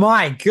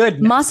 my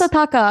goodness.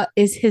 Masataka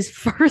is his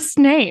first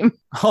name.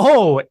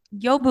 Oh,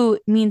 Yobu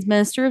means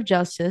Minister of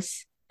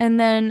Justice, and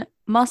then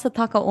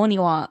Masataka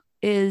Oniwa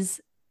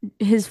is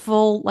his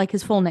full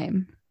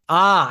name.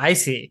 I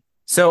see.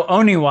 So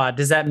Oniwa,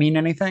 does that mean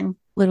anything?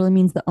 Literally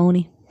means the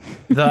Oni.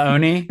 The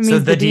Oni? It means So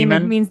the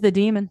demon? means the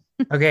demon.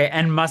 Okay,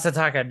 and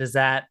Masataka, does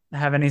that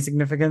have any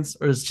significance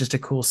or is it just a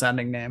cool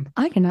sounding name?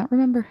 I cannot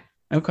remember.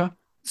 Okay.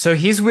 So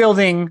he's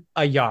wielding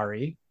a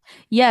Yari.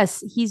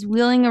 Yes, he's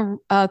wielding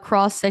a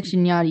cross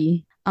section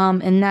yari.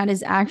 And that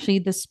is actually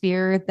the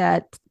spear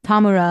that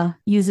Tamura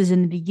uses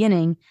in the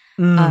beginning,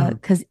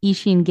 because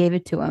Ishin gave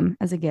it to him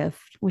as a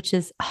gift, which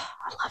is I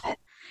love it.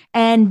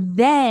 And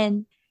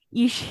then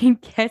Ishin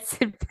gets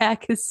it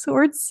back as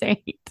Sword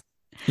Saint.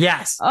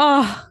 Yes.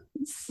 Oh,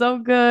 so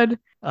good.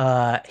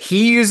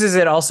 He uses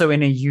it also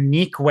in a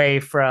unique way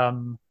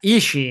from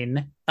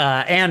Ishin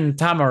and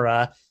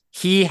Tamura.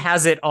 He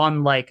has it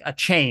on like a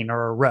chain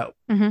or a rope.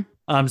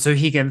 So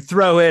he can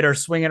throw it or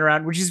swing it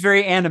around, which is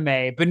very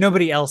anime, but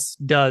nobody else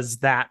does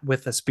that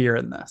with a spear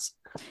in this.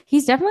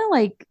 He's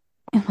definitely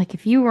like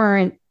if you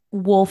weren't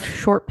Wolf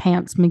Short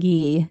Pants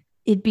McGee,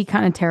 it'd be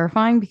kind of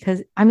terrifying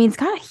because I mean it's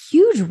got a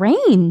huge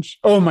range.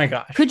 Oh my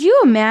gosh. Could you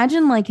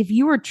imagine like if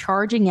you were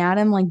charging at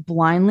him like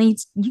blindly,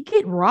 you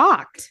get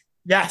rocked.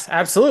 Yes,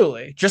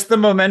 absolutely. Just the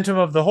momentum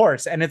of the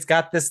horse. And it's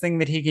got this thing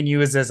that he can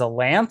use as a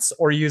lance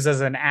or use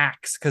as an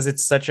axe because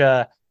it's such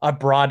a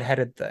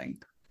broad-headed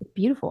thing.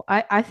 Beautiful.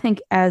 I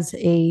think as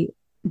from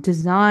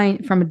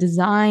a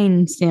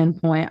design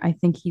standpoint, I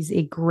think he's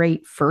a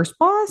great first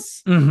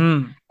boss.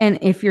 Mm-hmm. And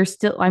if you're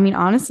still, I mean,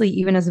 honestly,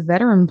 even as a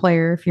veteran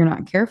player, if you're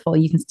not careful,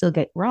 you can still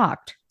get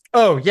rocked.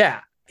 Oh, yeah.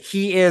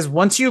 He is,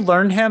 once you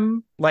learn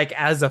him, like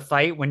as a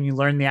fight, when you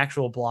learn the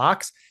actual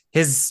blocks,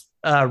 his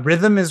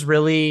rhythm is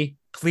really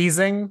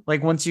pleasing,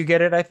 like once you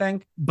get it, I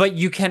think. But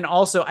you can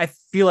also, I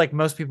feel like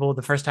most people,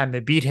 the first time they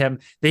beat him,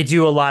 they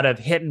do a lot of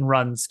hit and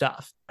run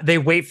stuff. They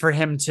wait for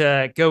him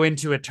to go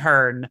into a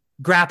turn,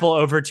 grapple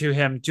over to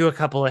him, do a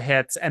couple of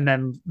hits, and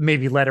then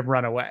maybe let him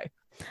run away.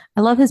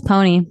 I love his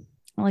pony.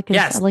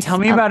 Tell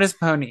me about his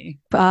pony.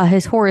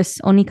 His horse,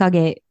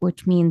 Onikage,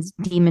 which means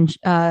demon,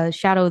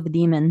 shadow of the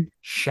demon.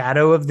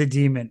 Shadow of the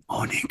demon,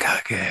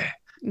 Onikage.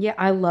 Yeah,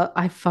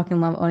 I fucking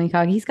love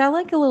Onikage. He's got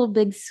like a little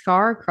big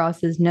scar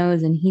across his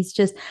nose, and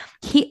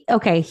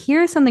okay,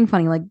 here's something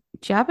funny. Like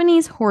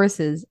Japanese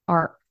horses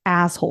are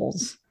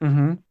assholes.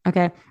 Mm-hmm.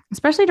 Okay.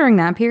 Especially during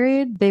that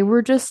period, they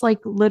were just like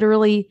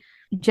literally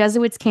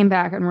Jesuits came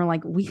back and were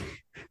like, we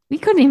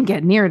couldn't even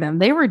get near them.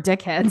 They were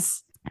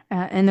dickheads.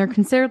 And they're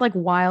considered like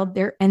wild.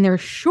 They're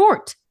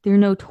short. They're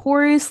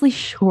notoriously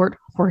short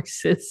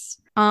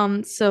horses.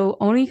 So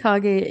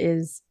Onikage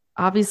is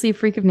obviously a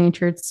freak of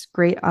nature. It's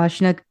great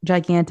Ashina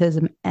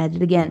gigantism at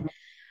it again.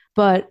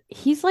 But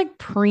he's like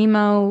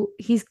primo.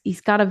 He's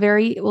got a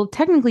very well,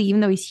 technically,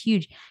 even though he's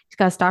huge, he's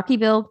got a stocky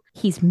build.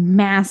 He's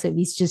massive.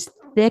 He's just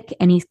thick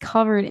and he's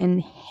covered in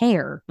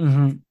hair.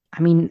 Mm-hmm.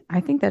 I mean,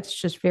 I think that's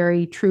just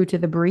very true to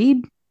the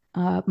breed.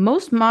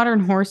 Most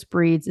modern horse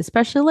breeds,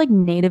 especially like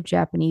native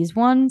Japanese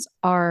ones,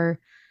 are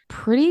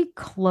pretty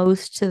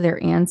close to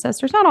their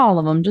ancestors. Not all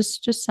of them,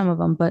 just some of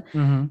them. But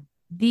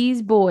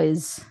these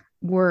boys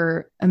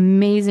were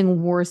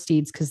amazing war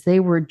steeds because they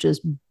were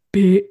just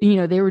big,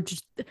 they're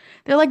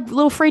like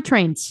little freight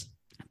trains.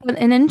 But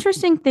an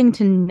interesting thing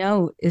to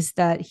note is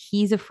that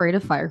he's afraid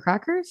of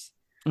firecrackers.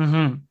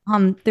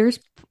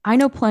 I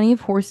know plenty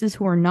of horses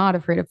who are not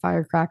afraid of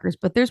firecrackers,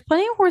 but there's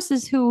plenty of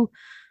horses who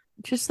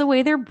just the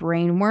way their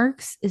brain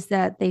works is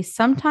that they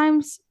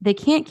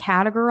can't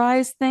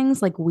categorize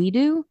things like we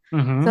do.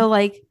 So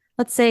like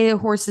let's say a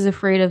horse is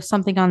afraid of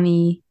something on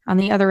the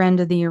other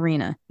end of the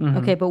arena.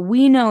 Okay, but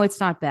we know it's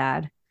not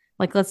bad.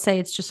 Like let's say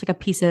it's just like a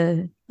piece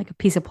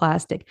of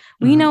plastic.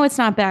 We know it's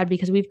not bad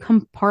because we've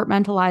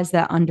compartmentalized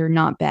that under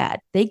not bad.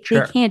 They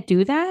can't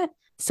do that.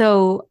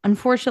 So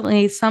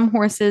unfortunately, some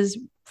horses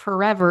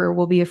forever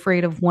will be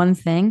afraid of one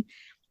thing.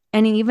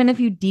 And even if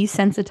you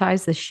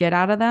desensitize the shit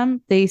out of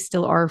them, they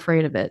still are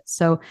afraid of it.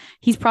 So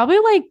he's probably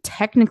like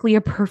technically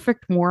a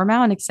perfect war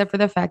mount, except for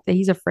the fact that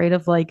he's afraid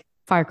of like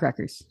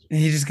firecrackers.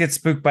 He just gets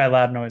spooked by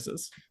loud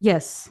noises.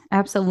 Yes,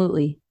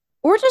 absolutely.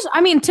 Or just, I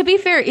mean, to be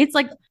fair, it's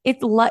like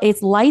it's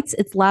lights,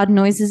 it's loud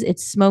noises,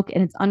 it's smoke,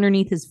 and it's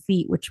underneath his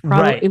feet, which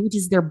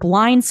is their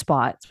blind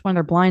spot. It's one of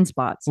their blind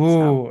spots.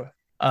 Ooh,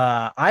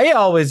 I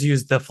always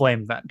use the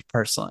flame vent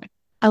personally.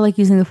 I like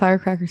using the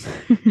firecrackers.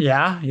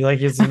 Yeah, you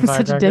like using I'm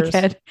such a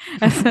firecrackers?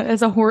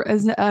 dickhead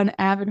as an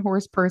avid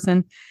horse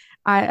person.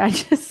 I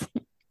just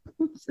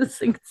just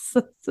think it's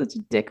such a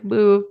dick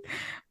move.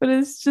 But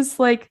it's just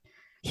like,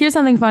 here's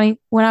something funny.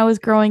 When I was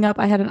growing up,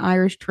 I had an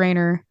Irish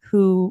trainer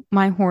who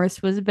my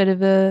horse was a bit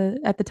of a,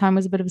 at the time,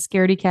 was a bit of a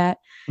scaredy cat.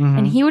 And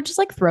Hmm. he would just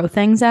like throw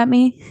things at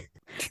me.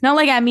 Not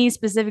like at me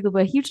specifically,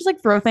 but he would just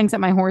like throw things at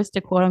my horse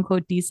to quote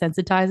unquote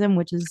desensitize him,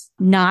 which is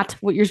not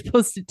what you're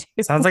supposed to do.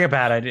 Sounds like a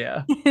bad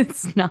idea.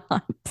 It's not.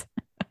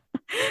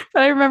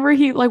 But I remember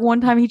he like one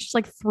time he just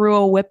like threw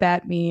a whip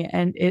at me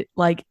and it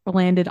like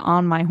landed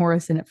on my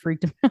horse and it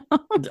freaked him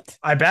out.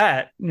 I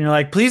bet. And you're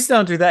like, please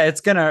don't do that.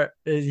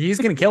 He's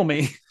gonna kill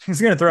me.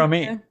 He's gonna throw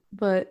me. Yeah.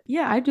 But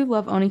yeah, I do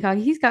love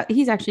Onikage.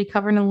 He's actually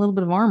covered in a little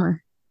bit of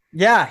armor.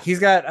 Yeah, he's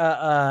got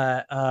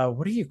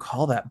what do you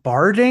call that?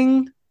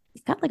 Barding?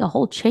 He's got like a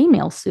whole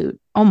chainmail suit,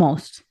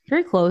 almost.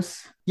 Very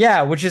close.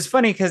 Yeah, which is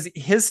funny because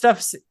his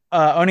stuff's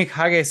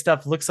Onikage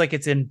stuff looks like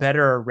it's in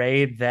better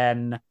array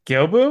than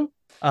Gyobu.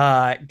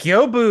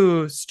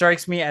 Gyobu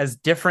strikes me as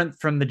different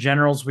from the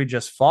generals we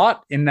just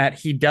fought in that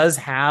he does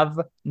have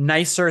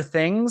nicer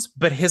things,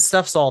 but his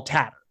stuff's all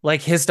tattered.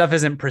 Like his stuff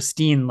isn't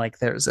pristine like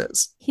theirs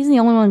is. He's the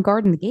only one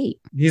guarding the gate.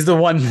 He's the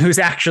one who's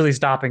actually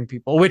stopping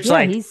people, which Yeah,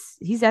 like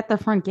he's at the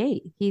front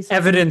gate. He's like,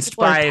 evidenced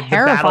people are by the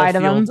terrified of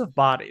him. battlefields of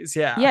bodies.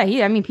 Yeah.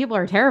 Yeah, I mean, people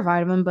are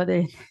terrified of him, but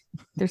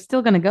they're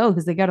still gonna go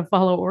because they got to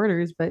follow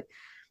orders. But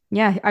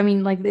yeah, I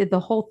mean, like the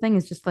whole thing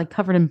is just like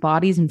covered in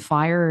bodies and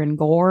fire and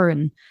gore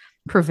and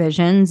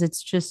provisions.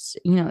 It's just,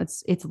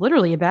 it's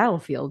literally a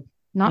battlefield.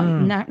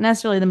 Not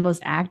necessarily the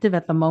most active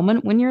at the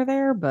moment when you're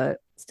there, but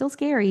still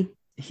scary.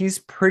 He's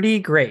pretty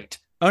great.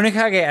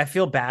 Onikage, I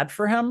feel bad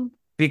for him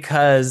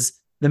because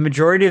the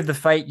majority of the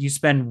fight you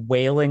spend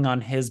wailing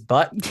on his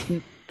butt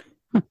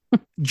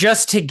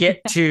just to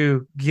get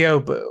to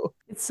Gyobu.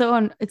 It's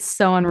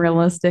so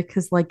unrealistic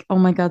because like, oh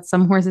my god,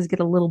 some horses get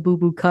a little boo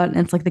boo cut and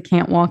it's like they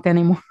can't walk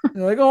anymore.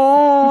 You're like,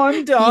 oh,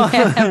 I'm done.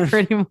 Yeah,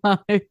 pretty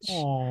much.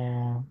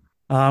 Aww.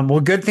 Well,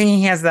 good thing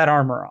he has that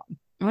armor on.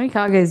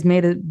 Onikage is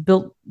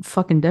built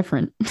fucking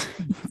different.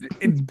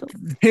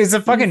 He's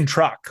a fucking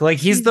truck. Like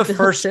he's the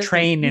first different.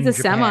 train in He's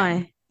a Japan.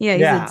 semi.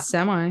 Yeah, he's a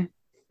semi.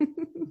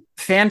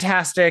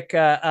 Fantastic.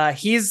 I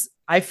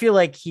feel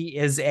like he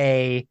is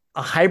a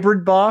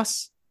hybrid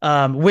boss,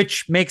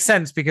 which makes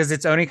sense because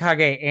it's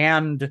Onikage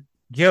and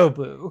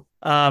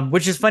Gyobu.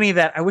 Which is funny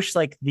that I wish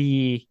like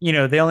they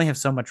only have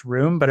so much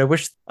room, but I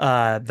wish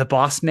the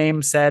boss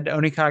name said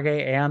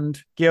Onikage and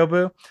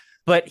Gyobu.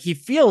 But he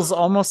feels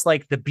almost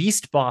like the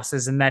beast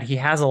bosses in that he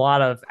has a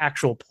lot of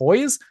actual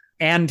poise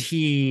and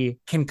he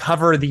can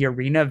cover the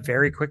arena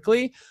very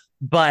quickly,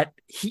 but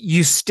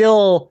you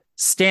still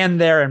stand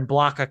there and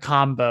block a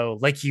combo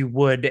like you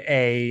would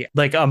a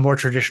more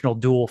traditional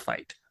duel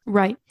fight.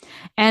 Right.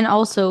 And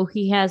also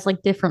he has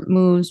like different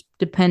moves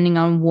depending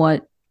on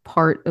what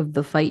part of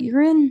the fight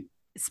you're in.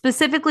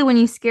 Specifically when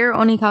you scare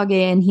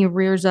Onikage and he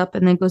rears up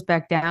and then goes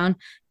back down,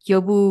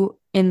 Gyobu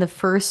in the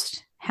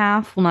first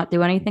half will not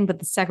do anything, but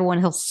the second one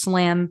he'll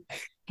slam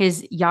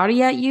his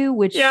yari at you,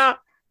 which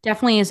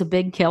definitely is a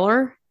big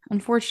killer,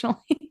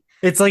 unfortunately.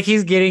 It's like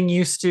he's getting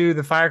used to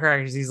the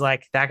firecrackers. He's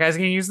like, that guy's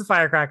gonna use the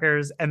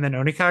firecrackers, and then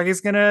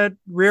Onikage's gonna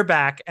rear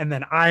back, and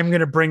then I'm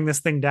gonna bring this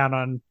thing down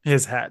on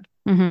his head.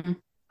 Mm-hmm.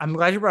 I'm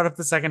glad you brought up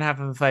the second half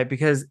of the fight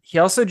because he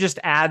also just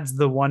adds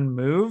the one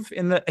move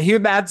he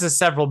adds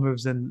several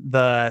moves in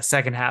the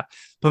second half.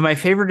 But my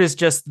favorite is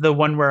just the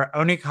one where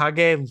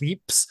Onikage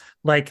leaps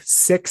like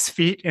 6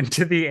 feet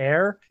into the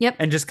air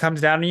and just comes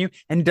down on you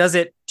and does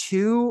it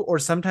 2 or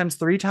sometimes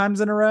 3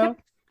 times in a row.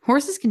 Yep.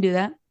 Horses can do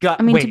that.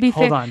 Wait, to be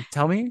hold on.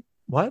 Tell me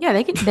what? Yeah,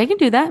 they can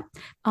do that.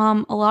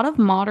 A lot of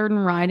modern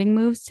riding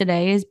moves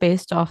today is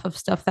based off of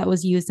stuff that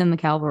was used in the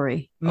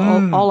cavalry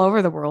all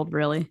over the world,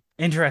 really.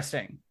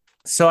 Interesting.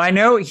 So I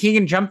know he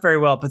can jump very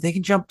well, but they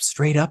can jump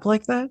straight up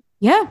like that?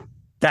 Yeah.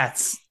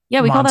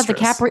 We call that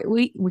the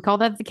we call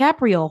that the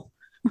capriole.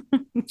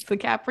 It's the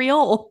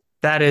capriole.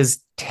 That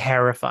is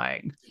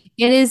terrifying.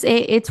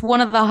 It's one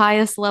of the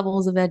highest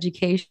levels of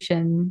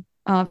education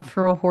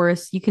for a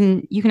horse. You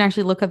can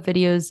actually look up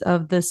videos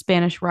of the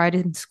Spanish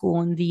riding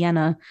school in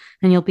Vienna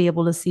and you'll be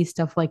able to see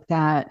stuff like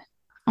that.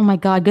 Oh my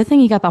God, good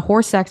thing you got the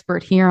horse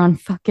expert here on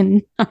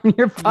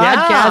your podcast.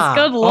 Yeah.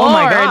 Good Lord. Oh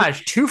my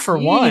gosh, 2 for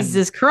 1.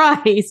 Jesus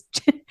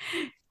Christ.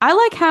 I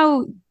like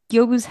how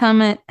Gyobu's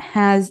helmet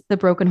has the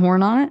broken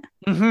horn on it.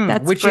 Mm-hmm.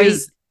 That's which great.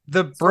 Is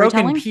the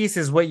broken piece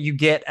is what you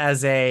get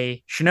as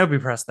a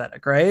shinobi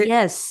prosthetic, right?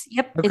 Yes.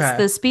 Yep. Okay. It's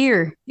the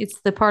spear. It's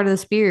the part of the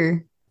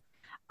spear.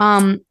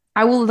 I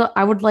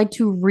would like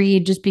to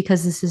read, just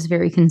because this is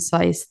very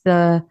concise,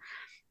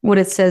 what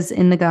it says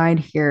in the guide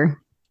here.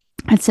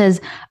 It says,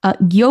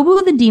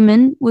 Gyobu the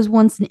demon was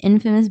once an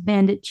infamous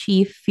bandit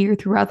chief feared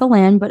throughout the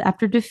land, but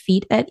after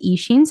defeat at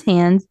Ishin's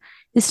hands,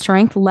 his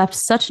strength left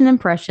such an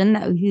impression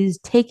that he was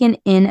taken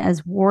in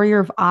as warrior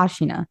of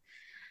Ashina.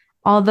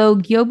 Although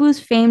Gyobu's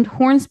famed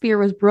horn spear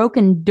was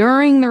broken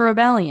during the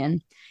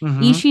rebellion,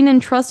 Ishin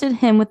entrusted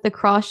him with the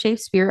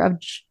cross-shaped spear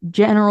of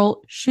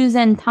General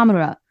Shuzen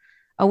Tamura,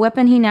 a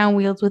weapon he now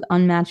wields with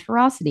unmatched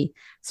ferocity.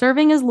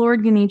 Serving as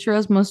Lord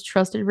Genichiro's most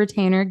trusted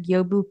retainer,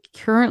 Gyobu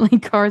currently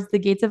guards the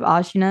gates of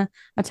Ashina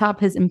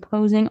atop his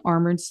imposing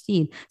armored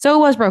steed. So it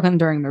was broken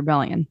during the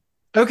rebellion.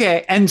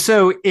 Okay, and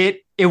so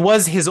it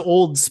was his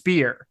old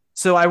spear.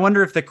 So I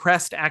wonder if the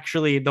crest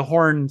actually, the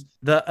horn,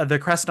 the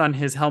crest on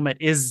his helmet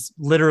is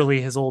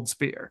literally his old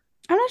spear.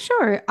 I'm not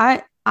sure.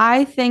 I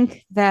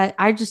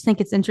just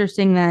think it's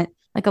interesting that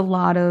like a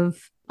lot of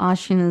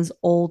Ashina's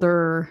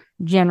older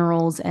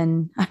generals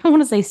and I don't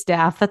want to say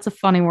staff. That's a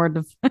funny word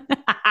of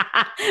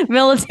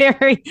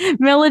military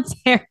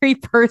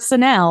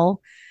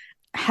personnel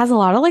has a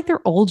lot of like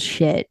their old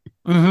shit.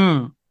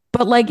 Mm-hmm.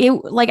 But like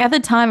at the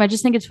time, I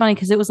just think it's funny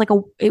because it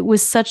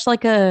was such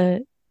like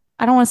a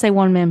I don't want to say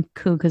one man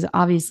coup because it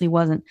obviously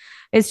wasn't.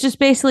 It's just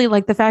basically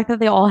like the fact that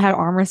they all had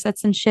armor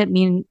sets and shit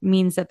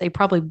means that they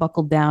probably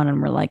buckled down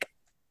and were like,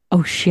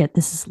 oh shit,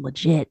 this is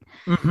legit.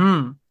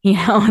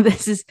 Mm-hmm.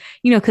 This is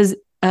because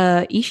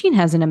Ishin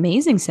has an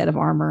amazing set of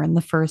armor in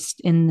the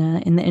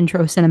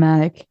intro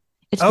cinematic.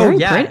 It's very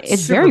pretty.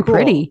 It's very cool.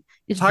 Pretty.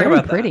 It's Talk very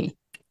about pretty. That.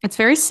 It's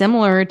very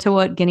similar to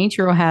what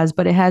Genichiro has,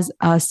 but it has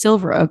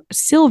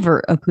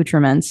silver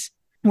accoutrements,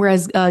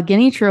 whereas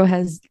Genichiro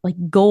has like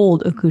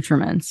gold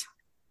accoutrements.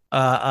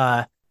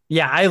 Yeah,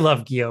 I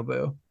love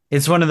Gyobu.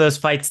 It's one of those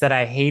fights that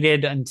I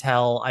hated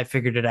until I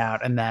figured it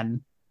out, and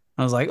then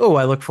I was like, oh,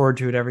 I look forward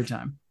to it every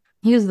time.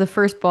 He was the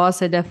first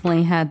boss I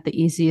definitely had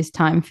the easiest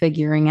time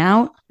figuring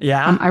out.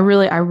 Yeah. I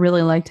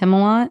really liked him a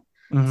lot.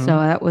 Mm-hmm. So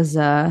that was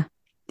I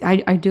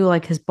do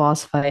like his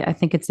boss fight. I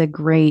think it's a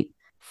great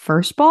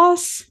first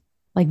boss,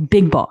 like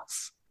big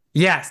boss.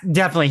 Yes,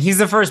 definitely. He's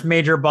the first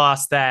major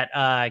boss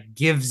that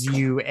gives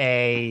you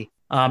a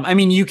I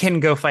mean, you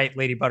can go fight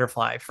Lady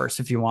Butterfly first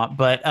if you want,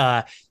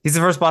 but he's the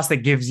first boss that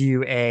gives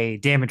you a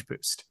damage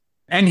boost.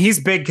 And he's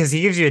big because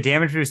he gives you a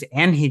damage boost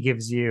and he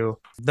gives you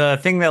the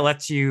thing that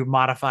lets you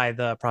modify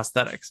the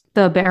prosthetics.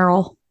 The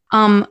barrel.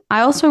 I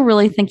also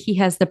really think he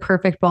has the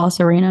perfect boss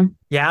arena.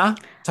 Yeah?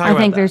 I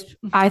think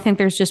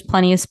there's just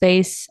plenty of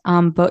space,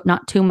 but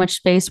not too much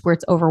space where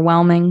it's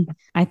overwhelming.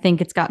 I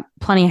think it's got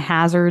plenty of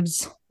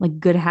hazards, like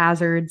good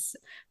hazards,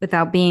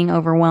 without being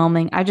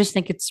overwhelming. I just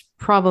think it's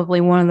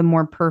probably one of the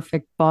more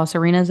perfect boss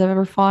arenas I've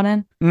ever fought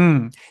in.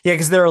 Yeah,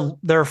 because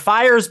there are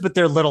fires, but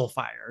they're little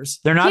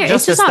fires. They're not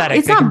just aesthetic.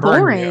 It's not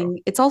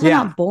boring. It's also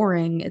not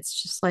boring.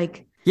 It's just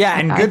like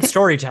and good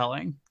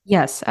storytelling.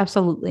 Yes,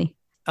 absolutely.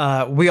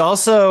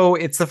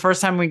 It's the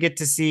first time we get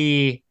to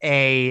see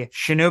a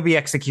shinobi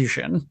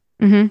execution.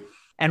 Mm-hmm.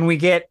 And we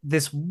get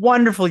this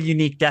wonderful,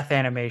 unique death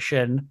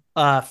animation.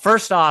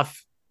 First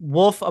off,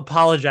 Wolf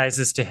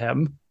apologizes to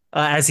him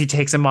as he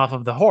takes him off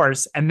of the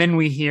horse. And then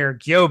we hear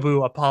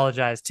Gyobu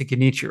apologize to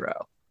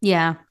Genichiro.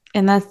 Yeah.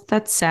 And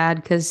that's sad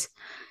because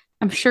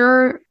I'm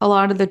sure a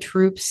lot of the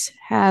troops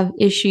have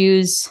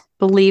issues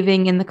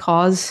believing in the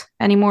cause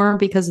anymore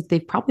because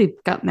they've probably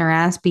gotten their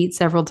ass beat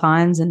several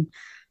times. And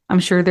I'm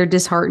sure they're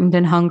disheartened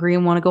and hungry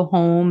and want to go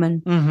home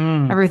and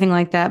everything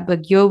like that.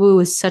 But Gyobu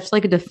is such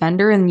like a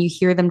defender, and you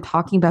hear them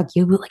talking about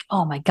Gyobu like,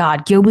 oh my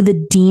God, Gyobu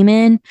the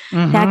demon.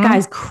 That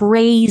guy's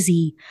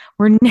crazy.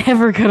 We're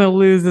never going to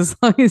lose as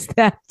long as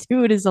that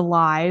dude is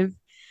alive.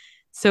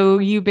 So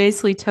you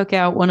basically took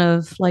out one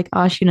of like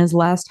Ashina's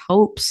last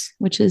hopes,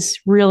 which is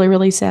really,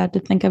 really sad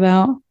to think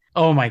about.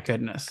 Oh my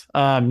goodness.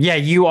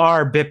 You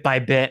are bit by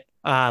bit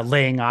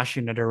laying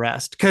Ashina to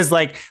rest. Because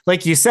like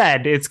you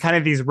said, it's kind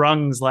of these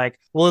rungs like,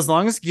 well, as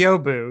long as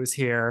Gyobu is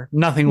here,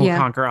 nothing will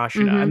conquer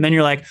Ashina. And then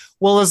you're like,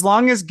 well, as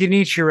long as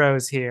Genichiro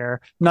is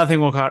here,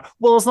 nothing will conquer.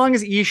 Well, as long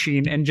as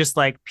Ishin, and just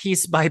like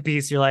piece by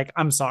piece, you're like,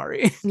 I'm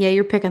sorry. Yeah,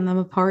 you're picking them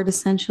apart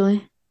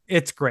essentially.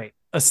 It's great.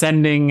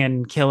 Ascending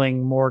and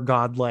killing more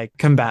godlike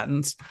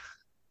combatants.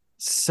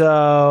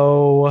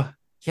 So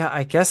yeah,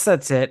 I guess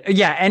that's it.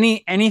 Yeah,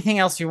 anything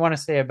else you want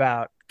to say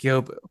about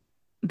Gyobu?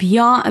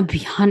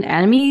 Beyond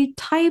enemy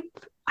type,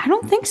 I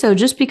don't think so.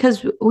 Just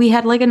because we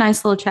had like a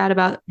nice little chat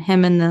about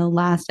him in the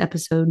last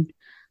episode,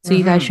 so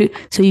you guys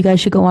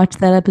should go watch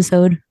that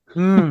episode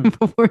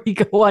before you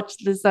go watch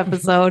this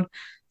episode.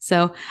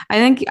 So I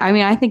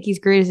think he's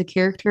great as a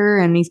character,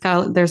 and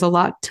there's a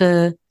lot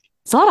of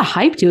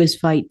hype to his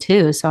fight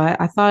too. So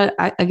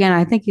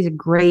I think he's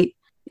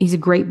a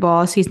great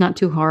boss. He's not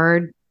too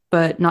hard,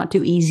 but not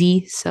too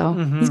easy. So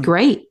he's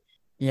great.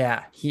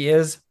 Yeah, he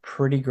is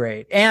pretty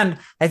great. And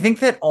I think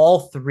that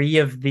all three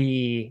of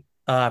the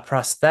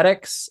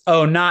prosthetics,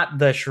 not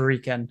the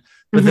shuriken,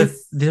 but the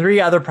three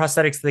other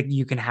prosthetics that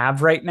you can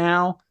have right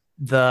now,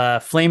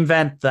 the flame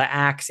vent, the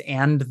axe,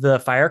 and the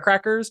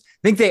firecrackers,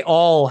 I think they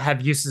all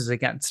have uses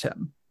against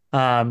him.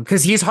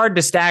 Because he's hard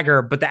to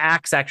stagger, but the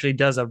axe actually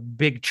does a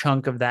big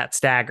chunk of that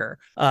stagger.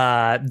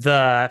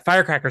 The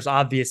firecrackers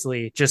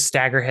obviously just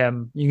stagger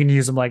him. You can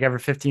use them like every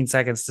 15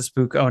 seconds to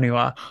spook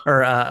Oniwa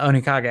or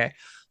Onikage.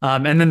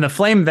 And then the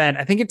flame vent,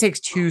 I think it takes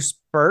 2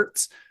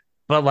 spurts,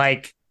 but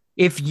like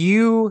if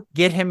you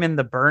get him in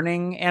the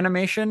burning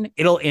animation,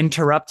 it'll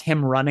interrupt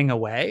him running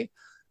away.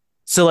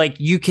 So like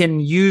you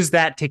can use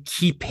that to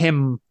keep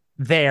him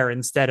there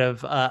instead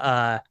of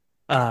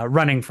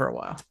running for a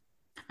while.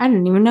 I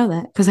didn't even know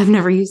that because I've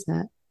never used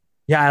that.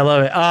 Yeah, I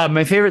love it.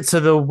 My favorite. So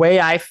the way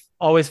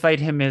always fight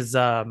him is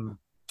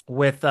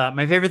with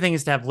my favorite thing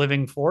is to have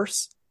living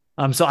force.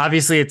 So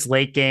obviously it's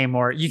late game,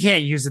 or you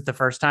can't use it the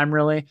first time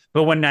really.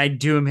 But when I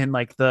do him in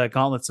like the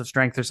gauntlets of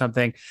strength or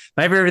something,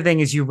 my favorite thing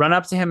is you run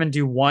up to him and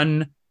do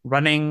one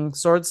running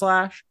sword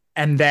slash,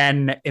 and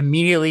then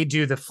immediately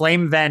do the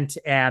flame vent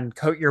and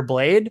coat your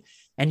blade,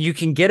 and you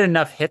can get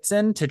enough hits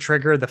in to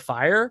trigger the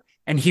fire,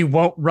 and he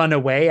won't run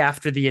away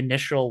after the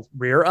initial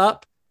rear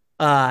up.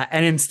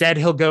 And instead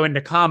he'll go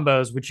into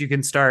combos, which you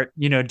can start,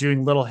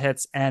 doing little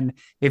hits. And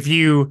if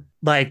you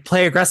like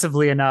play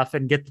aggressively enough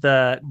and get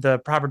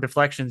the proper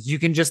deflections, you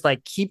can just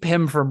like keep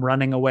him from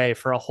running away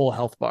for a whole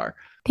health bar.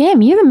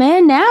 Damn, you're the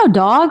man now,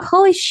 dog.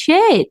 Holy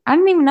shit. I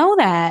didn't even know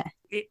that.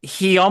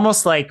 He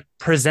almost like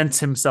presents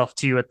himself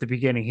to you at the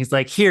beginning. He's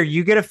like, here,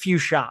 you get a few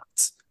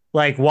shots,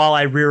 like while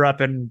I rear up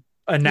and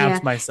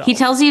announce myself. He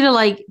tells you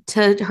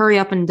to hurry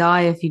up and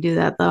die if you do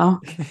that, though.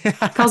 He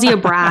calls you a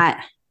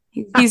brat.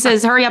 He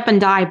says, hurry up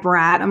and die,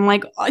 brat. I'm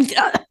like,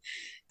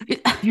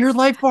 your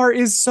life bar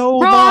is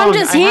so Bro, long. I'm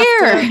just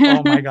here.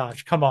 Oh my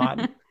gosh, come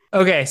on.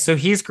 Okay, so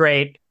he's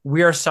great.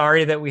 We are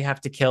sorry that we have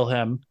to kill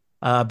him,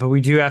 but we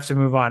do have to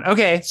move on.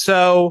 Okay,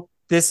 so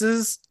this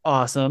is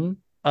awesome.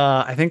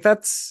 I think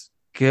that's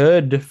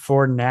good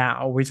for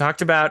now. We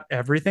talked about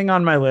everything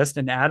on my list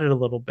and added a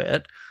little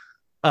bit.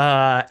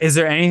 Is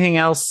there anything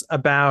else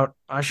about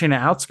Ashina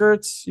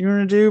Outskirts you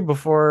want to do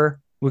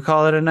before we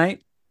call it a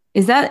night?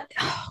 Is that,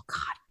 oh God.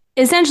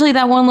 Essentially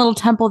that one little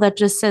temple that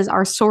just says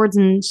our swords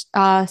and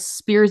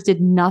spears did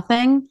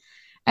nothing.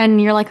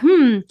 And you're like,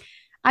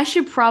 I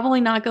should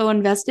probably not go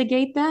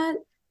investigate that.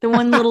 The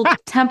one little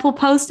temple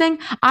posting.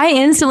 I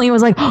instantly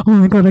was like, oh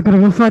my God, I gotta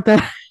go fight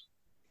that.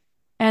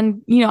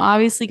 And,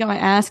 obviously got my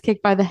ass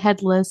kicked by the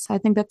headless. I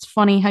think that's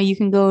funny how you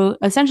can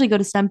essentially go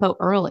to Senpo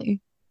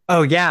early.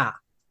 Oh, yeah.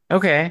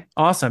 Okay,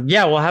 awesome.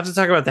 Yeah, we'll have to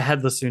talk about the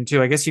headless soon,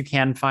 too. I guess you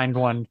can find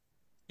one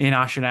in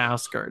Ashina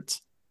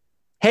Outskirts.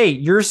 Hey,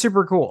 you're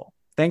super cool.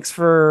 Thanks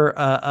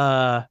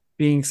for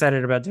being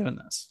excited about doing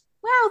this.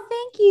 Wow,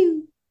 thank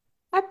you.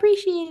 I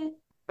appreciate it.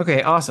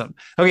 Okay, awesome.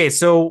 Okay,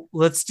 so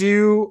let's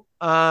do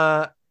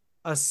a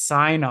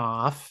sign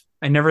off.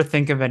 I never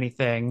think of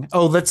anything.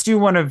 Oh, let's do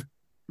one of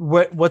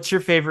what's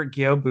your favorite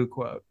Gyobu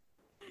quote?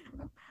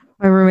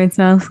 My roommate's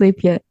not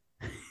asleep yet.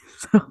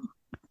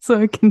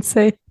 So I can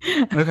say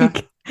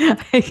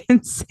I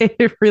can say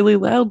it really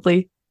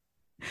loudly.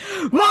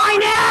 My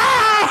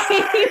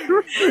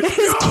name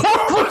is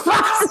Gyobu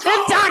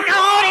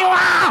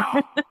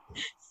Takoniwa!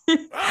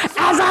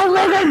 As I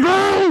live and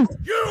breathe,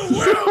 you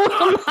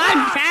will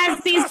not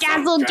pass these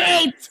castle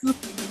gates!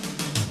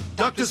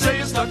 Dr.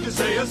 Zayas, Dr.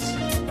 Zayas.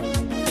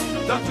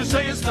 Dr.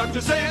 Zayas, Dr.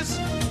 Zayas.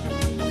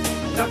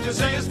 Dr.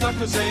 Zayas,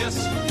 Dr.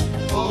 Zayas.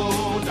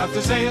 Oh, Dr.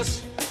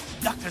 Zayas.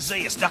 Dr.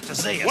 Zayas, Dr.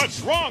 Zayas.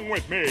 What's wrong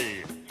with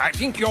me? I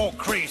think you're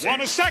crazy.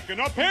 Want a second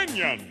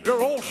opinion?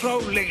 You're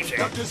also lazy.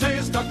 Dr.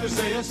 Zayas, Dr.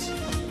 Zayas.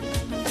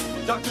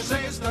 Dr.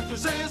 Zayas, Dr.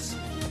 Zayas.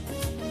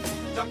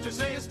 Dr.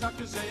 Zayas,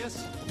 Dr.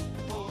 Zayas.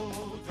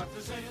 Oh, Dr.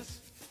 Zayas.